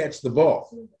really catch the ball.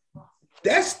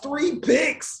 That's 3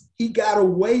 picks he got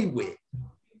away with.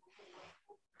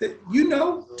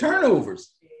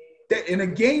 Turnovers. That in a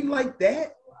game like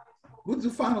that, what's the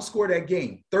final score of that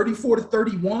game?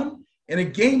 34-31? In a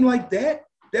game like that,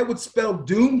 that would spell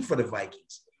doom for the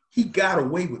Vikings. He got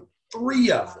away with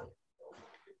 3 of them.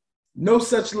 No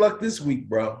such luck this week,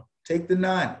 bro. Take the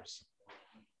Niners.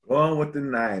 Going with the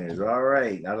Niners. All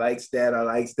right. I like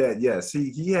that. Yes,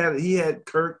 he had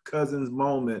Kirk Cousins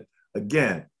moment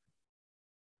again.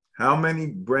 How many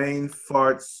brain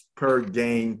farts per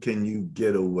game can you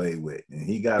get away with? And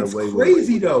he got away with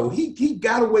crazy though. He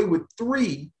got away with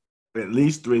 3. At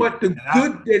least 3. But the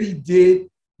good that he did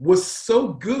was so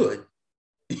good.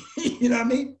 You know what I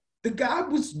mean? The guy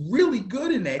was really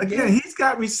good in that game. He's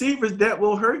got receivers that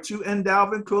will hurt you, and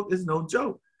Dalvin Cook is no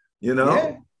joke. You know?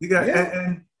 Yeah. You got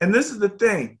and this is the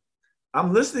thing.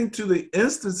 I'm listening to the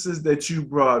instances that you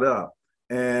brought up,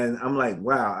 and I'm like,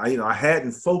 wow, I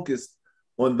hadn't focused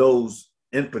on those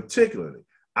in particular.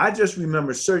 I just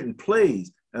remember certain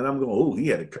plays, and I'm going, oh, he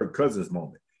had a Kirk Cousins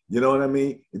moment. You know what I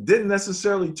mean? It didn't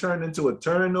necessarily turn into a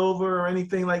turnover or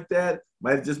anything like that.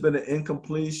 Might have just been an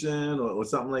incompletion or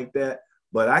something like that.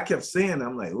 But I kept saying,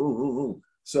 I'm like, ooh, ooh, ooh.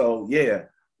 So yeah,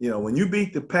 when you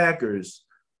beat the Packers,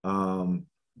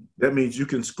 that means you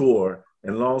can score.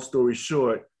 And long story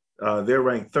short, they're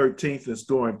ranked 13th in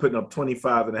scoring, putting up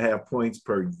 25 and a half points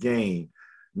per game.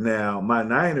 Now, my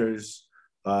Niners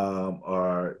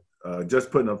are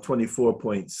just putting up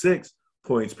 24.6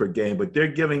 points per game, but they're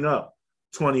giving up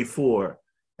 24,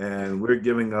 and we're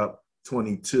giving up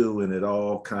 22. And it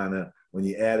all kind of, when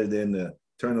you added in the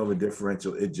turnover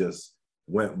differential, it just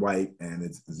went white, and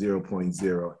it's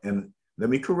 0.0. And let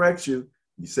me correct you.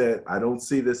 You said, I don't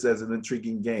see this as an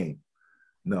intriguing game.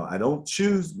 No, I don't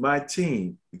choose my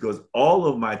team because all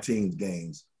of my team's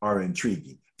games are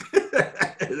intriguing.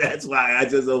 That's why I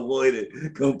just avoid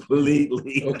it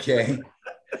completely. Okay.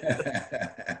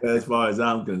 As far as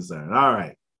I'm concerned. All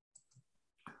right.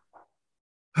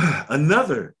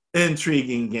 Another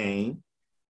intriguing game.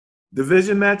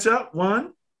 Division matchup,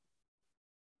 one.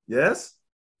 Yes?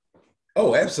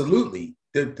 Oh, absolutely.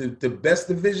 The best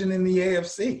division in the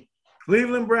AFC.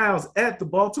 Cleveland Browns at the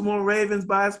Baltimore Ravens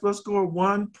by a score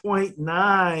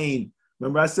 1.9.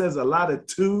 Remember, I said there's a lot of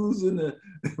twos and the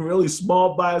really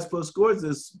small bias plus scores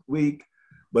this week,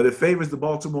 but it favors the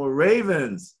Baltimore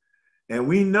Ravens. And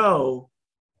we know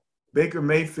Baker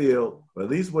Mayfield, or at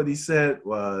least what he said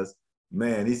was,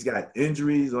 man, he's got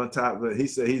injuries on top of it. He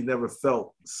said he's never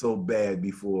felt so bad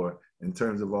before in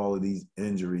terms of all of these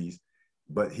injuries,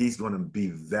 but he's going to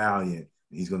be valiant.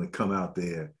 He's going to come out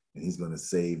there and he's going to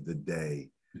save the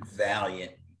day.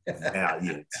 Valiant.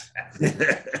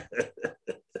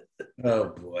 Oh,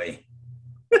 boy.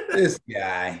 This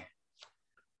guy.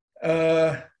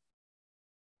 I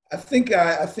think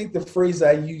the phrase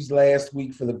I used last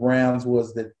week for the Browns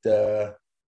was that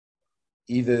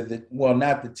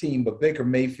not the team, but Baker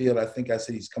Mayfield, I think I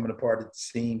said he's coming apart at the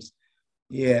seams.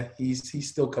 Yeah, he's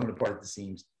still coming apart at the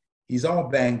seams. He's all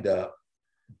banged up.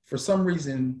 For some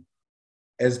reason,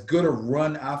 as good a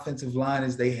run offensive line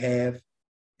as they have,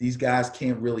 these guys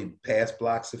can't really pass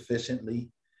block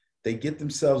sufficiently. They get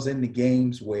themselves into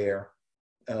games where,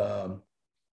 for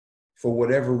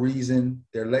whatever reason,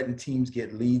 they're letting teams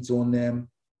get leads on them,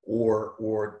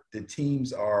 or the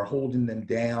teams are holding them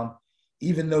down,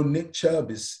 even though Nick Chubb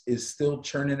is still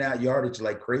churning out yardage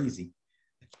like crazy.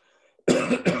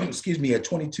 Excuse me, had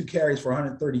 22 carries for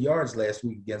 130 yards last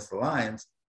week against the Lions,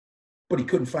 but he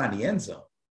couldn't find the end zone.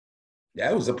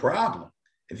 That was a problem.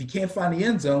 If he can't find the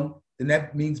end zone, then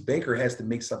that means Baker has to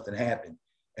make something happen.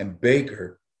 And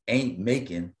Baker ain't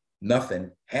making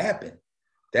nothing happen.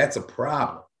 That's a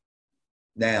problem.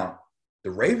 Now,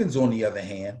 the Ravens, on the other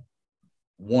hand,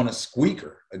 won a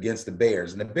squeaker against the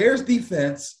Bears. And the Bears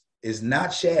defense is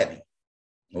not shabby.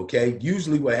 Okay?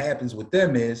 Usually what happens with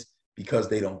them is because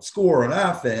they don't score on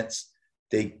offense,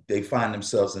 they find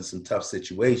themselves in some tough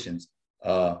situations.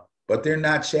 But they're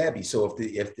not shabby. So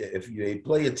if they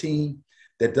play a team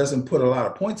that doesn't put a lot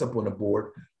of points up on the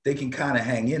board, they can kind of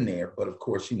hang in there. But of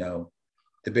course, the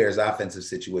Bears' offensive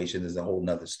situation is a whole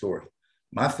nother story.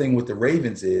 My thing with the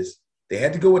Ravens is they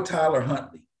had to go with Tyler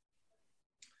Huntley.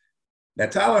 Now,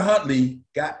 Tyler Huntley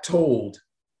got told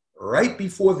right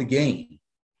before the game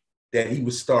that he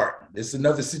was starting. This is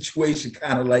another situation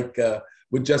kind of like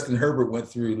what Justin Herbert went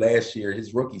through last year,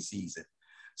 his rookie season.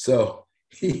 So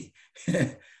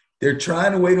they're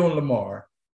trying to wait on Lamar.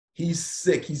 He's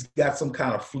sick. He's got some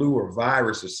kind of flu or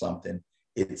virus or something.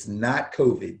 It's not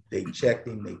COVID. They checked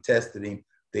him. They tested him.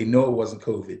 They know it wasn't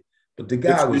COVID. But the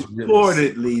guy was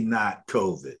reportedly not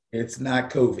COVID. It's not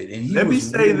COVID. And Let me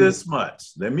say this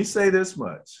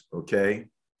much, okay?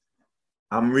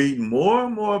 I'm reading more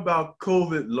and more about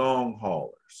COVID long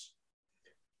haulers.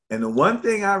 And the one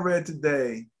thing I read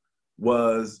today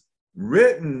was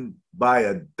written by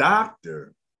a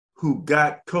doctor who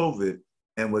got COVID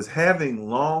and was having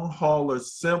long hauler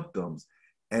symptoms.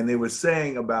 And they were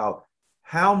saying about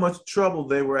how much trouble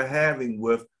they were having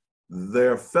with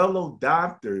their fellow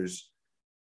doctors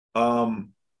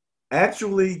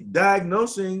actually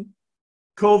diagnosing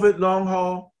COVID long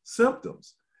haul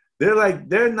symptoms.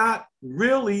 They're not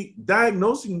really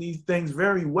diagnosing these things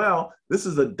very well. This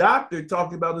is a doctor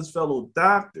talking about his fellow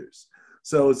doctors.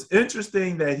 So it's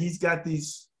interesting that he's got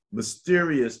these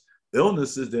mysterious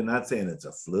illnesses. They're not saying it's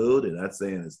a flu. They're not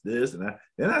saying it's this and that.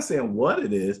 They're not saying what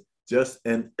it is, just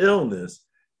an illness.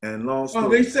 And long story. Oh,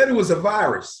 they said it was a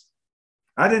virus.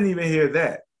 I didn't even hear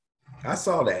that. I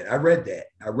saw that. I read that.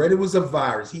 I read it was a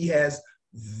virus. He has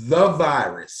the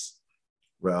virus.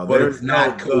 Well, there's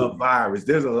not the virus.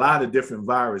 There's a lot of different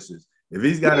viruses. If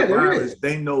he's got a virus,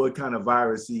 they know what kind of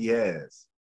virus he has.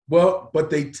 Well, but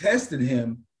they tested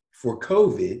him for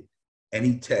COVID and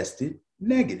he tested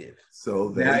negative.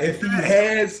 So now if he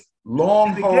has long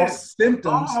And haul again, long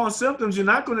symptoms. haul symptoms, you're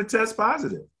not going to test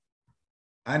positive.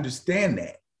 I understand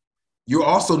that. You're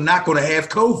also not going to have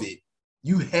COVID.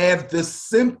 You have the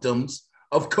symptoms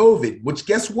of COVID, which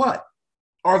guess what?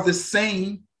 Are the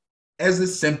same as the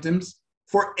symptoms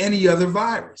for any other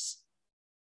virus.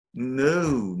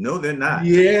 No, they're not.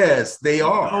 Yes, they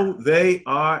are. No, they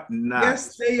are not.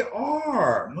 Yes, they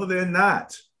are. No, they're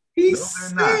not. He's No,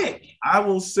 they're not. sick. I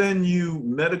will send you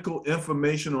medical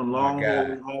information on Oh my long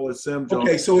God. hauler syndrome.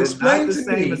 Okay, so It's not explain the to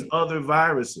same as me, other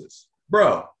viruses.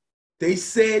 bro. They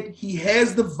said he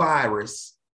has the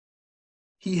virus.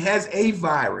 He has a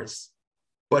virus,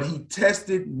 but he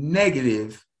tested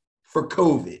negative for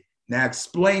COVID. Now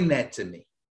explain that to me.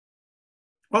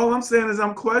 All I'm saying is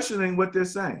I'm questioning what they're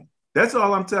saying. That's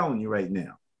all I'm telling you right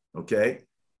now. Okay?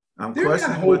 I'm They're not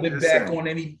questioning what holding they're back saying. on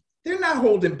any. They're not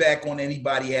holding back on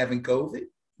anybody having COVID.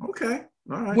 Okay.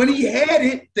 All right. When he had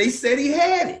it, they said he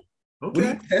had it. Okay.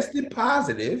 When he tested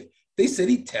positive, they said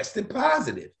he tested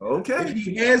positive. Okay. If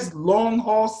he has long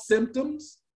haul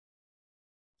symptoms,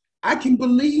 I can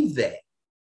believe that.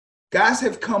 Guys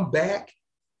have come back,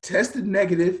 tested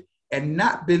negative, and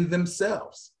not been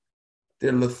themselves.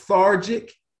 They're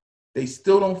lethargic. They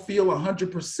still don't feel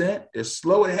 100%. They're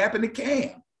slow. It happened to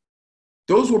Cam.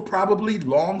 Those were probably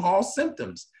long haul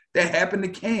symptoms that happened to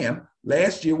Cam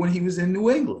last year when he was in New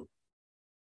England.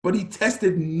 But he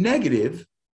tested negative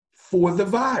for the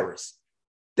virus.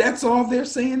 That's all they're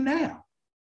saying now.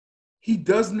 He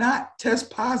does not test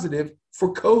positive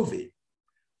for COVID,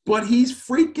 but he's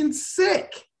freaking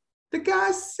sick. The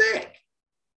guy's sick.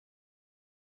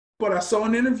 But I saw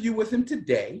an interview with him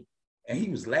today, and he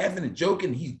was laughing and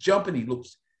joking. He's jumping.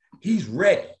 He's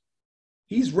ready.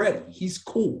 He's ready. He's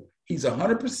cool. He's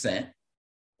 100%.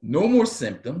 No more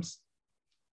symptoms.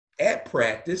 At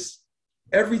practice,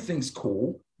 everything's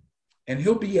cool. And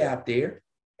he'll be out there.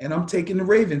 And I'm taking the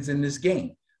Ravens in this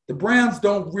game. The Browns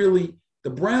aren't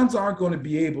going to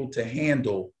be able to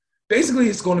handle. Basically,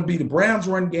 it's going to be the Browns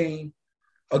run game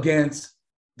against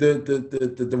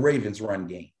the Ravens run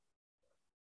game.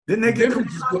 Didn't they get Kareem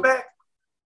Hunt back?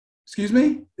 Excuse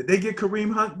me? Did they get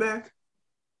Kareem Hunt back?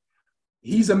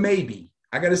 He's a maybe.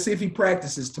 I got to see if he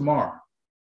practices tomorrow.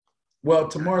 Well,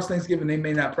 tomorrow's Thanksgiving. They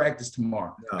may not practice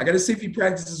tomorrow. No. I got to see if he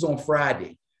practices on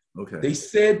Friday. Okay. They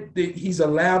said that he's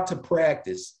allowed to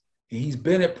practice. He's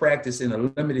been at practice in a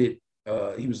limited,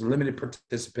 he was a limited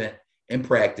participant in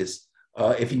practice.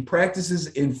 If he practices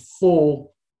in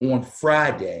full on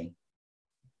Friday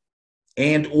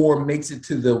and or makes it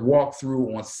to the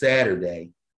walkthrough on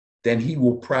Saturday, then he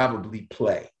will probably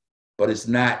play, but it's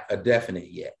not a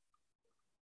definite yet.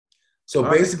 So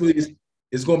basically,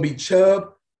 it's going to be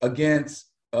Chubb against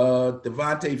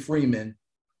Devontae Freeman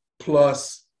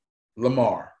plus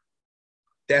Lamar.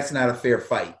 That's not a fair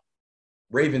fight.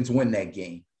 Ravens win that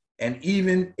game. And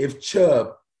even if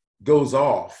Chubb goes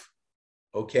off,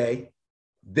 okay,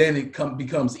 then it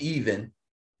becomes even,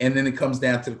 and then it comes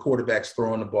down to the quarterbacks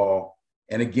throwing the ball.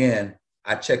 And again,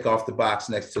 I check off the box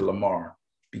next to Lamar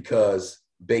because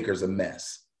Baker's a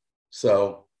mess.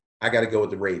 So I got to go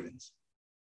with the Ravens.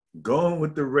 Going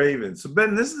with the Ravens. So,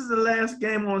 Ben, this is the last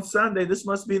game on Sunday. This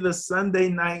must be the Sunday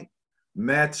night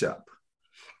matchup.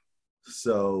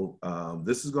 So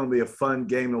this is going to be a fun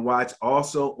game to watch.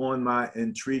 Also on my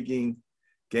intriguing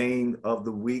game of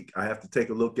the week, I have to take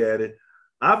a look at it.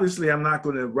 Obviously, I'm not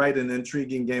going to write an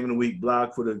intriguing game of the week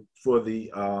blog for the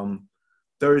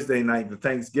Thursday night, the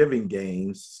Thanksgiving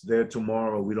games. They're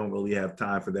tomorrow. We don't really have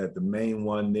time for that. The main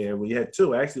one there, we had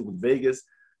two actually with Vegas,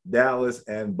 Dallas,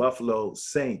 and Buffalo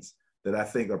Saints that I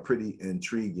think are pretty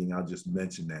intriguing. I'll just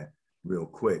mention that real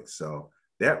quick. So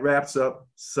that wraps up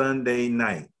Sunday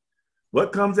night.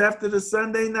 What comes after the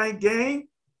Sunday night game?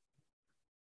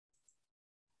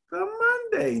 The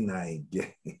Monday night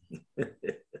game.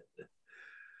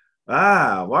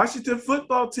 Washington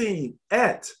football team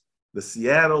at the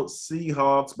Seattle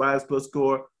Seahawks. Bias plus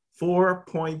score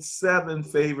 4.7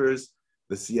 favors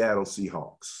the Seattle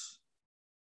Seahawks.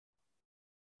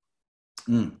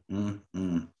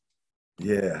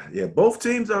 Yeah. Both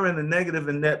teams are in the negative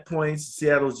in net points.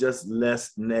 Seattle's just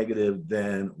less negative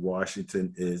than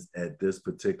Washington is at this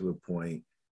particular point.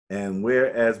 And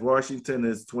whereas Washington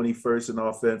is 21st in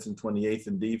offense and 28th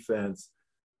in defense,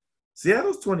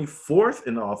 Seattle's 24th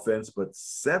in offense, but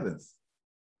 7th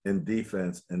in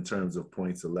defense in terms of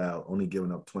points allowed, only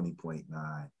giving up 20.9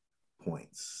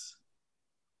 points.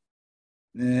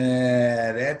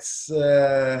 Yeah, that's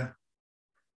I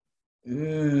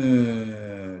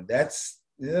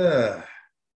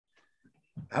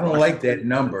don't like that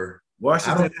number.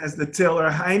 Washington has the Taylor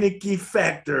Heineke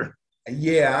factor.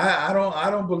 I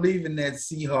don't believe in that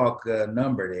Seahawk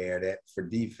number there that for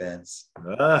defense.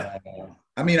 Uh,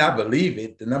 I mean, I believe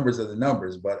it. The numbers are the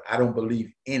numbers, but I don't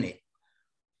believe in it.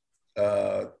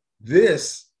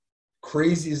 This,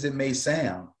 crazy as it may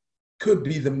sound, could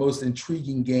be the most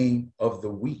intriguing game of the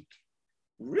week.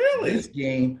 really? This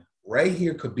game right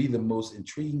here could be the most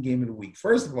intriguing game of the week.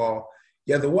 First of all,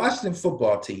 you have the Washington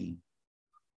football team,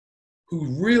 who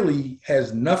really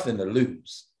has nothing to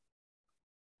lose,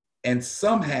 and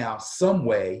somehow, some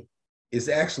way, is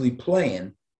actually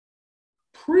playing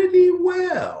pretty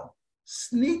well,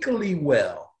 sneakily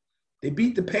well. They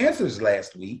beat the Panthers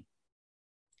last week.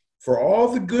 For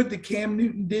all the good that Cam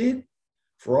Newton did,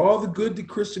 for all the good that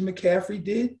Christian McCaffrey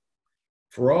did,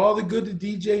 for all the good that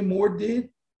DJ Moore did,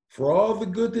 for all the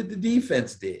good that the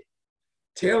defense did,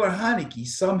 Taylor Heinicke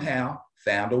somehow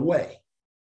found a way.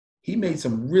 He made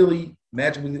some really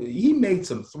magical, he made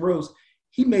some throws.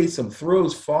 He made some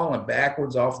throws falling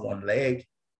backwards off one leg,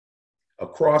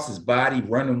 across his body,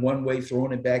 running one way,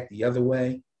 throwing it back the other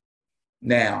way.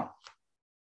 Now,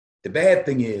 the bad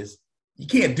thing is, you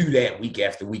can't do that week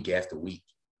after week after week.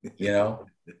 You know,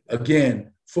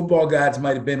 again, football gods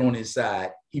might have been on his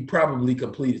side. He probably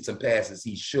completed some passes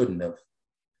he shouldn't have,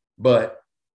 but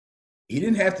he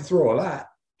didn't have to throw a lot.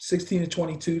 16 to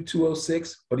 22,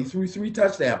 206, but he threw 3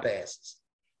 touchdown passes.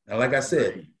 Now, like I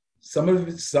said,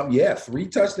 three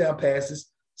touchdown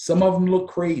passes. Some of them look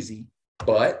crazy,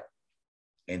 but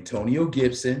Antonio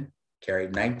Gibson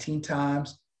carried 19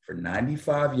 times for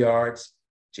 95 yards.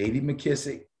 J.D.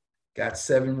 McKissic got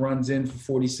 7 runs in for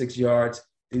 46 yards.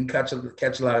 Didn't catch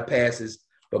a lot of passes,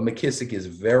 but McKissic is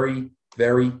very,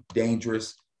 very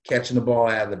dangerous catching the ball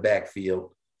out of the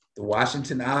backfield. The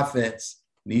Washington offense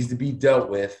needs to be dealt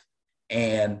with,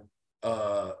 and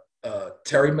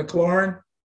Terry McLaurin,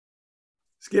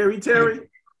 Scary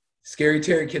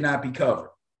Terry cannot be covered.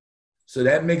 So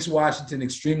that makes Washington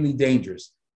extremely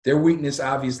dangerous. Their weakness,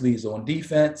 obviously, is on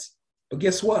defense. But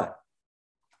guess what?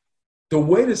 The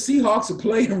way the Seahawks are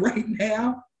playing right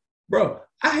now, bro,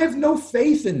 I have no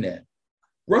faith in them.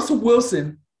 Russell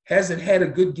Wilson hasn't had a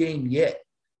good game yet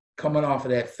coming off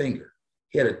of that finger.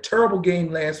 He had a terrible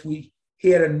game last week. He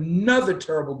had another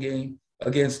terrible game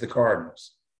against the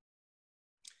Cardinals.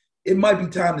 It might be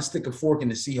time to stick a fork in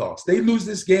the Seahawks. They lose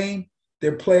this game,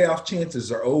 their playoff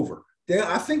chances are over.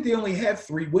 I think they only have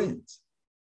 3 wins.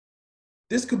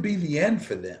 This could be the end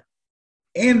for them.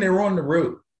 And they're on the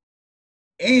road.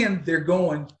 And they're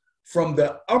going from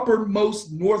the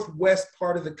uppermost northwest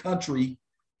part of the country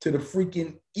to the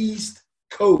freaking East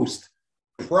Coast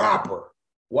proper,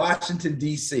 Washington,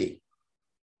 D.C.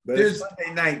 But it's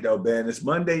Monday night, though, Ben. It's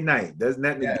Monday night. Doesn't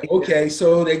that negate okay, that?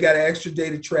 So they got an extra day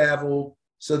to travel,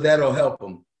 so that'll help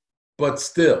them. But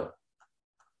still,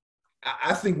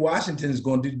 I think Washington is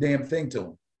going to do the damn thing to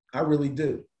them. I really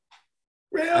do.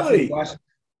 Really?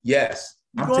 Yes.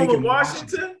 I'm going with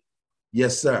Washington?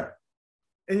 Yes, sir.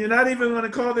 And you're not even going to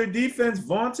call their defense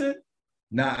vaunted?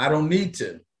 Nah, I don't need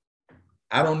to.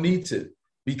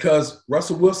 Because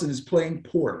Russell Wilson is playing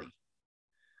poorly.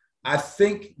 I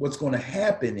think what's going to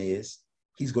happen is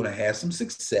he's going to have some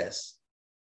success.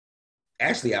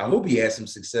 Actually, I hope he has some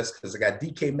success because I got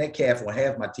DK Metcalf on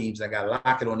half my teams and I got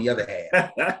Lockett on the other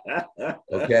half.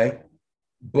 Okay?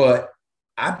 But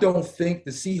I don't think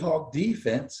the Seahawk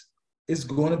defense is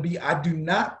going to be – I do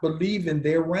not believe in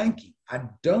their ranking. I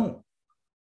don't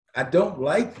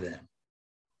like them.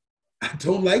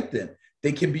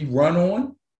 They can be run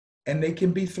on and they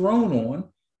can be thrown on.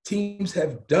 Teams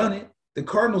have done it. The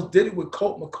Cardinals did it with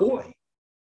Colt McCoy.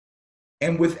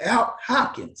 And without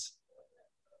Hopkins,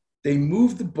 they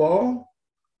moved the ball.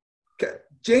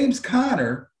 James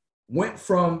Conner went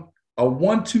from a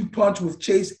 1-2 punch with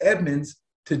Chase Edmonds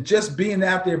to just being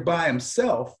out there by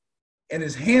himself and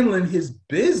is handling his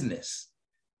business.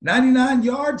 99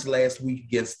 yards last week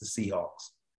against the Seahawks.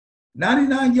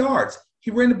 99 yards.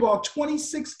 He ran the ball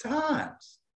 26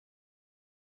 times.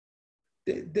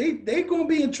 They're going to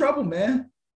be in trouble, man.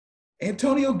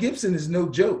 Antonio Gibson is no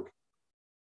joke.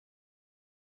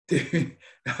 They're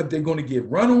going to get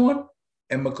run on,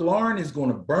 and McLaurin is going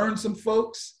to burn some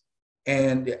folks.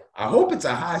 And I hope it's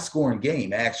a high-scoring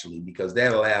game, actually, because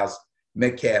that allows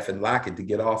Metcalf and Lockett to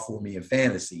get off for me in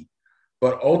fantasy.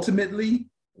 But ultimately,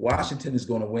 Washington is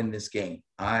going to win this game.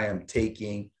 I am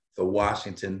taking the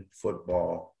Washington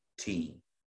football team.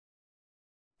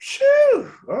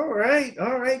 Phew. All right.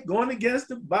 Going against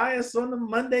the bias on the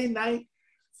Monday night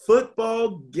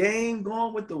football game,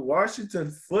 going with the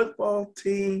Washington football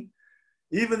team,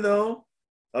 even though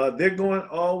they're going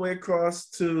all the way across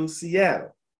to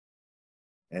Seattle.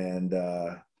 And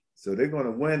so they're going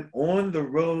to win on the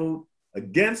road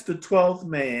against the 12th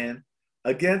man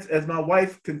against, as my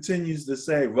wife continues to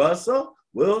say, Russell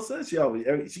Wilson.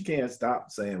 She can't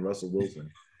stop saying Russell Wilson.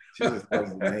 She just calls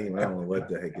the name. I don't know what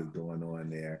the heck is going on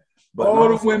there. But all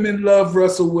the women love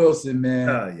Russell Wilson, man.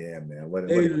 Oh yeah, man.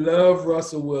 They love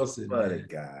Russell Wilson. What a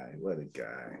guy. What a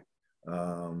guy.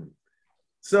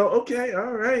 So okay,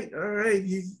 all right.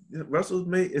 Russell's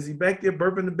made. Is he back there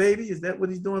burping the baby? Is that what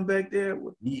he's doing back there?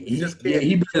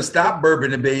 He better stop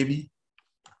burping the baby.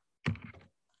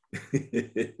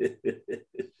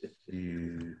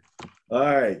 All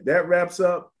right, that wraps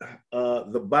up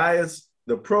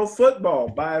the Pro Football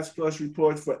Bias Plus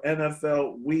reports for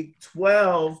NFL Week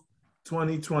 12,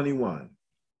 2021.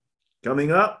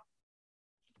 Coming up,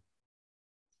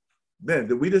 Ben,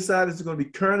 did we decide it's going to be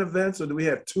current events, or do we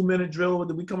have 2-minute drill? Or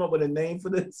did we come up with a name for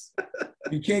this?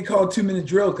 You can't call it 2-minute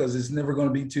drill because it's never going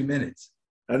to be 2 minutes.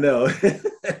 I know.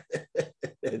 That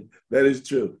is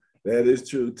true. That is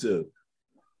true too.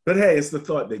 But hey, it's the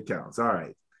thought that counts. All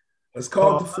right. Let's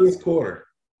call it the fourth quarter.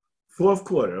 Fourth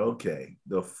quarter. Okay.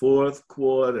 The fourth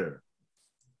quarter.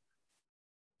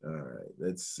 All right.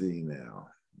 Let's see now.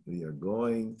 We are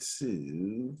going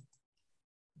to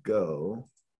go.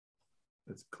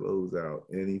 Let's close out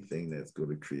anything that's going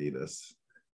to create us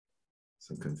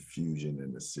some confusion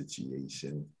in the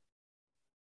situation.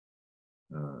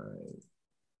 All right.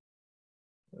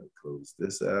 I'll close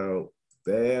this out.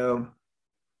 Bam.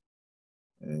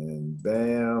 And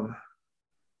bam.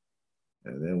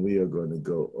 And then we are going to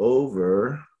go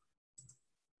over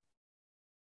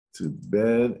to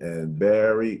Ben and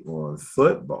Barry on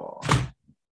football.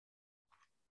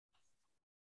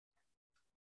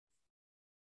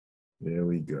 There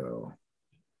we go.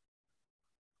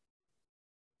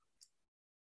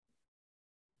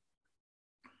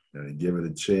 Gonna give it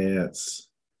a chance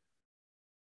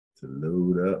to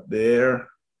load up there.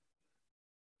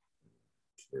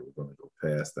 Okay, we're gonna go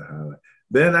past the highlight.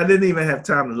 Ben, I didn't even have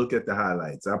time to look at the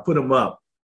highlights. I put them up,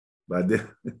 but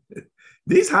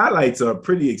these highlights are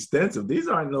pretty extensive. These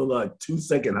aren't no like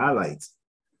 2-second highlights.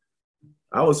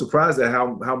 I was surprised at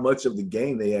how much of the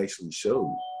game they actually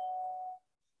showed.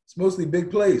 It's mostly big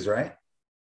plays, right?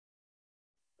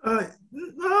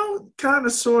 No, kind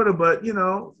of, sort of, but, a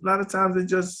lot of times they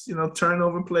just,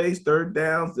 turnover plays, third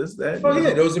downs, this, that. Oh,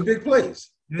 yeah, those are big plays.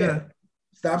 Yeah.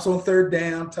 Stops on third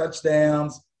down,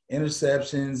 touchdowns,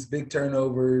 interceptions, big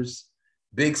turnovers,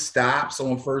 big stops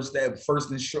on third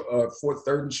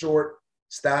and short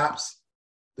stops,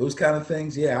 those kind of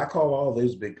things. Yeah, I call all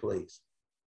those big plays.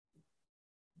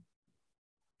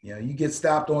 You get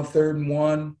stopped on 3rd and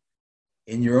 1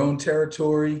 in your own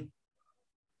territory,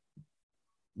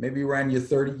 maybe around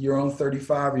your own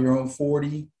 35 or your own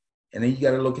 40, and then you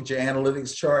got to look at your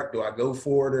analytics chart. Do I go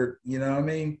for it, or you know what I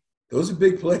mean? Those are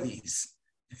big plays.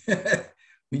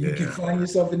 When you can find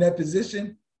yourself in that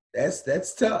position,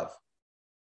 that's tough.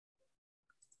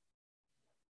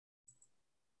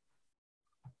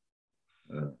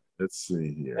 Let's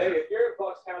see here. Hey, if you're in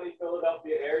Bucks County,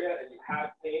 Philadelphia area, and you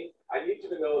have pain, I need you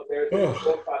to know that there's a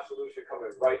world-class solution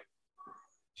coming right.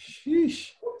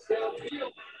 Sheesh. I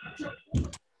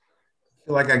feel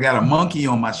like I got a monkey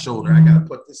on my shoulder. I got to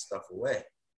put this stuff away.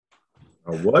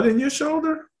 A what in your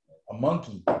shoulder? A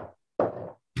monkey. Got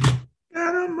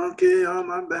a monkey on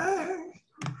my back.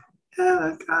 And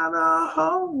I got a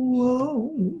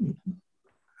hole.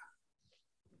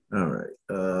 All right.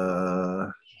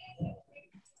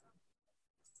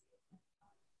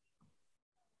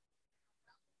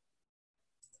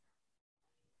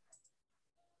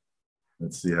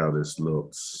 Let's see how this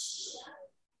looks.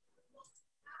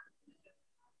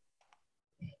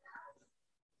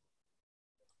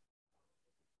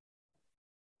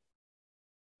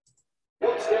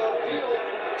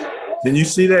 Can you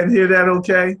see that and hear that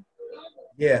okay?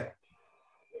 Yeah.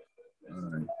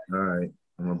 All right.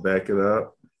 I'm going to back it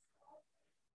up.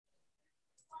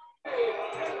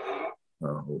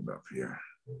 I'll hold up here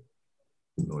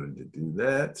in order to do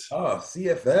that. Oh,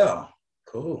 CFL.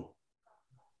 Cool.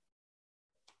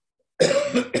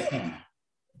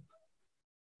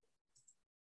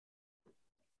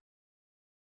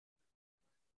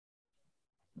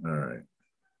 All right.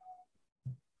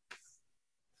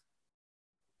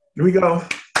 Here we go.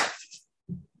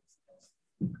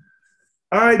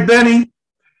 All right, Benny,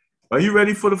 are you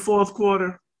ready for the fourth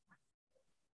quarter?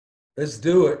 Let's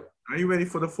do it. Are you ready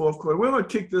for the fourth quarter? We're going to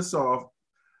kick this off.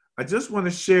 I just want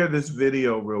to share this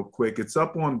video real quick. It's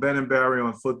up on Ben and Barry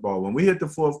on football. When we hit the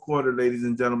fourth quarter, ladies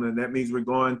and gentlemen, that means we're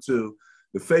going to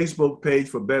the Facebook page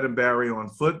for Ben and Barry on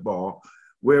football,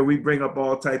 where we bring up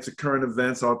all types of current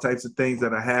events, all types of things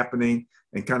that are happening,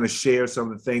 and kind of share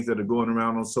some of the things that are going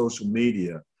around on social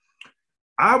media.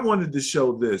 I wanted to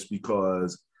show this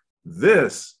because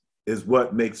this is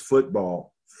what makes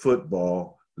football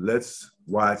football. Let's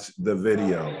watch the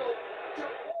video.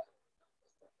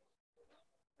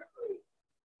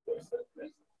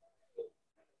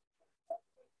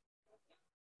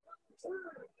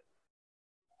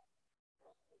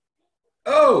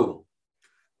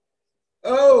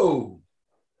 Oh,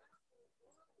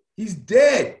 he's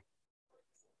dead.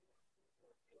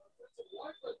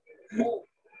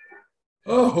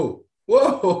 Oh,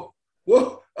 whoa,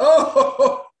 whoa,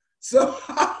 oh, so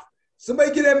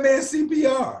somebody get that man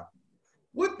CPR.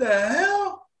 What the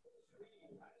hell?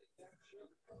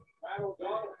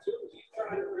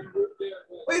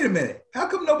 Wait a minute. How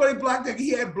come nobody blocked that?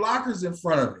 He had blockers in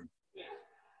front of him.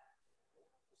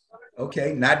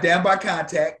 Okay, not down by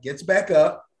contact. Gets back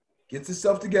up. Gets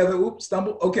himself together. Oops,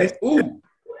 stumble. Okay. Ooh,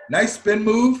 nice spin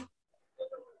move.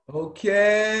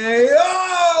 Okay.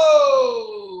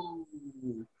 Oh!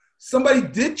 Somebody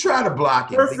did try to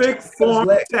block him. Perfect form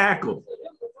tackle.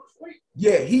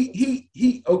 Yeah,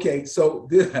 he. Okay, so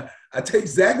I tell you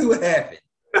exactly what happened.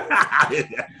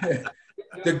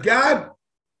 The guy,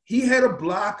 he had a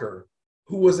blocker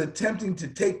who was attempting to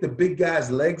take the big guy's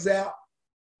legs out,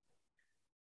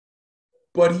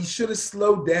 but he should have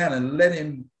slowed down and let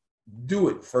him do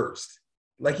it first.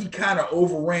 Like he kind of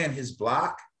overran his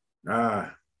block.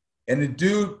 And the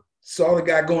dude saw the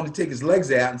guy going to take his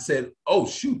legs out and said, oh,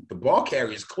 shoot, the ball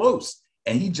carrier's close.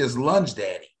 And he just lunged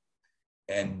at him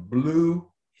and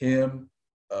blew him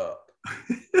up.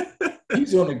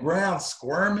 He's on the ground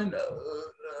squirming.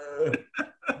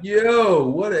 Yo,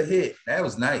 what a hit. That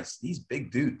was nice. He's a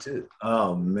big dude, too.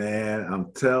 Oh, man,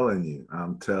 I'm telling you.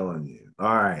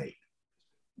 All right.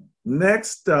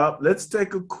 Next up, let's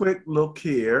take a quick look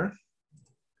here.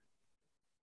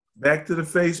 Back to the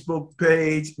Facebook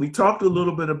page. We talked a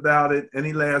little bit about it.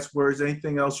 Any last words?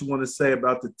 Anything else you want to say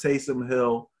about the Taysom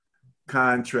Hill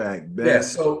contract, Ben? Yeah,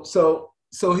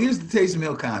 so here's the Taysom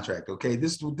Hill contract, okay?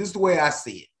 This is the way I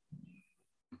see it.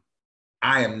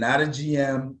 I am not a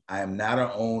GM. I am not an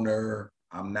owner.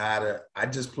 I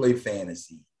just play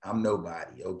fantasy. I'm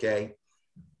nobody, okay?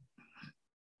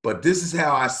 But this is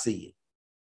how I see it.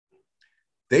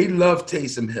 They love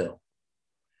Taysom Hill.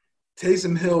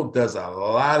 Taysom Hill does a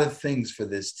lot of things for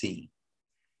this team.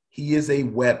 He is a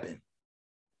weapon.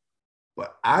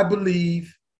 But I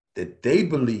believe that they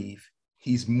believe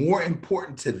he's more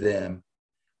important to them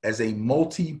as a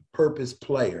multi-purpose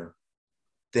player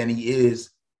than he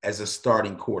is as a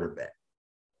starting quarterback.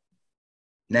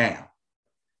 Now,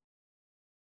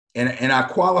 and I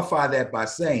qualify that by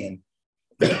saying,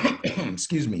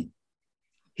 excuse me,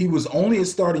 he was only a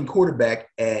starting quarterback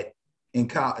in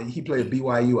college. He played at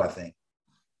BYU, I think.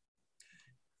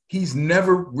 He's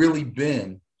never really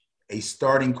been a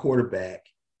starting quarterback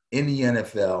in the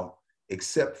NFL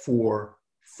except for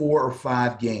 4 or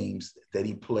 5 games that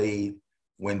he played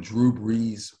when Drew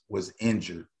Brees was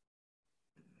injured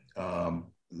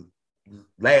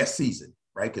last season,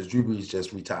 right? Because Drew Brees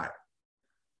just retired.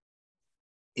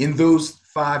 In those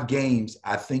 5 games,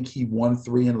 I think he won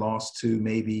 3 and lost 2,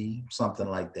 maybe something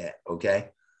like that,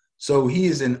 okay? So he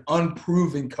is an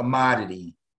unproven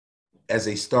commodity as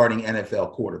a starting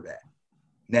NFL quarterback.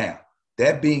 Now,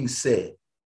 that being said,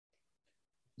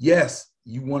 yes,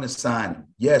 you want to sign him.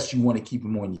 Yes, you want to keep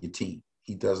him on your team.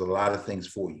 He does a lot of things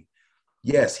for you.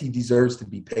 Yes, he deserves to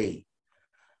be paid.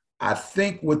 I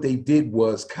think what they did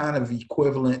was kind of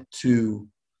equivalent to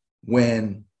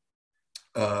when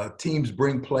teams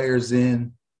bring players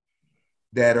in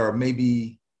that are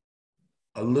maybe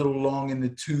a little long in the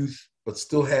tooth, but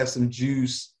still have some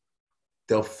juice.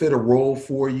 They'll fit a role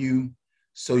for you.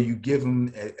 So you give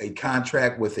them a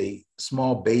contract with a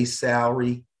small base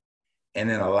salary and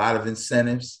then a lot of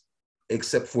incentives,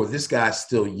 except for this guy's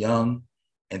still young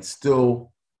and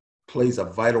still plays a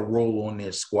vital role on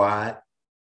their squad,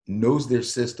 knows their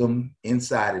system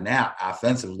inside and out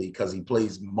offensively because he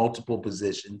plays multiple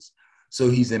positions. So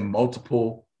he's in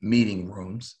multiple meeting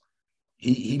rooms.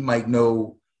 He might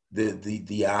know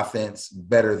the offense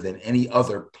better than any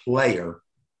other player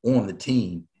on the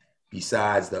team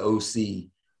besides the OC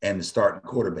and the starting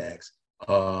quarterbacks.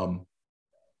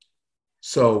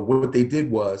 So what they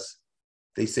did was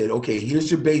they said, okay,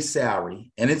 here's your base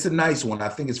salary. And it's a nice one. I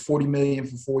think it's $40 million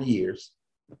for 4 years.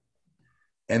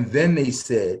 And then they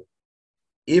said,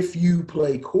 if you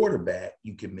play quarterback,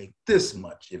 you can make this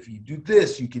much. If you do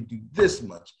this, you can do this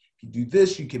much. If you do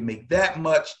this, you can make that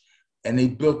much. And they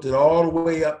built it all the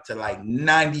way up to like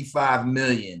 $95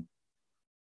 million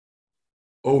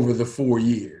over the 4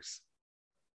 years.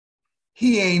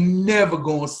 He ain't never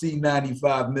going to see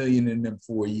 $95 million in them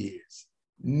 4 years.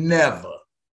 Never.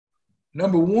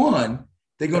 Number one,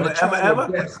 they're going to try their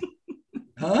best.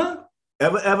 Huh?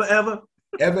 Ever, ever, ever?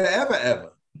 Ever, ever,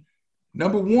 ever.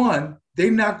 Number one, they're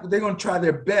going to try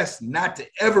their best not to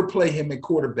ever play him at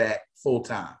quarterback full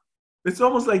time. It's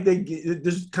almost like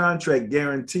this contract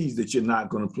guarantees that you're not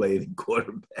going to play any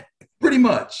quarterback. Pretty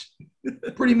much.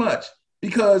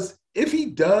 Because if he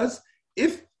does,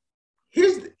 here's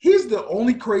the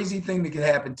only crazy thing that could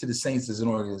happen to the Saints as an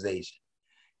organization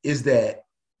is that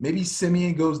maybe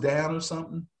Simeon goes down or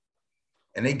something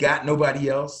and they got nobody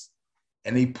else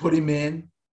and they put him in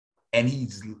and he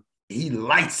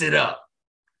lights it up.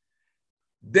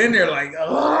 Then they're like,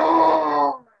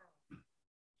 oh,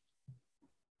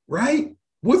 right?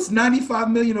 What's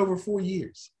 $95 million over 4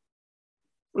 years?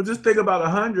 Well, just think about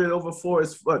 100 over 4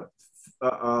 is what,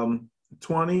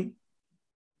 20,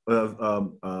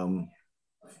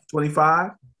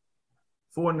 25.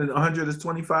 400 is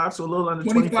 25, so a little under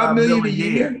 25 million a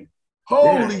year.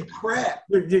 Holy crap!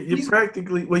 You're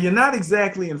practically, well, you're not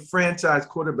exactly in franchise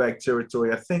quarterback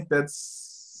territory. I think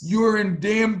you're in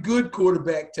damn good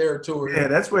quarterback territory. Yeah,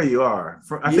 that's where you are.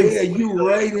 I think you're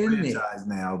right in there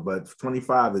now, but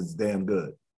 25 is damn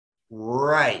good.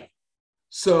 Right.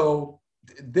 So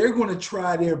they're going to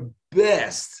try their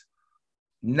best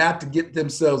not to get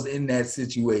themselves in that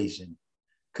situation,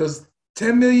 because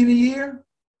 $10 million a year,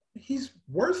 he's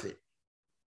worth it.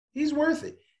 He's worth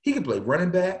it. He can play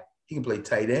running back. He can play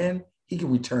tight end. He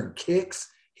can return kicks.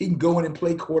 He can go in and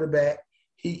play quarterback.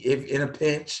 If in a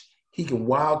pinch, he can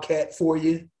wildcat for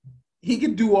you. He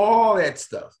can do all that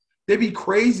stuff. They'd be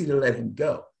crazy to let him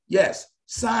go. Yes,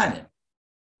 sign him.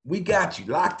 We got you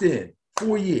locked in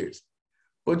 4 years.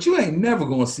 But you ain't never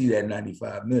going to see that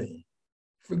 $95 million.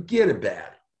 Forget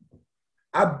about it.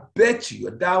 I bet you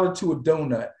 $1 to a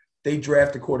donut they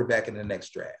draft a quarterback in the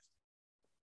next draft.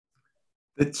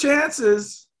 The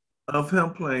chances of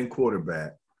him playing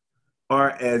quarterback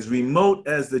are as remote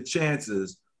as the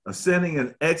chances of sending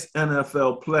an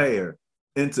ex-NFL player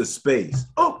into space.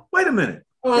 Oh, wait a minute.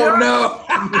 Oh, no.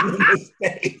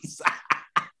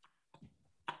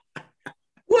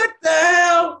 What the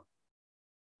hell?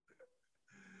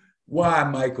 Why,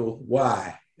 Michael?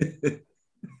 Why?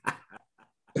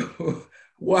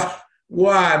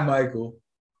 Why, Michael?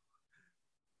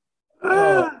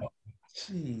 Oh,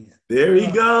 jeez. There he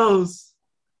goes.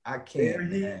 I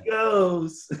can't. There he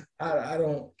goes. I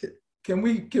don't. Can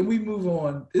we move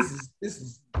on? This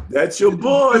is. That's your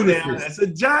boy now. That's a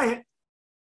giant.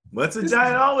 What's a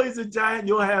giant? Always a giant.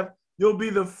 You'll be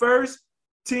the first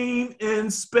team in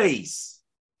space.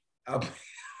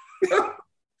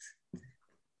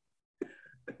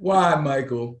 Why,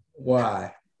 Michael?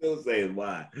 Why? Still saying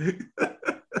why.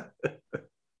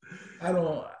 I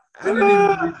didn't even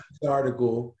read this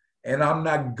article, and I'm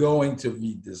not going to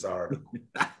read this article.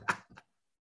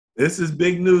 This is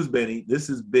big news, Benny. This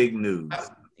is big news.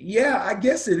 Yeah, I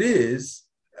guess it is.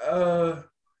 First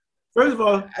of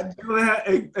all,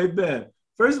 hey, Ben.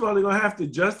 First of all, they're gonna have to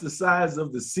adjust the size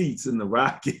of the seats in the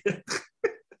rocket.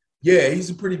 Yeah, he's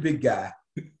a pretty big guy.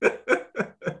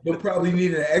 He'll probably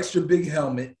need an extra big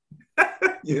helmet.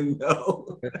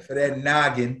 For that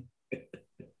noggin.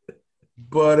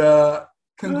 But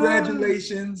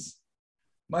congratulations,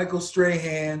 Michael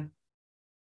Strahan.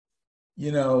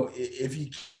 You know, if you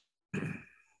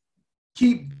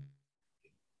keep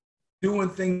doing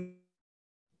things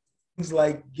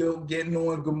like getting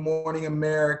on Good Morning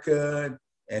America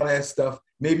and all that stuff,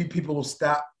 maybe people will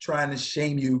stop trying to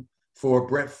shame you for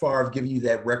Brett Favre giving you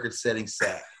that record-setting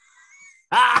sack.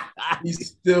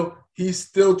 He's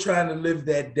still trying to live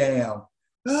that down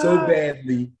so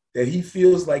badly that he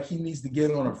feels like he needs to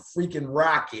get on a freaking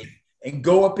rocket and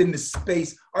go up into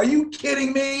space. Are you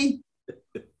kidding me?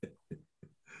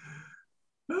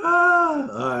 All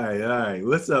right.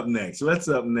 What's up next?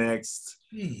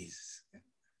 Jeez.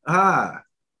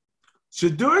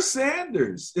 Shedeur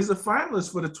Sanders is a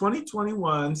finalist for the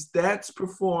 2021 Stats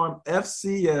Perform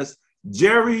FCS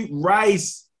Jerry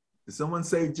Rice. Did someone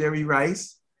say Jerry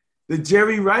Rice? The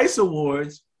Jerry Rice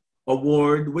Award,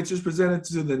 which is presented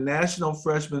to the National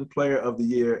Freshman Player of the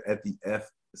Year at the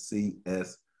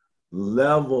FCS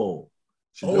level.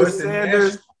 Shedeur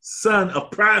Sanders, son of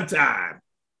primetime.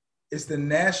 It's the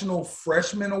National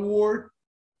Freshman Award?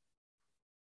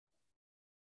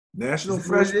 National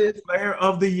Freshman Player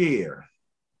of the Year.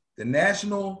 The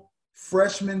National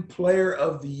Freshman Player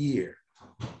of the Year.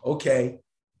 Okay,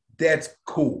 that's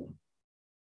cool.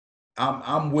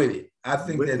 I'm with it. I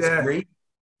think that's great.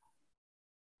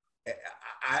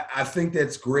 I think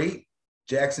that's great.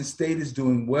 Jackson State is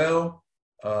doing well.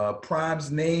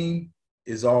 Prime's name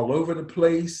is all over the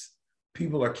place.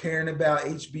 People are caring about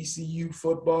HBCU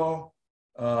football.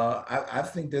 I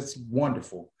think that's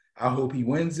wonderful. I hope he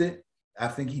wins it. I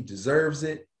think he deserves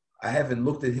it. I haven't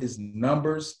looked at his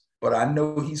numbers, but I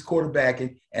know he's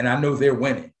quarterbacking, and I know they're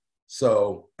winning.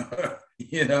 So,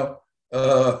 you know,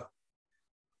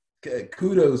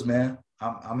 kudos, man.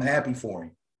 I'm happy for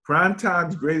him.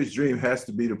 Primetime's greatest dream has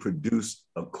to be to produce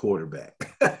a quarterback.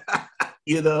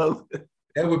 You know?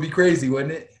 That would be crazy,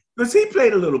 wouldn't it? Because he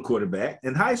played a little quarterback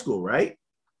in high school, right?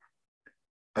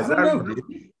 I don't know.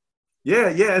 Yeah.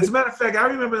 As a matter of fact, I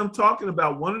remember them talking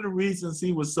about one of the reasons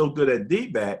he was so good at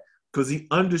D-back because he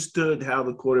understood how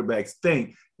the quarterbacks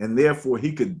think, and therefore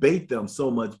he could bait them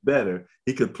so much better.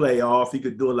 He could play off. He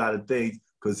could do a lot of things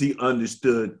because he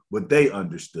understood what they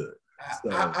understood.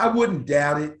 So, I wouldn't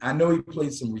doubt it. I know he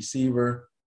played some receiver.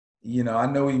 You know, I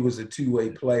know he was a two-way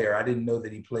player. I didn't know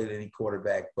that he played any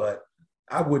quarterback, but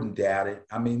I wouldn't doubt it.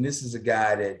 I mean, this is a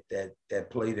guy that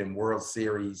played in World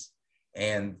Series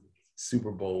and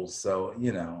Super Bowls. So,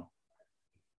 you know,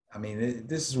 I mean,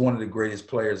 this is one of the greatest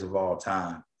players of all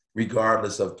time,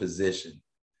 regardless of position.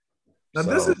 Now,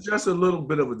 this is just a little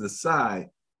bit of an aside,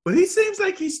 but he seems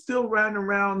like he's still riding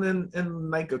around in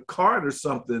like a cart or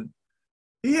something.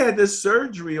 He had this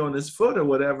surgery on his foot or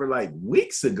whatever, like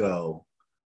weeks ago.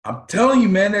 I'm telling you,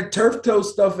 man, that turf toe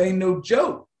stuff ain't no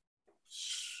joke.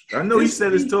 I know he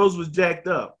said his toes was jacked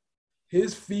up.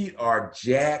 His feet are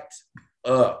jacked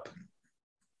up.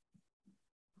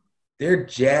 They're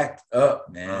jacked up,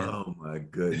 man. Oh, my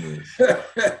goodness.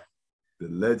 The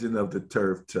legend of the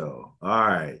turf toe. All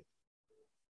right.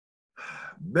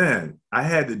 Man, I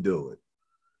had to do it.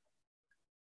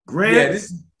 Grant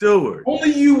Stewart.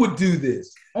 Only you would do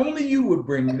this. Only you would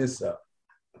bring this up.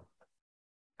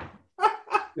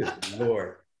 Good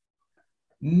Lord.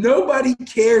 Nobody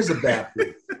cares about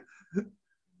this.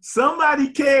 Somebody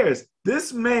cares.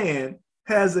 This man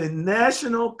has a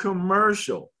national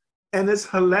commercial, and it's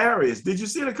hilarious. Did you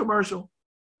see the commercial?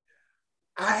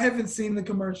 I haven't seen the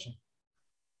commercial.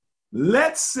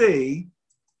 Let's see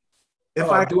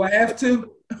if do I have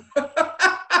to?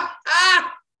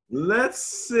 Let's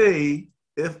see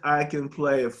if I can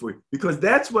play it for you, because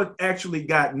that's what actually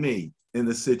got me in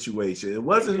the situation. It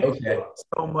wasn't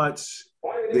so much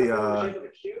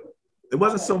it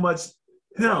wasn't so much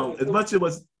him as much as it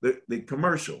was the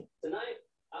commercial. Tonight,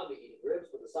 I'll be eating ribs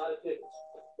with a side of pickles.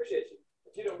 Appreciate you.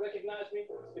 If you don't recognize me,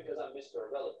 it's because I'm Mr.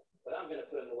 Irrelevant. But I'm going to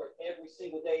put in the work every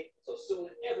single day, so soon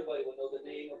everybody will know the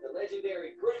name of the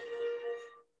legendary Grant.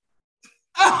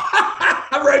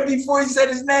 Right before he said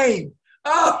his name.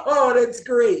 Oh, that's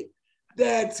great.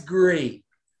 That's great.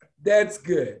 That's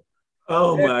good.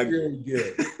 Oh, that's my really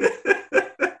good.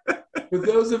 For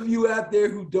those of you out there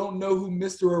who don't know who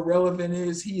Mr. Irrelevant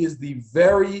is, he is the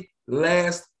very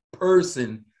last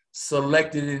person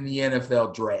selected in the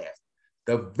NFL draft.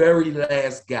 The very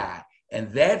last guy.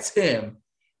 And that's him.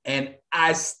 And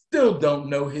I still don't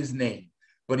know his name.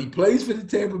 But he plays for the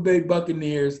Tampa Bay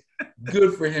Buccaneers.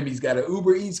 Good for him. He's got an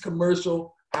Uber Eats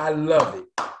commercial. I love it.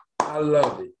 I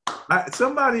love it.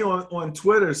 Somebody on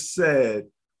Twitter said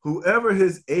whoever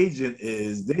his agent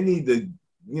is, they need to,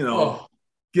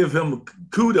 give him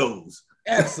kudos.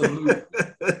 Absolutely.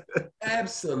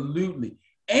 Absolutely.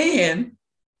 And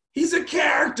he's a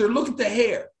character. Look at the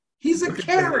hair. He's a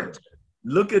character.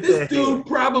 Look at this dude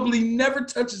probably never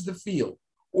touches the field.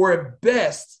 Or at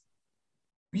best,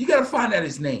 you got to find out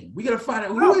his name. We got to find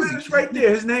out who is he. It's right there.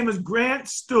 His name is Grant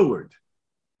Stewart.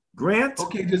 Grant.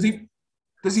 Okay, does he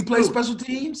play special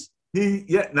teams?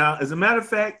 Now, as a matter of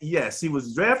fact, yes, he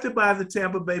was drafted by the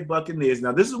Tampa Bay Buccaneers.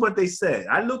 Now, this is what they said.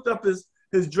 I looked up his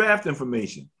draft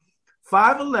information.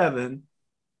 5'11",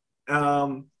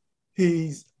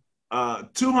 he's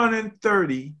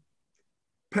 230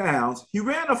 pounds. He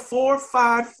ran a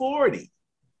 4.5 40.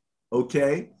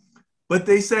 Okay. But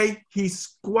they say he's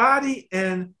squatty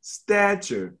in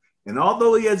stature. And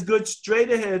although he has good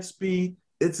straight ahead speed,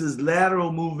 it's his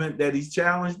lateral movement that he's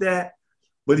challenged at.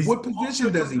 But he's what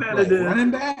position does he play?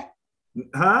 Running back?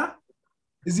 Huh?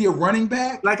 Is he a running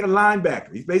back? Like a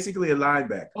linebacker. He's basically a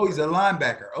linebacker. Oh, he's a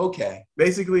linebacker. Okay.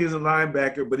 Basically, he's a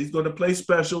linebacker, but he's going to play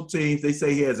special teams. They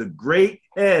say he has a great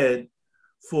head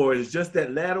for it. It's just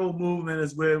that lateral movement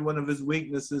is where one of his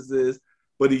weaknesses is.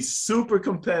 But he's super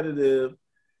competitive.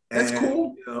 That's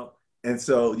cool. And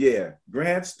so,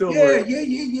 Grant Stewart.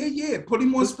 Yeah. Put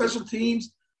him on special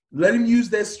teams. Let him use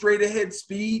that straight ahead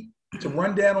speed to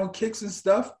run down on kicks and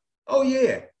stuff. Oh,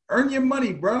 yeah. Earn your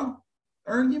money, bro.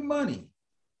 Earn your money.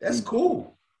 That's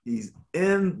cool. He's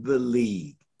in the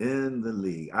league.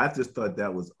 I just thought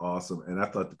that was awesome. And I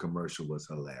thought the commercial was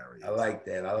hilarious. I like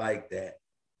that.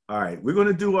 All right. We're going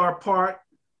to do our part.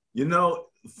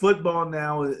 Football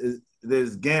now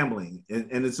there's gambling.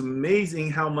 And it's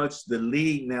amazing how much the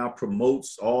league now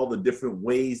promotes all the different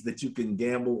ways that you can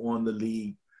gamble on the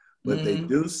league. but they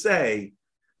do say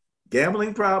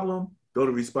gambling problem, go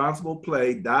to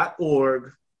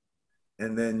responsibleplay.org,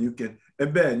 and then you can.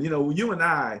 And Ben, you and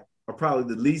I are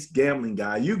probably the least gambling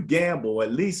guy. You gamble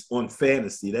at least on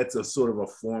fantasy. That's a sort of a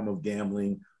form of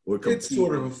gambling, or it's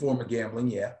sort of a form of gambling,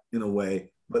 yeah, in a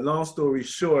way. But long story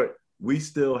short, we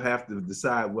still have to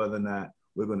decide whether or not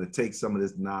we're going to take some of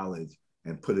this knowledge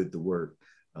and put it to work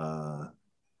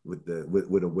with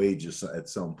a wager at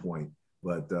some point.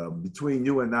 But between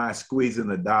you and I squeezing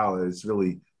the dollar, it's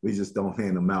really, we just don't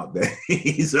hand them out that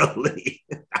easily.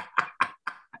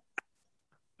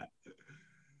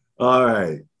 All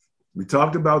right. We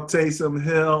talked about Taysom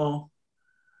Hill.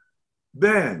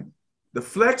 Ben, the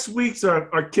flex weeks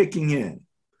are kicking in.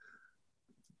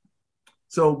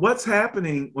 So what's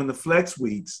happening on the flex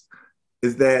weeks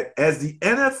is that as the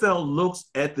NFL looks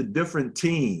at the different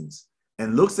teams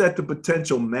and looks at the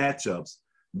potential matchups,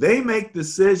 they make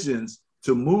decisions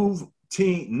to move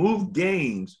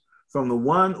games from the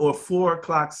 1 or 4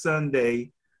 o'clock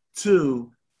Sunday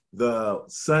to the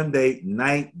Sunday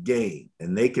night game,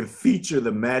 and they can feature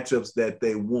the matchups that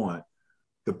they want.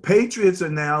 The Patriots are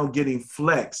now getting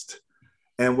flexed.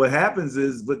 And what happens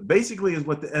is, what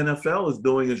the NFL is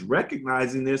doing is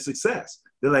recognizing their success.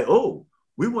 They're like, oh,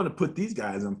 we want to put these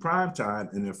guys in prime time,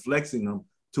 and they're flexing them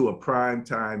to a prime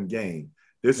time game.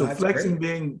 There's some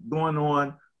flexing going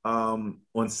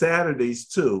on Saturdays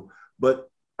too. But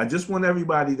I just want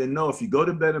everybody to know, if you go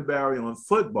to Ben & Barry on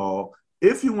football,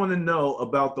 if you want to know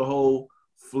about the whole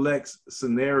flex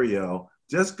scenario,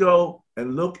 just go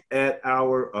and look at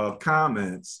our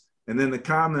comments. And in the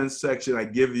comments section, I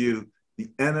give you the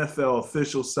NFL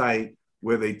official site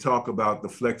where they talk about the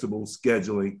flexible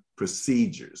scheduling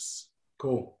procedures.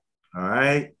 Cool. All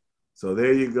right. So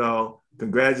there you go.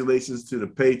 Congratulations to the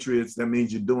Patriots. That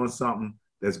means you're doing something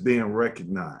that's being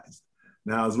recognized.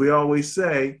 Now, as we always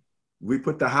say, we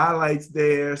put the highlights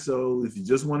there. So if you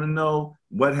just want to know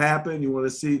what happened, you want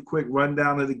to see a quick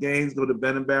rundown of the games, go to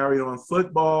Ben & Barry on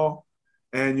football,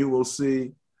 and you will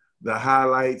see the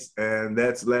highlights. And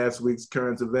that's last week's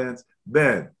current events.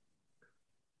 Ben,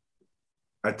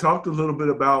 I talked a little bit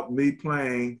about me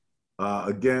playing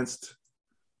against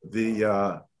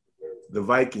the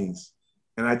Vikings,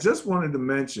 and I just wanted to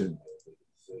mention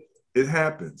it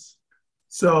happens.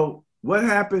 So what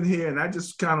happened here, and I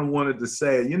just kind of wanted to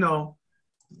say,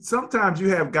 sometimes you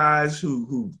have guys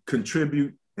who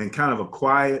contribute in kind of a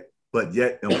quiet but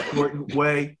yet important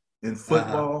way in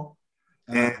football.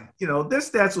 And, their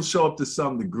stats will show up to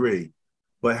some degree,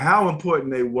 but how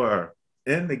important they were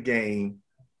in the game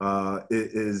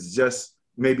is just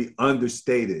maybe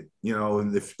understated,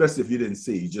 and especially if you didn't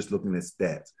see, you're just looking at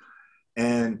stats.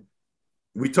 And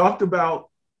we talked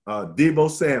about Deebo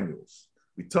Samuels.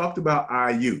 We talked about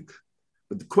Ayuk.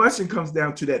 But the question comes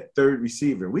down to that third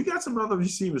receiver. We got some other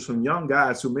receivers, from young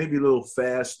guys who may be a little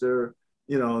faster,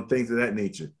 and things of that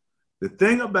nature. The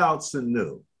thing about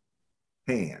Sanu,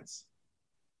 hands,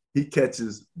 he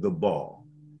catches the ball.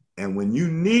 And when you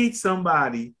need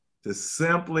somebody to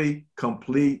simply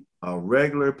complete a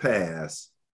regular pass,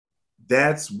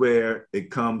 that's where it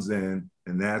comes in,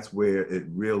 and that's where it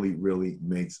really, really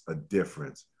makes a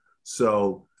difference.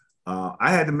 So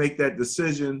I had to make that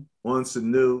decision on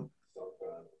Sanu.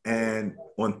 And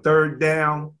on third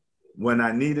down, when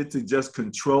I needed to just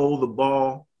control the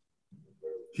ball,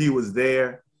 he was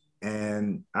there.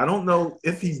 And I don't know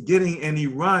if he's getting any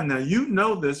run. Now, you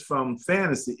know this from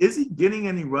fantasy. Is he getting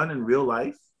any run in real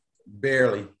life?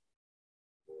 Barely.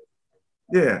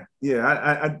 Yeah.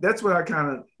 I that's what I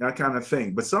kind of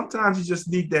think. But sometimes you just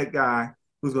need that guy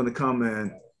who's going to come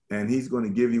in and he's going to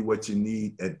give you what you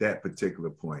need at that particular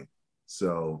point.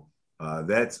 So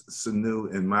that's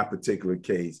Sanu in my particular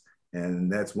case,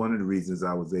 and that's one of the reasons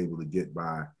I was able to get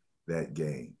by that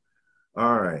game.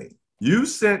 All right. You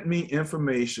sent me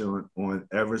information on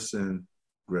Everson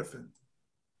Griffen.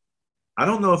 I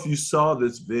don't know if you saw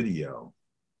this video.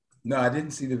 No, I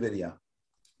didn't see the video.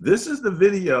 This is the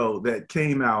video that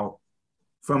came out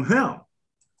from him.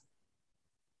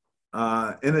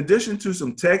 In addition to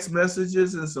some text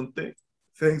messages and some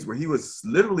things where he was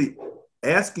literally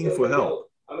asking for help.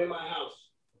 I'm in my house.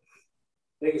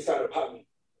 Niggas trying to pop me.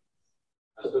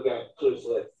 I still got clues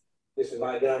left. This is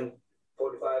my gun,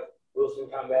 45 Wilson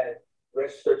Combat,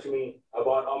 registered to me. I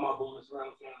bought all my bullets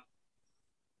around town.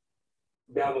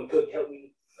 Dalvin Cook helped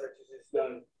me purchase this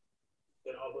gun.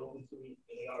 It all belongs to me,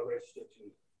 and they all registered to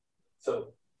me.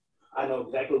 So I know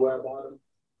exactly where I bought them.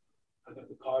 I got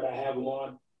the card I have them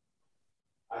on.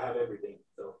 I have everything.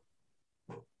 So.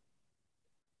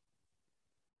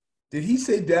 Did he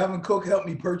say Dalvin Cook helped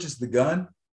me purchase the gun?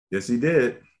 Yes, he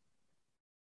did.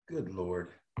 Good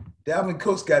Lord. Dalvin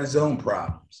Cook's got his own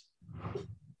problems.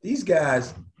 These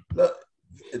guys, look,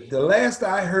 the last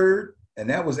I heard, and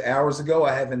that was hours ago.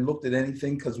 I haven't looked at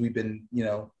anything because we've been,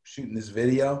 shooting this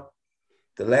video.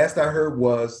 The last I heard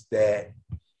was that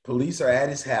police are at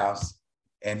his house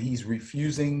and he's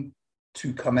refusing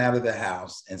to come out of the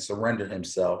house and surrender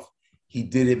himself. He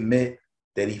did admit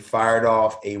that he fired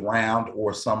off a round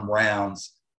or some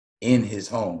rounds in his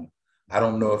home. I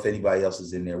don't know if anybody else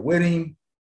is in there with him.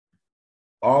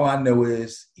 All I know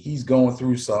is he's going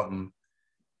through something.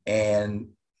 And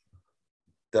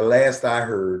the last I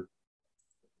heard,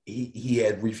 he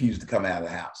had refused to come out of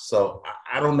the house. So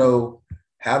I don't know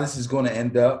how this is going to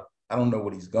end up. I don't know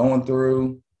what he's going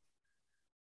through.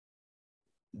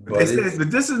 But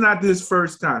this is not his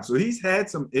first time. So he's had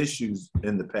some issues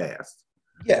in the past.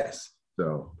 Yes.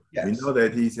 So yes. We know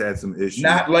that he's had some issues.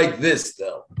 Not like this,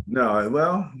 though. No,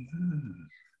 well,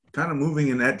 kind of moving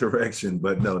in that direction,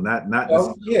 but no, not.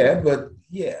 Well, yeah, but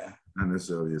yeah. Not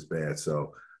necessarily as bad.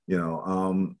 So,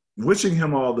 wishing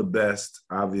him all the best.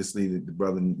 Obviously, the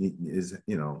brother is,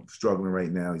 struggling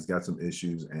right now. He's got some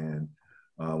issues. And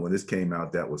when this came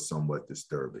out, that was somewhat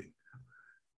disturbing.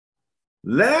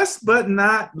 Last but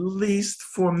not least,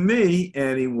 for me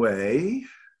anyway,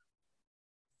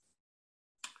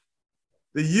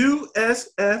 the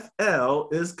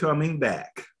USFL is coming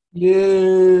back.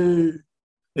 Yay!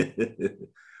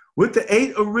 With the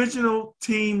 8 original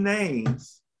team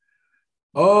names.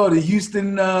 Oh, the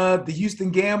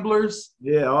Houston Gamblers.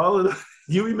 Yeah, all of the,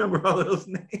 you remember all of those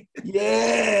names?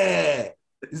 Yeah.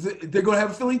 They're going to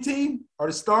have a Philly team? Are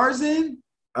the Stars in?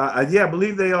 Yeah, I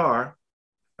believe they are.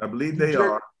 They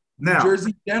are. Now, New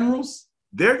Jersey Generals?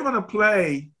 They're going to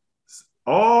play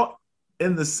all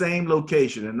in the same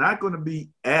location. They're not going to be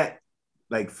at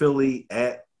like Philly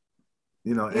at,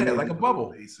 like a bubble.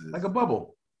 Places. Like a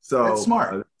bubble. So that's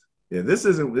smart. Yeah, this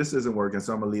isn't working,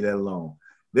 so I'm going to leave that alone.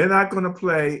 They're not going to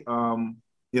play, all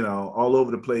over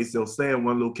the place. They'll stay in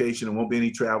one location. There won't be any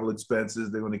travel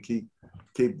expenses. They're going to keep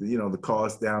the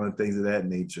costs down and things of that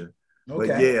nature. Okay.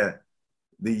 But yeah,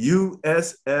 the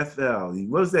USFL,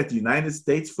 what is that? The United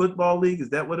States Football League?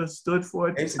 Is that what it stood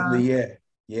for? Basically, yeah.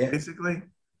 Basically?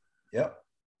 Yep.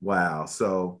 Wow.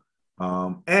 So,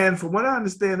 and from what I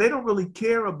understand, they don't really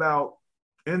care about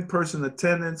in-person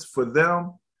attendance. For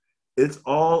them, it's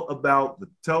all about the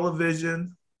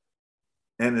television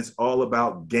and it's all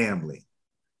about gambling.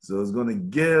 So it's going to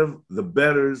give the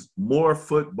bettors more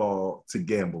football to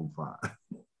gamble upon.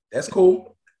 That's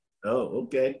cool. Oh,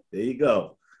 okay. There you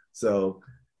go. So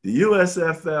the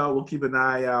USFL, we'll keep an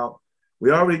eye out.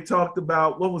 We already talked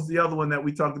about, what was the other one that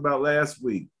we talked about last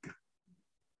week?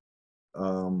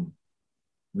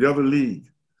 The other league.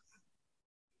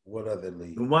 What other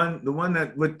league? The one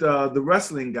that with the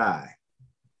wrestling guy.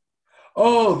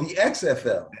 Oh, the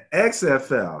XFL. The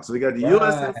XFL. So we got the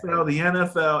USFL, the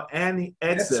NFL, and the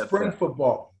XFL. That's spring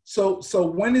football. So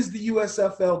when is the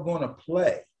USFL going to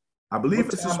play? I believe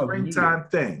it's a springtime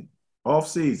thing, off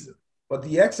season. But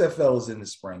the XFL is in the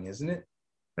spring, isn't it?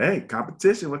 Hey,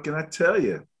 competition. What can I tell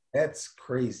you? That's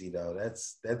crazy, though.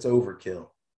 That's overkill.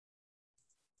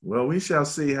 Well, we shall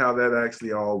see how that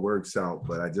actually all works out.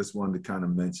 But I just wanted to kind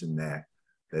of mention that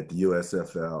the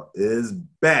USFL is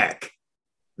back.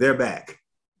 They're back.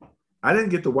 I didn't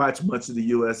get to watch much of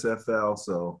the USFL,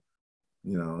 so,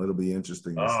 it'll be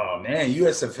interesting. Oh, man,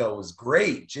 USFL was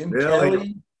great. Jim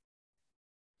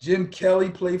Kelly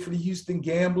played for the Houston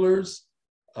Gamblers.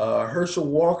 Herschel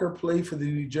Walker played for the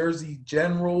New Jersey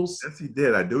Generals. Yes, he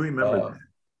did. I do remember that.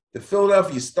 The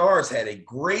Philadelphia Stars had a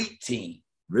great team.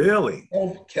 Really?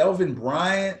 Kelvin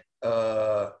Bryant.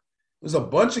 There was a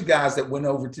bunch of guys that went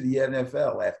over to the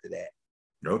NFL after that.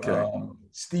 Okay.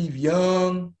 Steve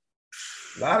Young.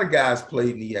 A lot of guys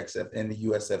played in the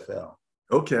USFL.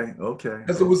 Okay.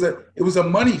 Because it was a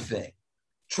money thing.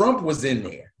 Trump was in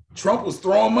there. Trump was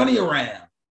throwing money around.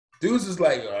 Dudes was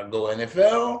like, do I go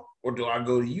NFL or do I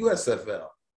go to USFL?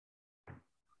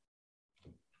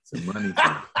 It's a money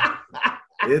thing.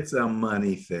 It's a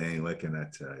money thing. What can I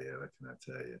tell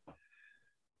you?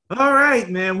 All right,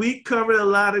 man. We covered a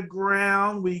lot of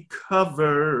ground. We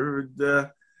covered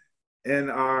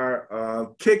in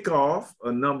our kickoff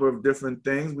a number of different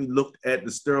things. We looked at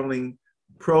the Sterling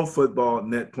Pro Football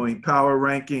Net Point Power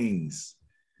Rankings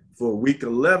for Week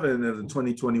 11 of the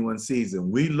 2021 season.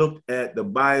 We looked at the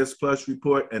Bias Plus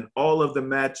report and all of the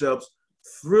matchups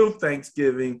through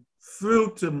Thanksgiving,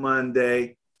 through to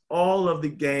Monday, all of the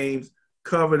games,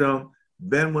 covered them.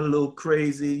 Ben went a little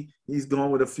crazy. He's going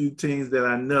with a few teams that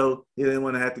I know he didn't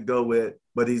want to have to go with,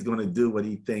 but he's going to do what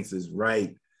he thinks is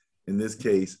right in this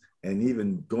case, and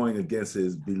even going against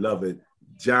his beloved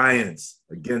Giants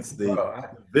against the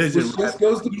division. Which just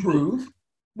goes to prove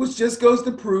which just goes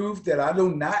to prove that I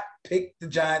do not pick the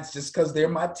Giants just because they're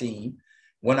my team.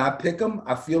 When I pick them,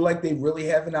 I feel like they really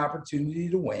have an opportunity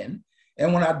to win.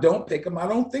 And when I don't pick them, I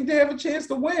don't think they have a chance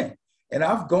to win. And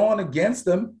I've gone against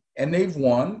them and they've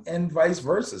won and vice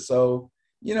versa. So,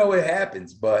 it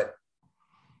happens. But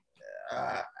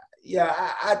I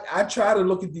try to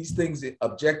look at these things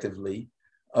objectively.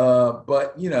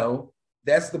 But,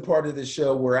 that's the part of the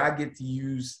show where I get to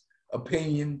use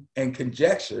opinion and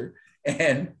conjecture,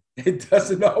 and it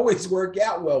doesn't always work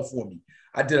out well for me.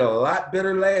 I did a lot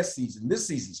better last season. This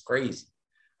season's crazy.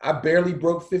 I barely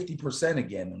broke 50%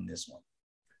 again on this one.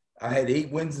 I had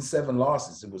 8 wins and 7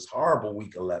 losses. It was horrible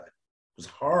week 11. It was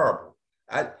horrible.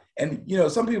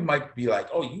 Some people might be like,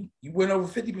 oh, you went over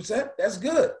 50%? That's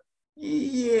good.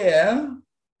 Yeah,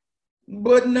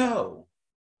 but no.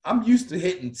 I'm used to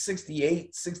hitting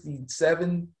 68,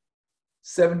 67,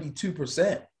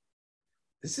 72%.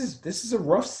 This is a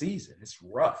rough season. It's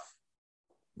rough.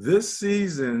 This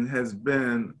season has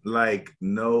been like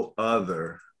no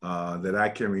other that I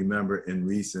can remember in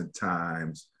recent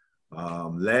times.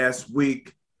 Last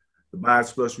week, the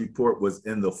Bias Plus report was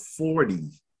in the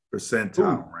 40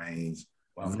 percentile range.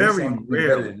 Well,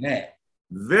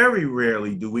 Very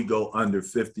rarely do we go under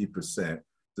 50%. As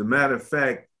a matter of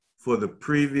fact, for the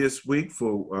previous week,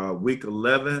 for week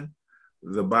 11,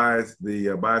 the Bias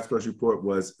Plus report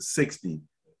was 60%.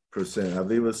 I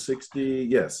believe it was 60.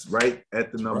 Yes, right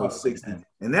at the number 60. Man.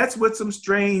 And that's with some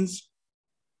strange,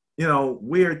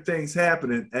 weird things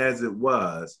happening as it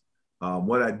was.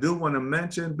 What I do want to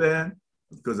mention, Ben,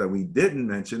 because we didn't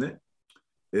mention it,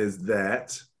 is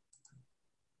that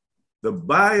the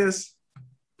Bias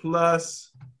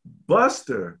Plus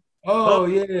Buster. Oh,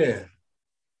 yeah.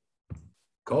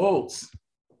 Colts,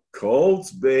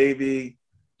 baby.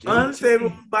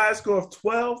 Unfavorable bias score of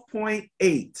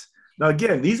 12.8. Now,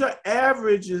 again, these are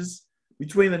averages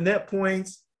between the net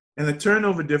points and the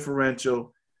turnover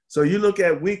differential. So you look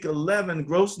at week 11,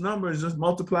 gross numbers, just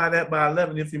multiply that by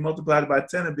 11. If you multiply it by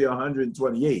 10, it'd be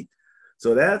 128.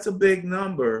 So that's a big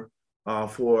number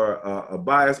for a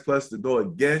Bias Plus to go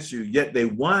against you. Yet they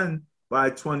won by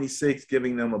 26,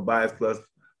 giving them a Bias Plus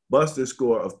Buster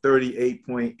score of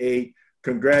 38.8.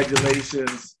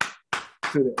 Congratulations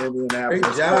to the Indianapolis.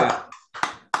 Great job.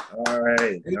 All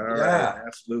right.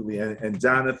 Absolutely. And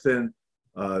Jonathan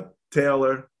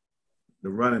Taylor, the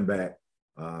running back,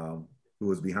 who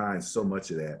was behind so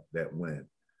much of that win.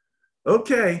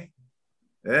 Okay.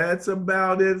 That's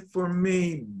about it for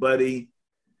me, buddy.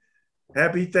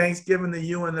 Happy Thanksgiving to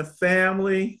you and the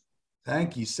family.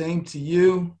 Thank you. Same to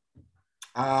you.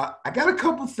 I got a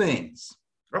couple things.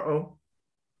 Uh-oh.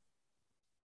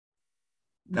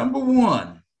 Number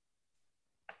one,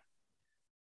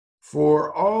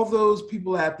 for all those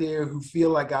people out there who feel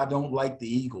like I don't like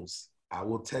the Eagles, I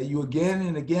will tell you again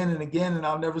and again and again, and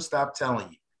I'll never stop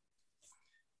telling you.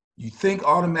 You think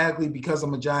automatically because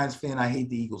I'm a Giants fan, I hate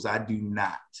the Eagles. I do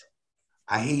not.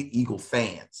 I hate Eagle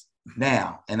fans.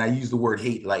 Now, and I use the word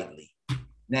hate lightly.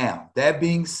 Now, that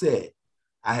being said,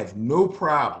 I have no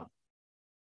problem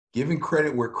giving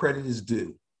credit where credit is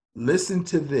due. Listen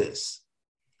to this.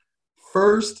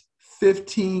 First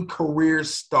 15 career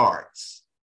starts.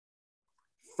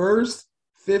 First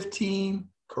 15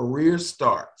 career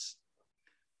starts.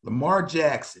 Lamar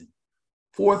Jackson,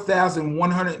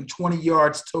 4,120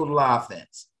 yards total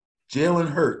offense.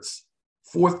 Jalen Hurts,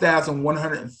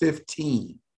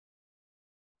 4,115.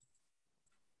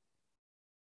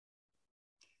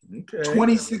 Okay.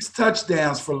 26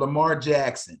 touchdowns for Lamar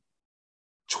Jackson.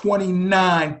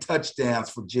 29 touchdowns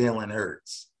for Jalen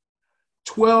Hurts.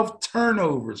 12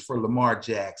 turnovers for Lamar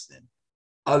Jackson.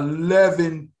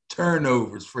 11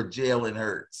 turnovers for Jalen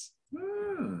Hurts.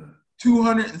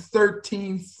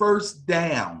 213 first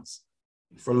downs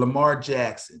for Lamar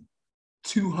Jackson.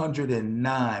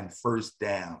 209 first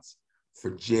downs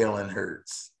for Jalen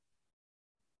Hurts.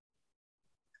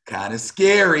 Kind of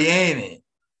scary, ain't it?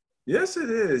 Yes, it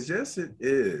is. Yes, it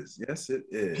is. Yes, it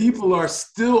is. People are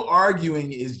still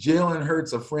arguing, is Jalen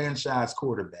Hurts a franchise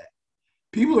quarterback?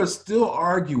 People are still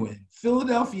arguing.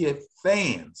 Philadelphia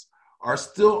fans are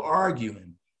still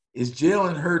arguing, is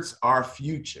Jalen Hurts our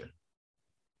future?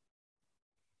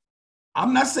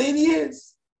 I'm not saying he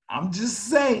is. I'm just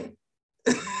saying.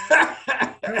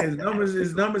 His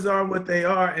numbers are what they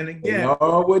are, and again, they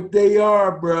are what they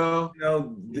are, bro.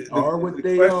 They are what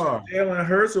they are. Jalen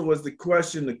Hurts was the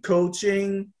question, the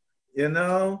coaching,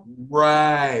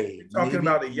 right? You're talking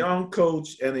about a young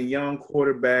coach and a young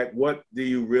quarterback. What do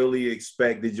you really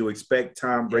expect? Did you expect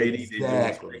Tom Brady?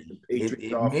 Exactly. Did you expect the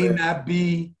Patriots? It may not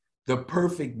be the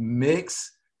perfect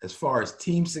mix as far as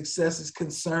team success is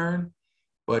concerned.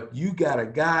 but you got a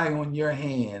guy on your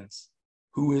hands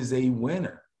who is a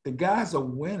winner. The guy's a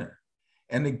winner,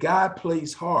 and the guy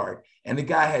plays hard, and the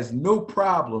guy has no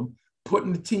problem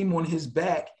putting the team on his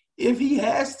back if he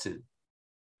has to.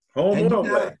 Home or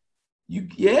away.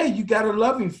 You got to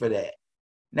love him for that.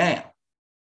 Now,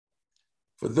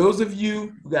 for those of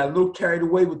you who got a little carried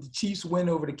away with the Chiefs win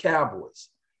over the Cowboys,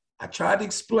 I tried to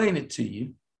explain it to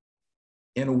you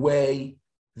in a way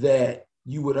that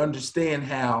you would understand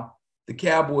how the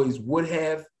Cowboys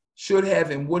should have,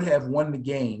 and would have won the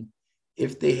game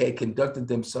if they had conducted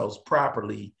themselves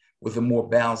properly with a more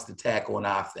balanced attack on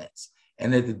offense,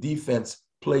 and that the defense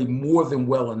played more than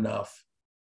well enough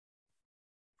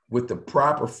with the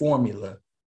proper formula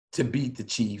to beat the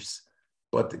Chiefs.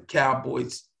 But the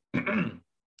Cowboys,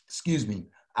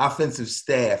 offensive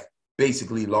staff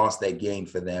basically lost that game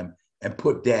for them and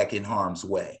put Dak in harm's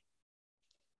way.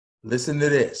 Listen to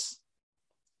this.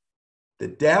 The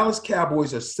Dallas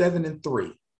Cowboys are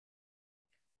 7-3.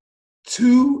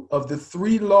 2 of the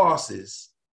 3 losses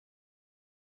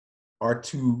are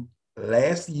to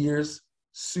last year's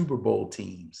Super Bowl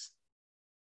teams.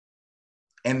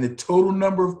 And the total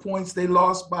number of points they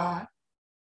lost by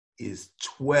is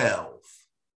 12.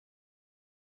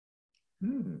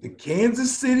 The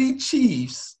Kansas City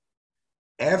Chiefs,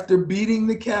 after beating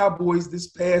the Cowboys this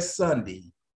past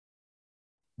Sunday,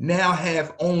 now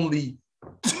have only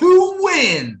 2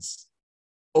 wins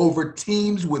over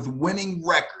teams with winning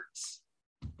records.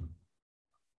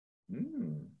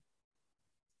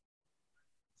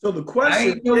 So the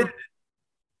question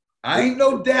I ain't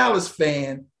no Dallas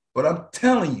fan, but I'm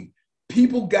telling you,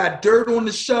 people got dirt on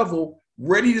the shovel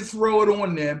ready to throw it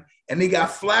on them, and they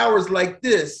got flowers like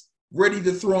this ready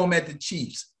to throw them at the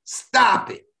Chiefs. Stop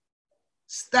it.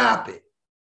 Stop it.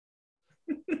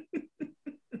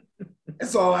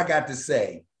 That's all I got to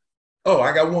say. Oh,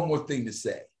 I got one more thing to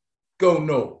say. Go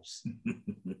Noles.